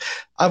answers.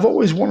 I've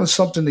always wanted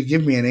something to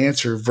give me an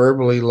answer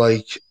verbally,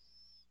 like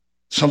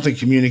something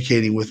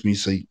communicating with me,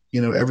 so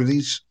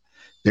everything's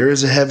there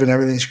is a heaven,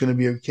 everything's going to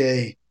be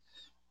okay,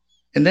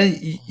 and then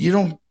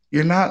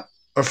you're not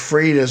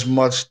afraid as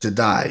much to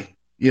die.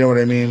 You know what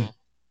I mean? Hmm.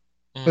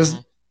 Hmm. Because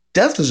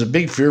death is a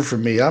big fear for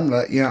me. I'm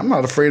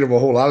not afraid of a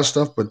whole lot of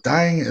stuff, but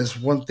dying is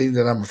one thing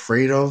that I'm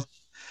afraid of.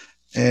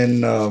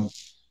 And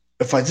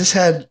if I just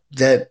had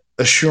that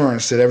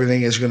assurance that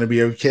everything is going to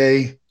be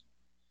okay,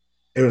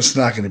 it's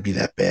not going to be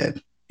that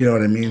bad. You know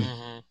what I mean?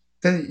 Hmm.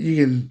 Then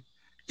you can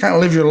kind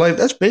of live your life.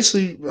 That's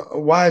basically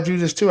why I do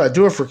this too. I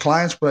do it for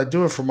clients, but I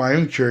do it for my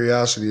own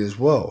curiosity as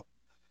well.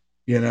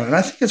 And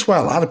I think that's why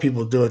a lot of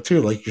people do it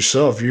too. Like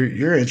yourself,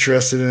 you're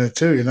interested in it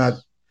too. You're not,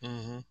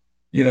 Hmm.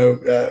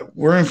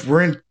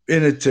 we're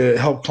in it to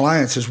help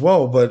clients as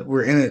well, but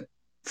we're in it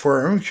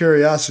for our own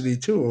curiosity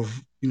too.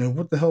 Of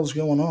what the hell's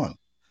going on.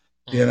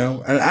 Hmm.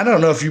 And I don't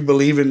know if you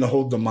believe in the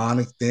whole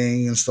demonic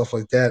thing and stuff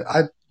like that.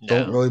 I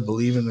don't No. really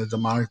believe in the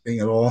demonic thing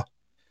at all.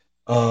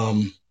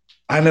 Um,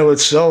 I know it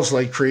sells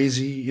like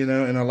crazy,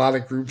 and a lot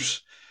of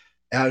groups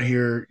out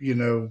here,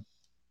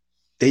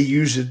 they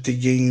use it to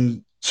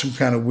gain some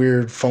kind of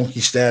weird, funky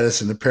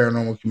status in the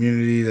paranormal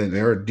community that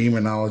they're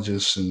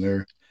demonologists and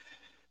they're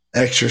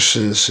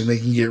exorcists and they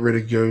can get rid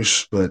of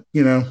ghosts. But,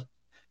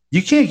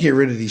 you can't get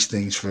rid of these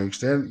things, folks.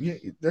 They're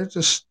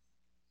just,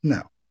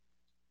 no,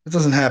 it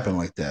doesn't happen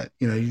like that.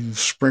 You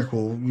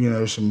sprinkle,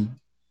 some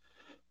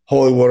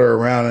holy water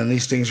around and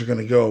these things are going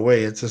to go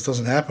away. It just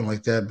doesn't happen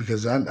like that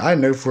because I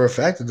know for a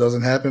fact it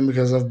doesn't happen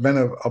because I've been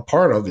a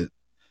part of it.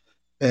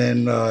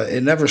 And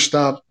it never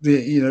stopped. The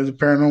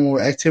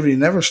paranormal activity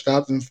never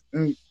stopped.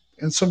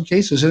 In some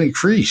cases, it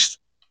increased,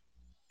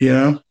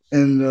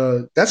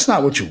 and that's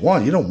not what you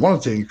want. You don't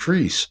want it to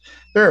increase.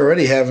 They're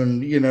already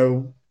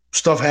having,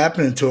 stuff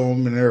happening to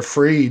them and they're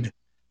afraid.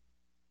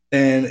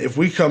 And if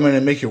we come in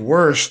and make it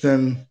worse,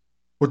 then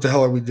what the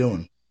hell are we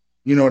doing?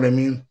 You know what I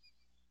mean?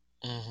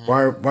 Hmm.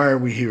 Why are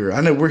we here?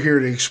 I know we're here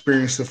to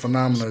experience the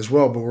phenomena as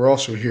well, but we're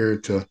also here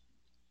to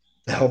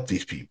help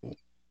these people.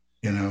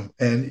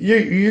 And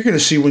you're going to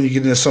see when you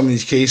get into some of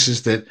these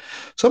cases that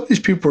some of these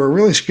people are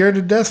really scared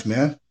to death,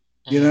 man.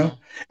 you know, Mhm.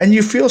 and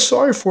you feel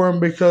sorry for them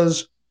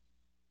because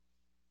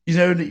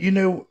you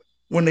know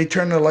when they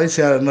turn the lights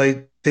out at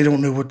night, they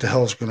don't know what the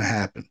hell is going to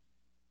happen.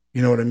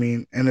 You know what I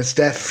mean? And it's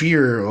that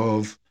fear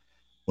of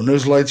when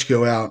those lights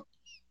go out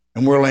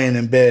and we're laying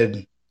in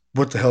bed,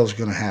 what the hell is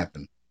going to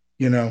happen?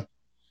 You know,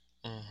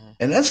 Mhm.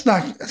 and that's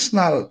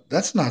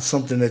not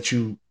something that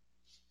you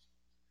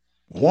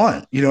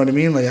want. You know what I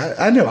mean? Like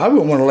I know I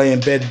wouldn't want to lay in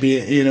bed be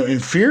in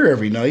fear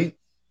every night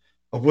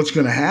of what's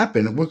going to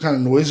happen. What kind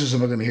of noises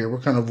am I going to hear?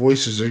 What kind of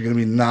voices are going to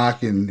be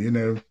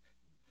knocking?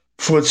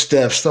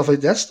 Footsteps, stuff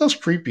like that. Stuff's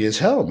creepy as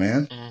hell,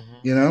 man. Mhm.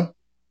 You know,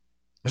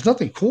 there's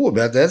nothing cool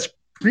about that. It's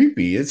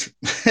creepy. It's,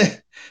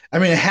 I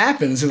mean, it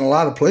happens in a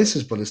lot of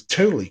places, but it's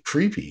totally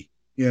creepy.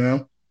 You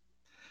know,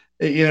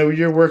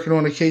 you're working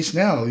on a case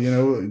now.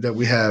 That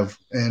we have,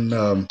 and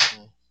Mhm.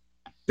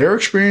 they're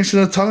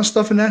experiencing a ton of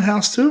stuff in that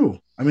house too.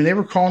 I mean, they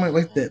were calling it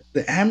like Mhm.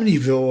 the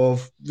Amityville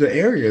of the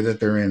area that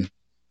they're in.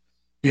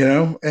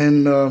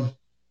 And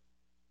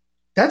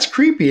that's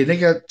creepy. And they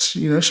got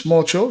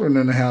small children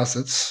in the house.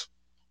 It's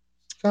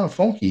kind of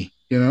funky.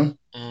 Mhm.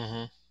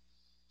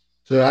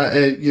 So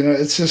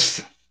it's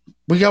just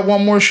we got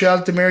one more shot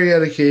at the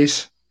Marietta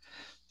case.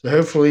 So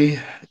hopefully,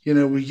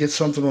 we get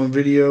something on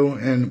video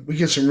and we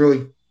get some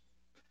really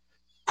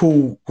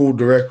cool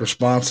direct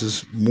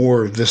responses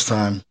more this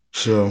time.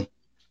 So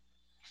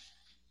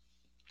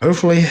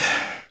hopefully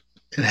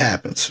it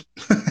happens.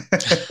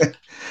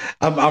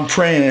 I'm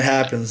praying it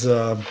happens.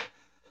 Yeah,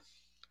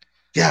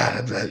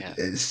 Yeah.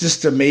 it's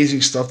just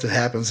amazing stuff that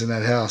happens in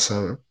that house.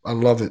 I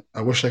love it.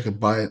 I wish I could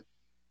buy it.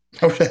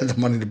 I wish I had the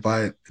money to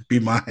buy it. It'd be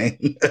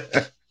mine.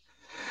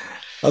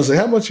 I was like,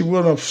 how much you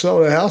willing to sell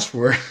the house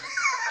for?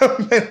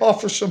 I might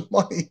offer some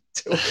money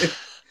to it.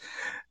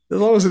 As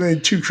long as it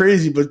ain't too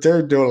crazy, but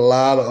they're doing a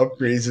lot of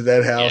upgrades in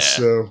that house,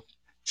 Yeah. so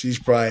she's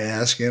probably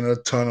asking a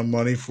ton of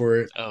money for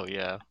it. Oh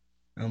yeah.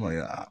 I'm like,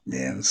 ah,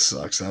 man, it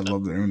sucks. I'd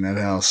love to own that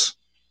house.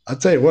 I'll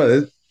tell you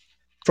what,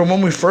 from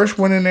when we first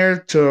went in there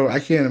to I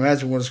can't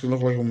imagine what it's gonna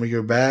look like when we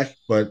go back,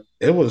 but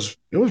it was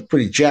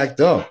pretty jacked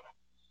up.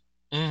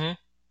 Mhm.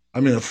 I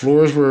mean, the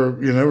floors were,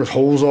 there was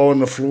holes all in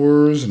the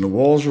floors, and the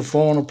walls were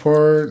falling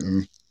apart,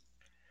 and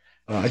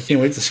I can't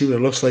wait to see what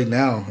it looks like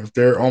now if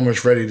they're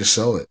almost ready to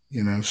sell it.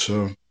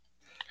 So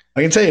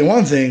I can tell you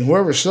one thing: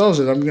 whoever sells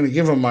it, I'm going to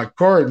give them my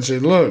card and say,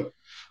 "Look,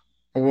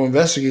 I will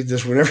investigate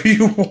this whatever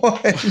you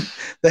want.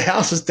 The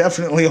house is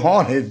definitely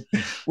haunted,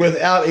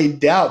 without a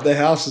doubt. The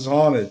house is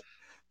haunted.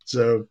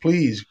 So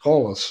please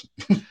call us.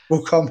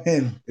 We'll come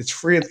in. It's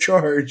free of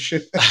charge."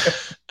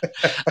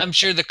 I'm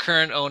sure the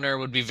current owner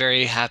would be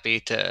very happy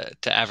to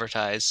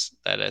advertise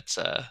that it's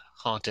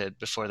haunted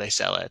before they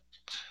sell it.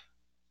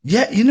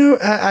 Yeah,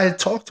 I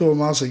talked to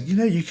him. I was like,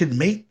 you could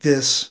make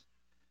this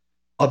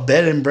a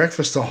bed and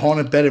breakfast, a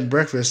haunted bed and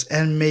breakfast,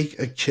 and make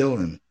a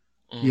killing.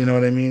 You know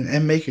Mhm. what I mean?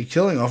 And make a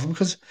killing off it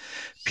because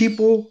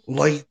people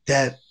like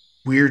that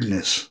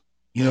weirdness.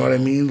 You know what I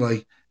Mhm. mean?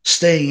 Like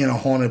staying in a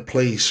haunted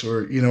place,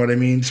 or you know what I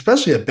mean?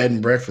 Especially a bed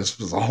and breakfast.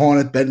 If it's a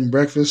haunted bed and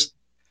breakfast,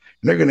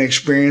 and they're going to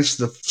experience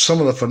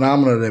some of the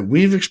phenomena that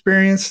we've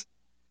experienced.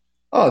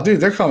 Oh, dude,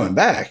 they're coming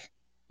back.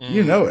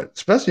 You Mhm. know it.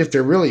 Especially if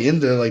they're really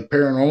into like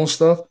paranormal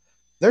stuff,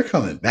 they're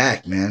coming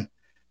back, man.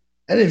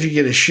 And if you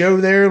get a show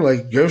there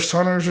like Ghost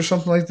Hunters or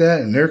something like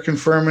that, and they're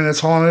confirming it's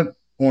haunted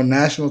on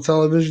national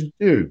television,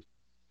 dude,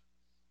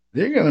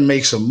 they're gonna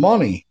make some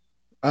money.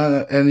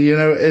 And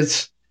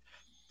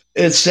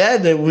it's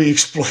sad that we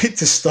exploit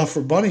this stuff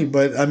for money,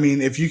 but I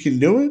mean, if you can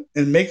do it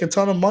and make a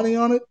ton of money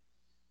on it,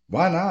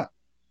 why not?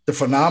 The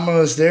phenomena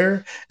is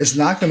there. It's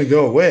not going to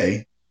go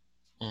away,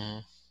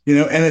 Mhm.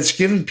 and it's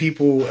giving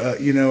people,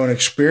 an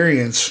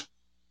experience,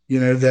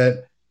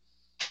 that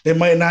they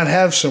might not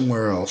have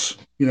somewhere else.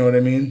 You know what I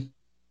mean?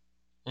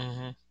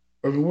 Mhm.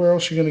 I mean, where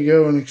else are you going to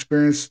go and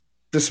experience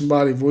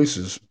disembodied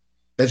voices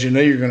that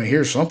you're going to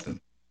hear something?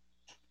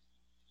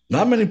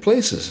 Not many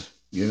places,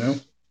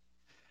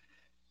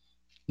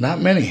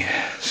 not many.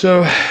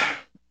 So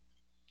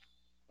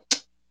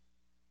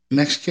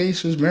next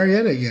case was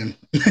Marietta again.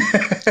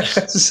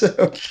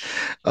 so,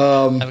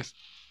 um, I'm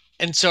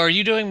And so are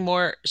you doing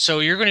more? So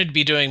you're going to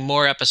be doing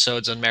more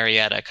episodes on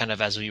Marietta kind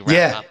of as we wrap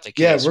yeah, up the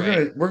yeah, case,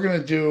 right? we're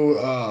gonna do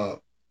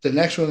the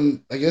next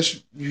one. I guess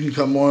you can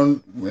come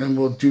on and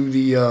we'll do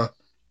the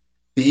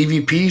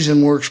EVPs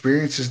and more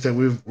experiences that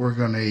we're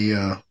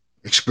gonna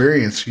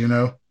experience.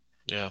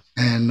 Yeah.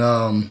 And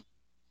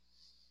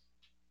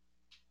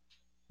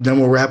then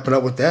we'll wrap it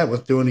up with that,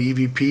 with doing the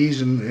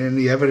EVPs and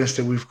the evidence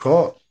that we've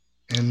caught,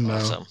 and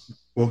Awesome.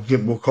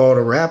 we'll call it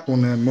a wrap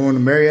on the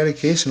Marietta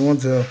case and on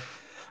to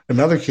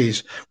another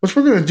case, which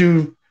we're gonna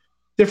do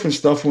different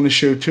stuff on the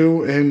show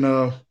too, and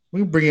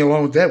we can bring you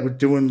along with that. We're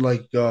doing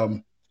like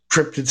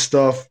cryptid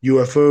stuff,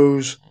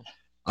 UFOs.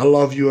 I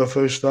love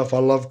UFO stuff. I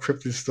love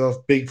cryptid stuff,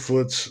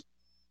 Bigfoots,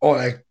 all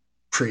that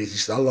crazy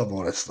stuff. I love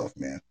all that stuff,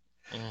 man.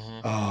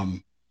 Hmm.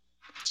 Um,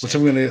 which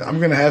Same here. I'm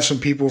gonna have some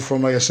people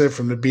from, like I said,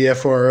 from the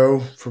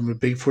BFRO, from the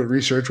Bigfoot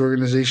Research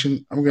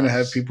Organization. I'm gonna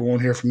have Nice. people on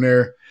here from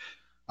there.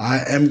 I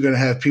am gonna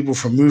have people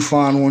from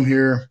MUFON on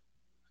here.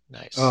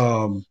 Nice.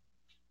 Um,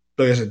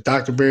 like I said,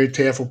 Dr. Barry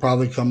Taff will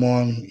probably come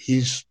on.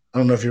 I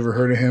don't know if you ever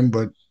heard of him,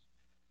 but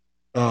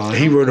I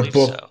he don't wrote a believe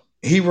book. so.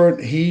 He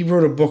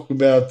wrote a book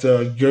about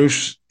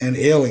ghosts and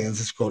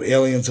aliens. It's called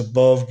Aliens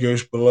Above,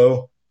 Ghosts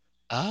Below.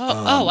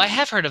 Oh, I Um,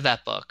 have heard of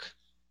that book.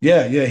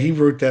 yeah, yeah, he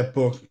wrote that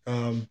book.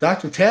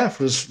 Dr. Taft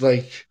was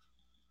like,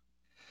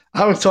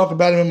 I would talk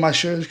about him in my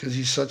shows because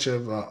he's such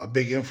a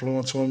big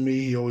influence on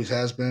me. He always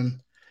has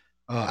been.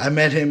 I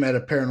met him at a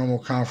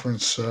paranormal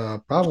conference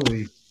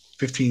probably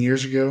 15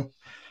 years ago.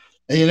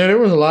 And, there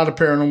was a lot of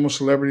paranormal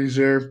celebrities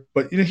there,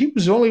 but, he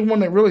was the only one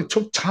that really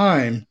took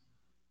time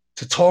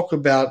to talk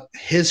about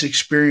his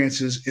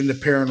experiences in the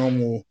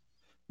paranormal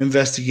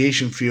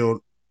investigation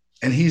field.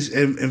 And he's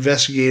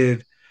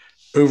investigated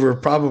over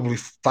probably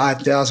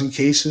 5,000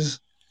 cases.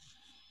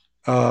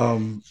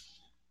 Um,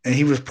 and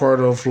he was part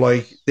of,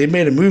 like, they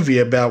made a movie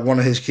about one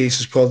of his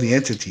cases called The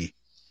Entity.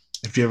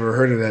 If you ever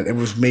heard of that, it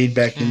was made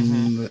back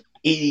Mm-hmm. in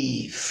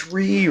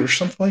 83 or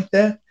something like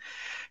that.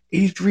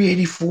 83,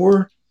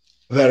 84,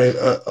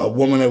 about a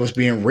woman that was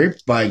being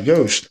raped by a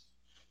ghost.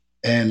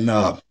 And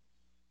I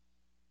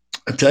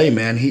tell you,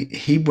 man,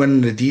 he went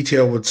into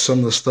detail with some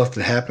of the stuff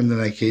that happened in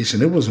that case,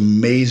 and it was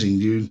amazing,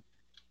 dude.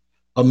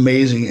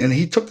 Amazing. And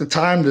he took the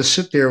time to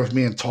sit there with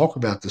me and talk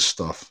about this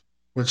stuff,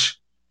 which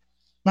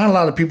not a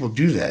lot of people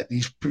do that.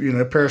 These, pair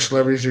of Mm-hmm.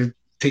 celebrities who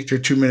take their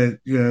 2 minute,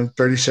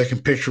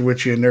 30-second picture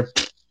with you, and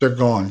they're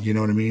gone. You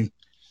know what I mean?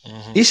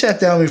 Mm-hmm. He sat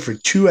down with me for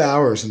 2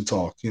 hours and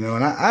talked. And I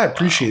Wow.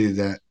 appreciated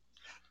that.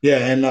 Yeah,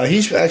 and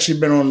he's actually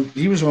been on.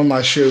 He was on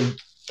my show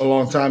a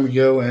long time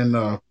ago, and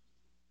I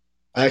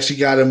actually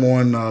got him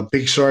on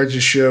Big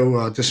Sarge's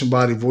show,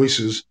 Disembodied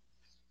Voices,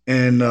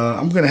 and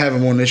I'm going to have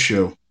him on this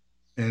show,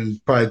 and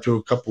probably do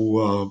a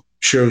couple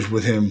shows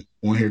with him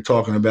on here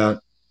talking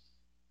about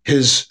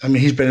his. I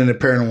mean, he's been in the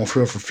paranormal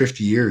field for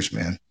 50 years,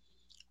 man.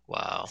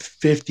 Wow.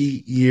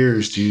 50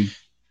 years, dude.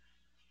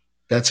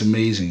 That's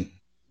amazing,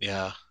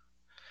 Yeah.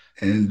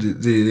 and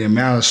the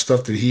amount of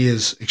stuff that he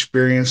has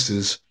experienced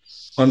is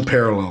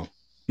unparalleled.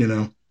 You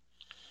know,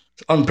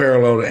 it's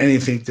unparalleled to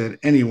anything that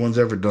anyone's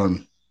ever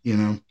done. I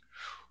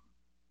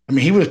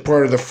mean, he was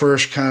part of the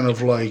first kind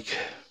of like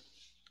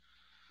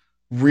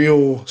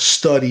real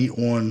study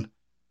on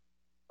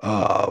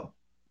uh,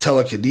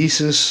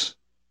 telekinesis,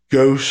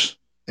 ghosts,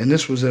 and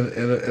this was at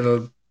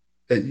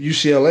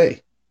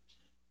UCLA.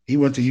 He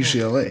went to Hmm.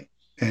 UCLA,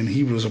 and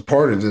he was a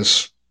part of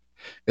this.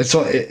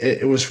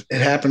 It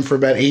happened for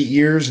about 8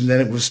 years, and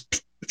then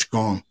it's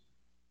gone.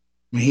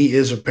 I mean, he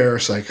is a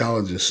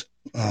parapsychologist.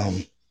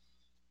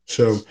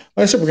 So, like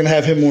I said, we're gonna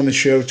have him on the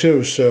show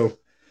too. So,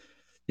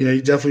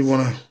 you definitely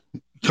want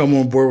to come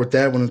on board with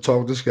that one and talk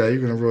with this guy.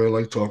 You're gonna really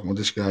like talking with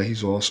this guy.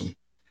 He's awesome,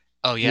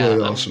 Oh yeah.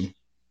 really awesome.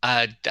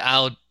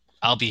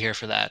 I'll be here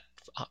for that.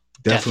 Uh,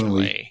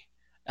 Definitely. Definitely.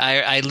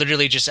 I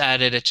literally just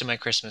added it to my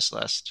Christmas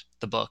list.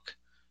 The book.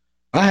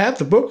 I have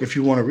the book if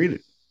you want to read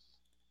it.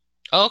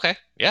 Oh, okay.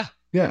 Yeah.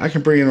 Yeah, I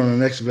can bring it on the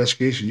next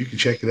investigation. You can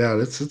check it out.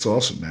 It's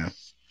awesome, man.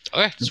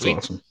 Okay. It's Sweet.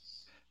 awesome.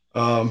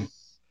 Um,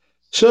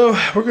 so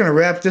we're gonna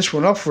wrap this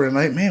one up for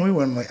tonight. Man, we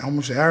went like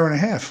almost an hour and a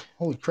half.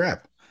 Holy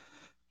crap.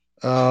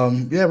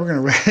 Yeah,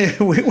 we're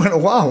gonna we went a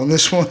while on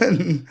this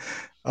one.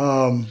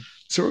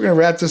 So we're gonna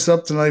wrap this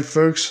up tonight,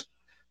 folks.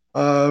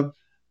 Uh,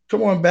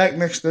 come on back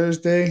next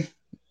Thursday,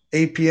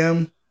 8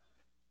 p.m.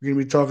 We're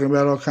gonna be talking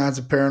about all kinds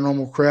of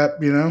paranormal crap.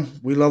 We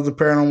love the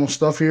paranormal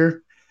stuff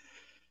here.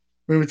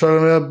 We're gonna be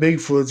talking about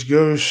Bigfoots,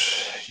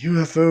 ghosts,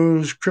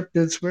 UFOs,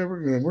 cryptids.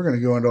 We're gonna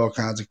go into all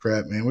kinds of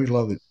crap, man. We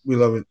love it. We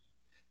love it.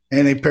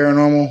 Any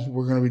paranormal,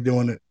 we're gonna be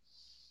doing it.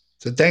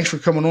 So thanks for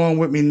coming on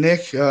with me,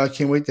 Nick. I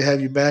can't wait to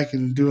have you back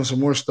and doing some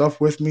more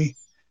stuff with me.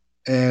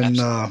 And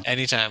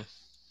Anytime.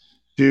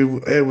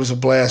 dude, it was a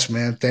blast,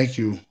 man. Thank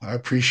you. I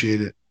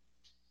appreciate it.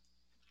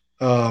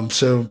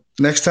 So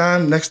next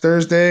time, next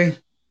Thursday,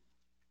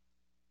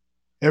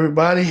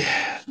 everybody,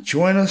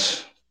 join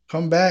us.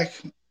 Come back.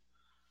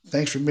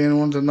 Thanks for being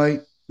on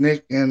tonight,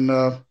 Nick. And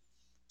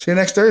see you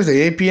next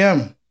Thursday, 8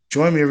 p.m.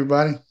 Join me,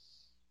 everybody.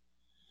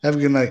 Have a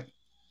good night.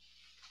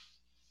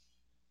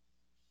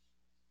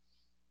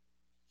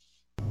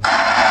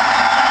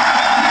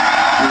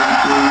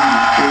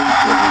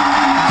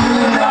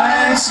 Good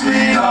night,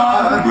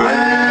 sweetheart.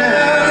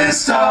 Well,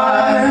 it's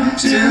time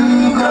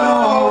to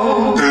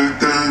go.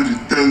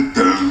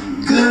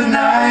 Good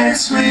night,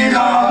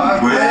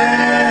 sweetheart.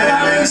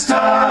 Well, it's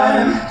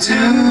time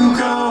to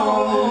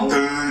go.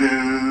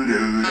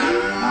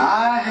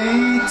 I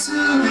hate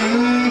to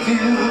leave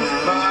you,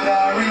 but I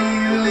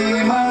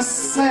really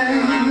must say,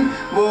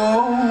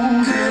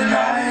 whoa. Good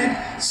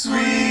night,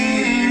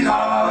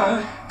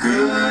 sweetheart.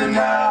 Good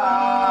night.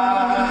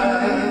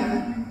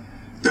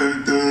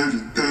 Good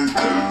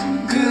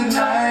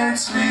night,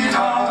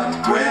 sweetheart.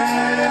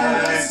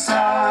 Well, it's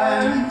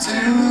time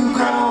to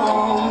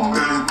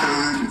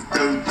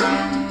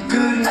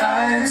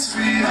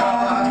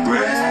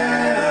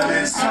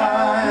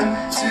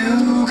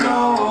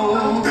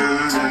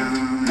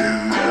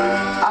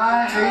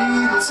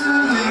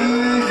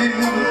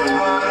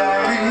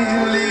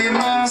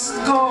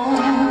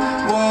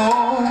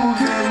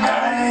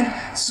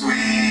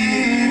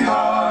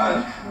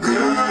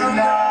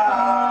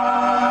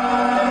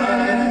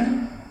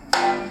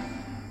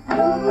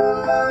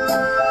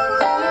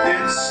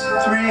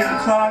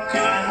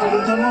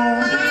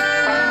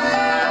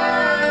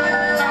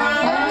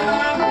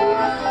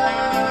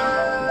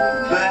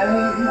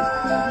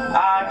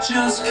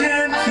just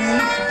can't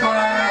keep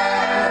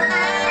quiet.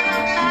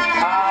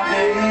 I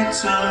hate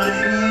to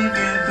leave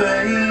you,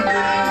 baby.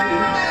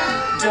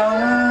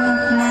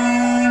 Don't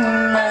mean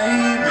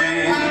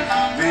maybe,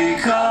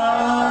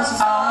 because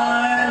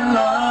I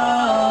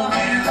love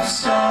you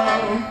so.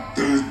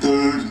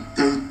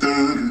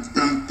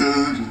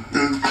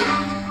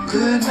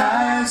 Good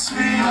night,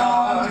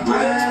 sweetheart.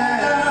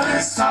 Well,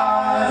 it's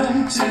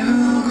time to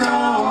go.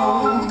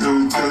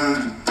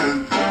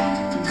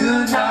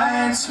 Good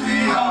night,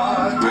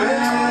 sweetheart.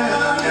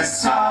 Well,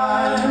 it's time.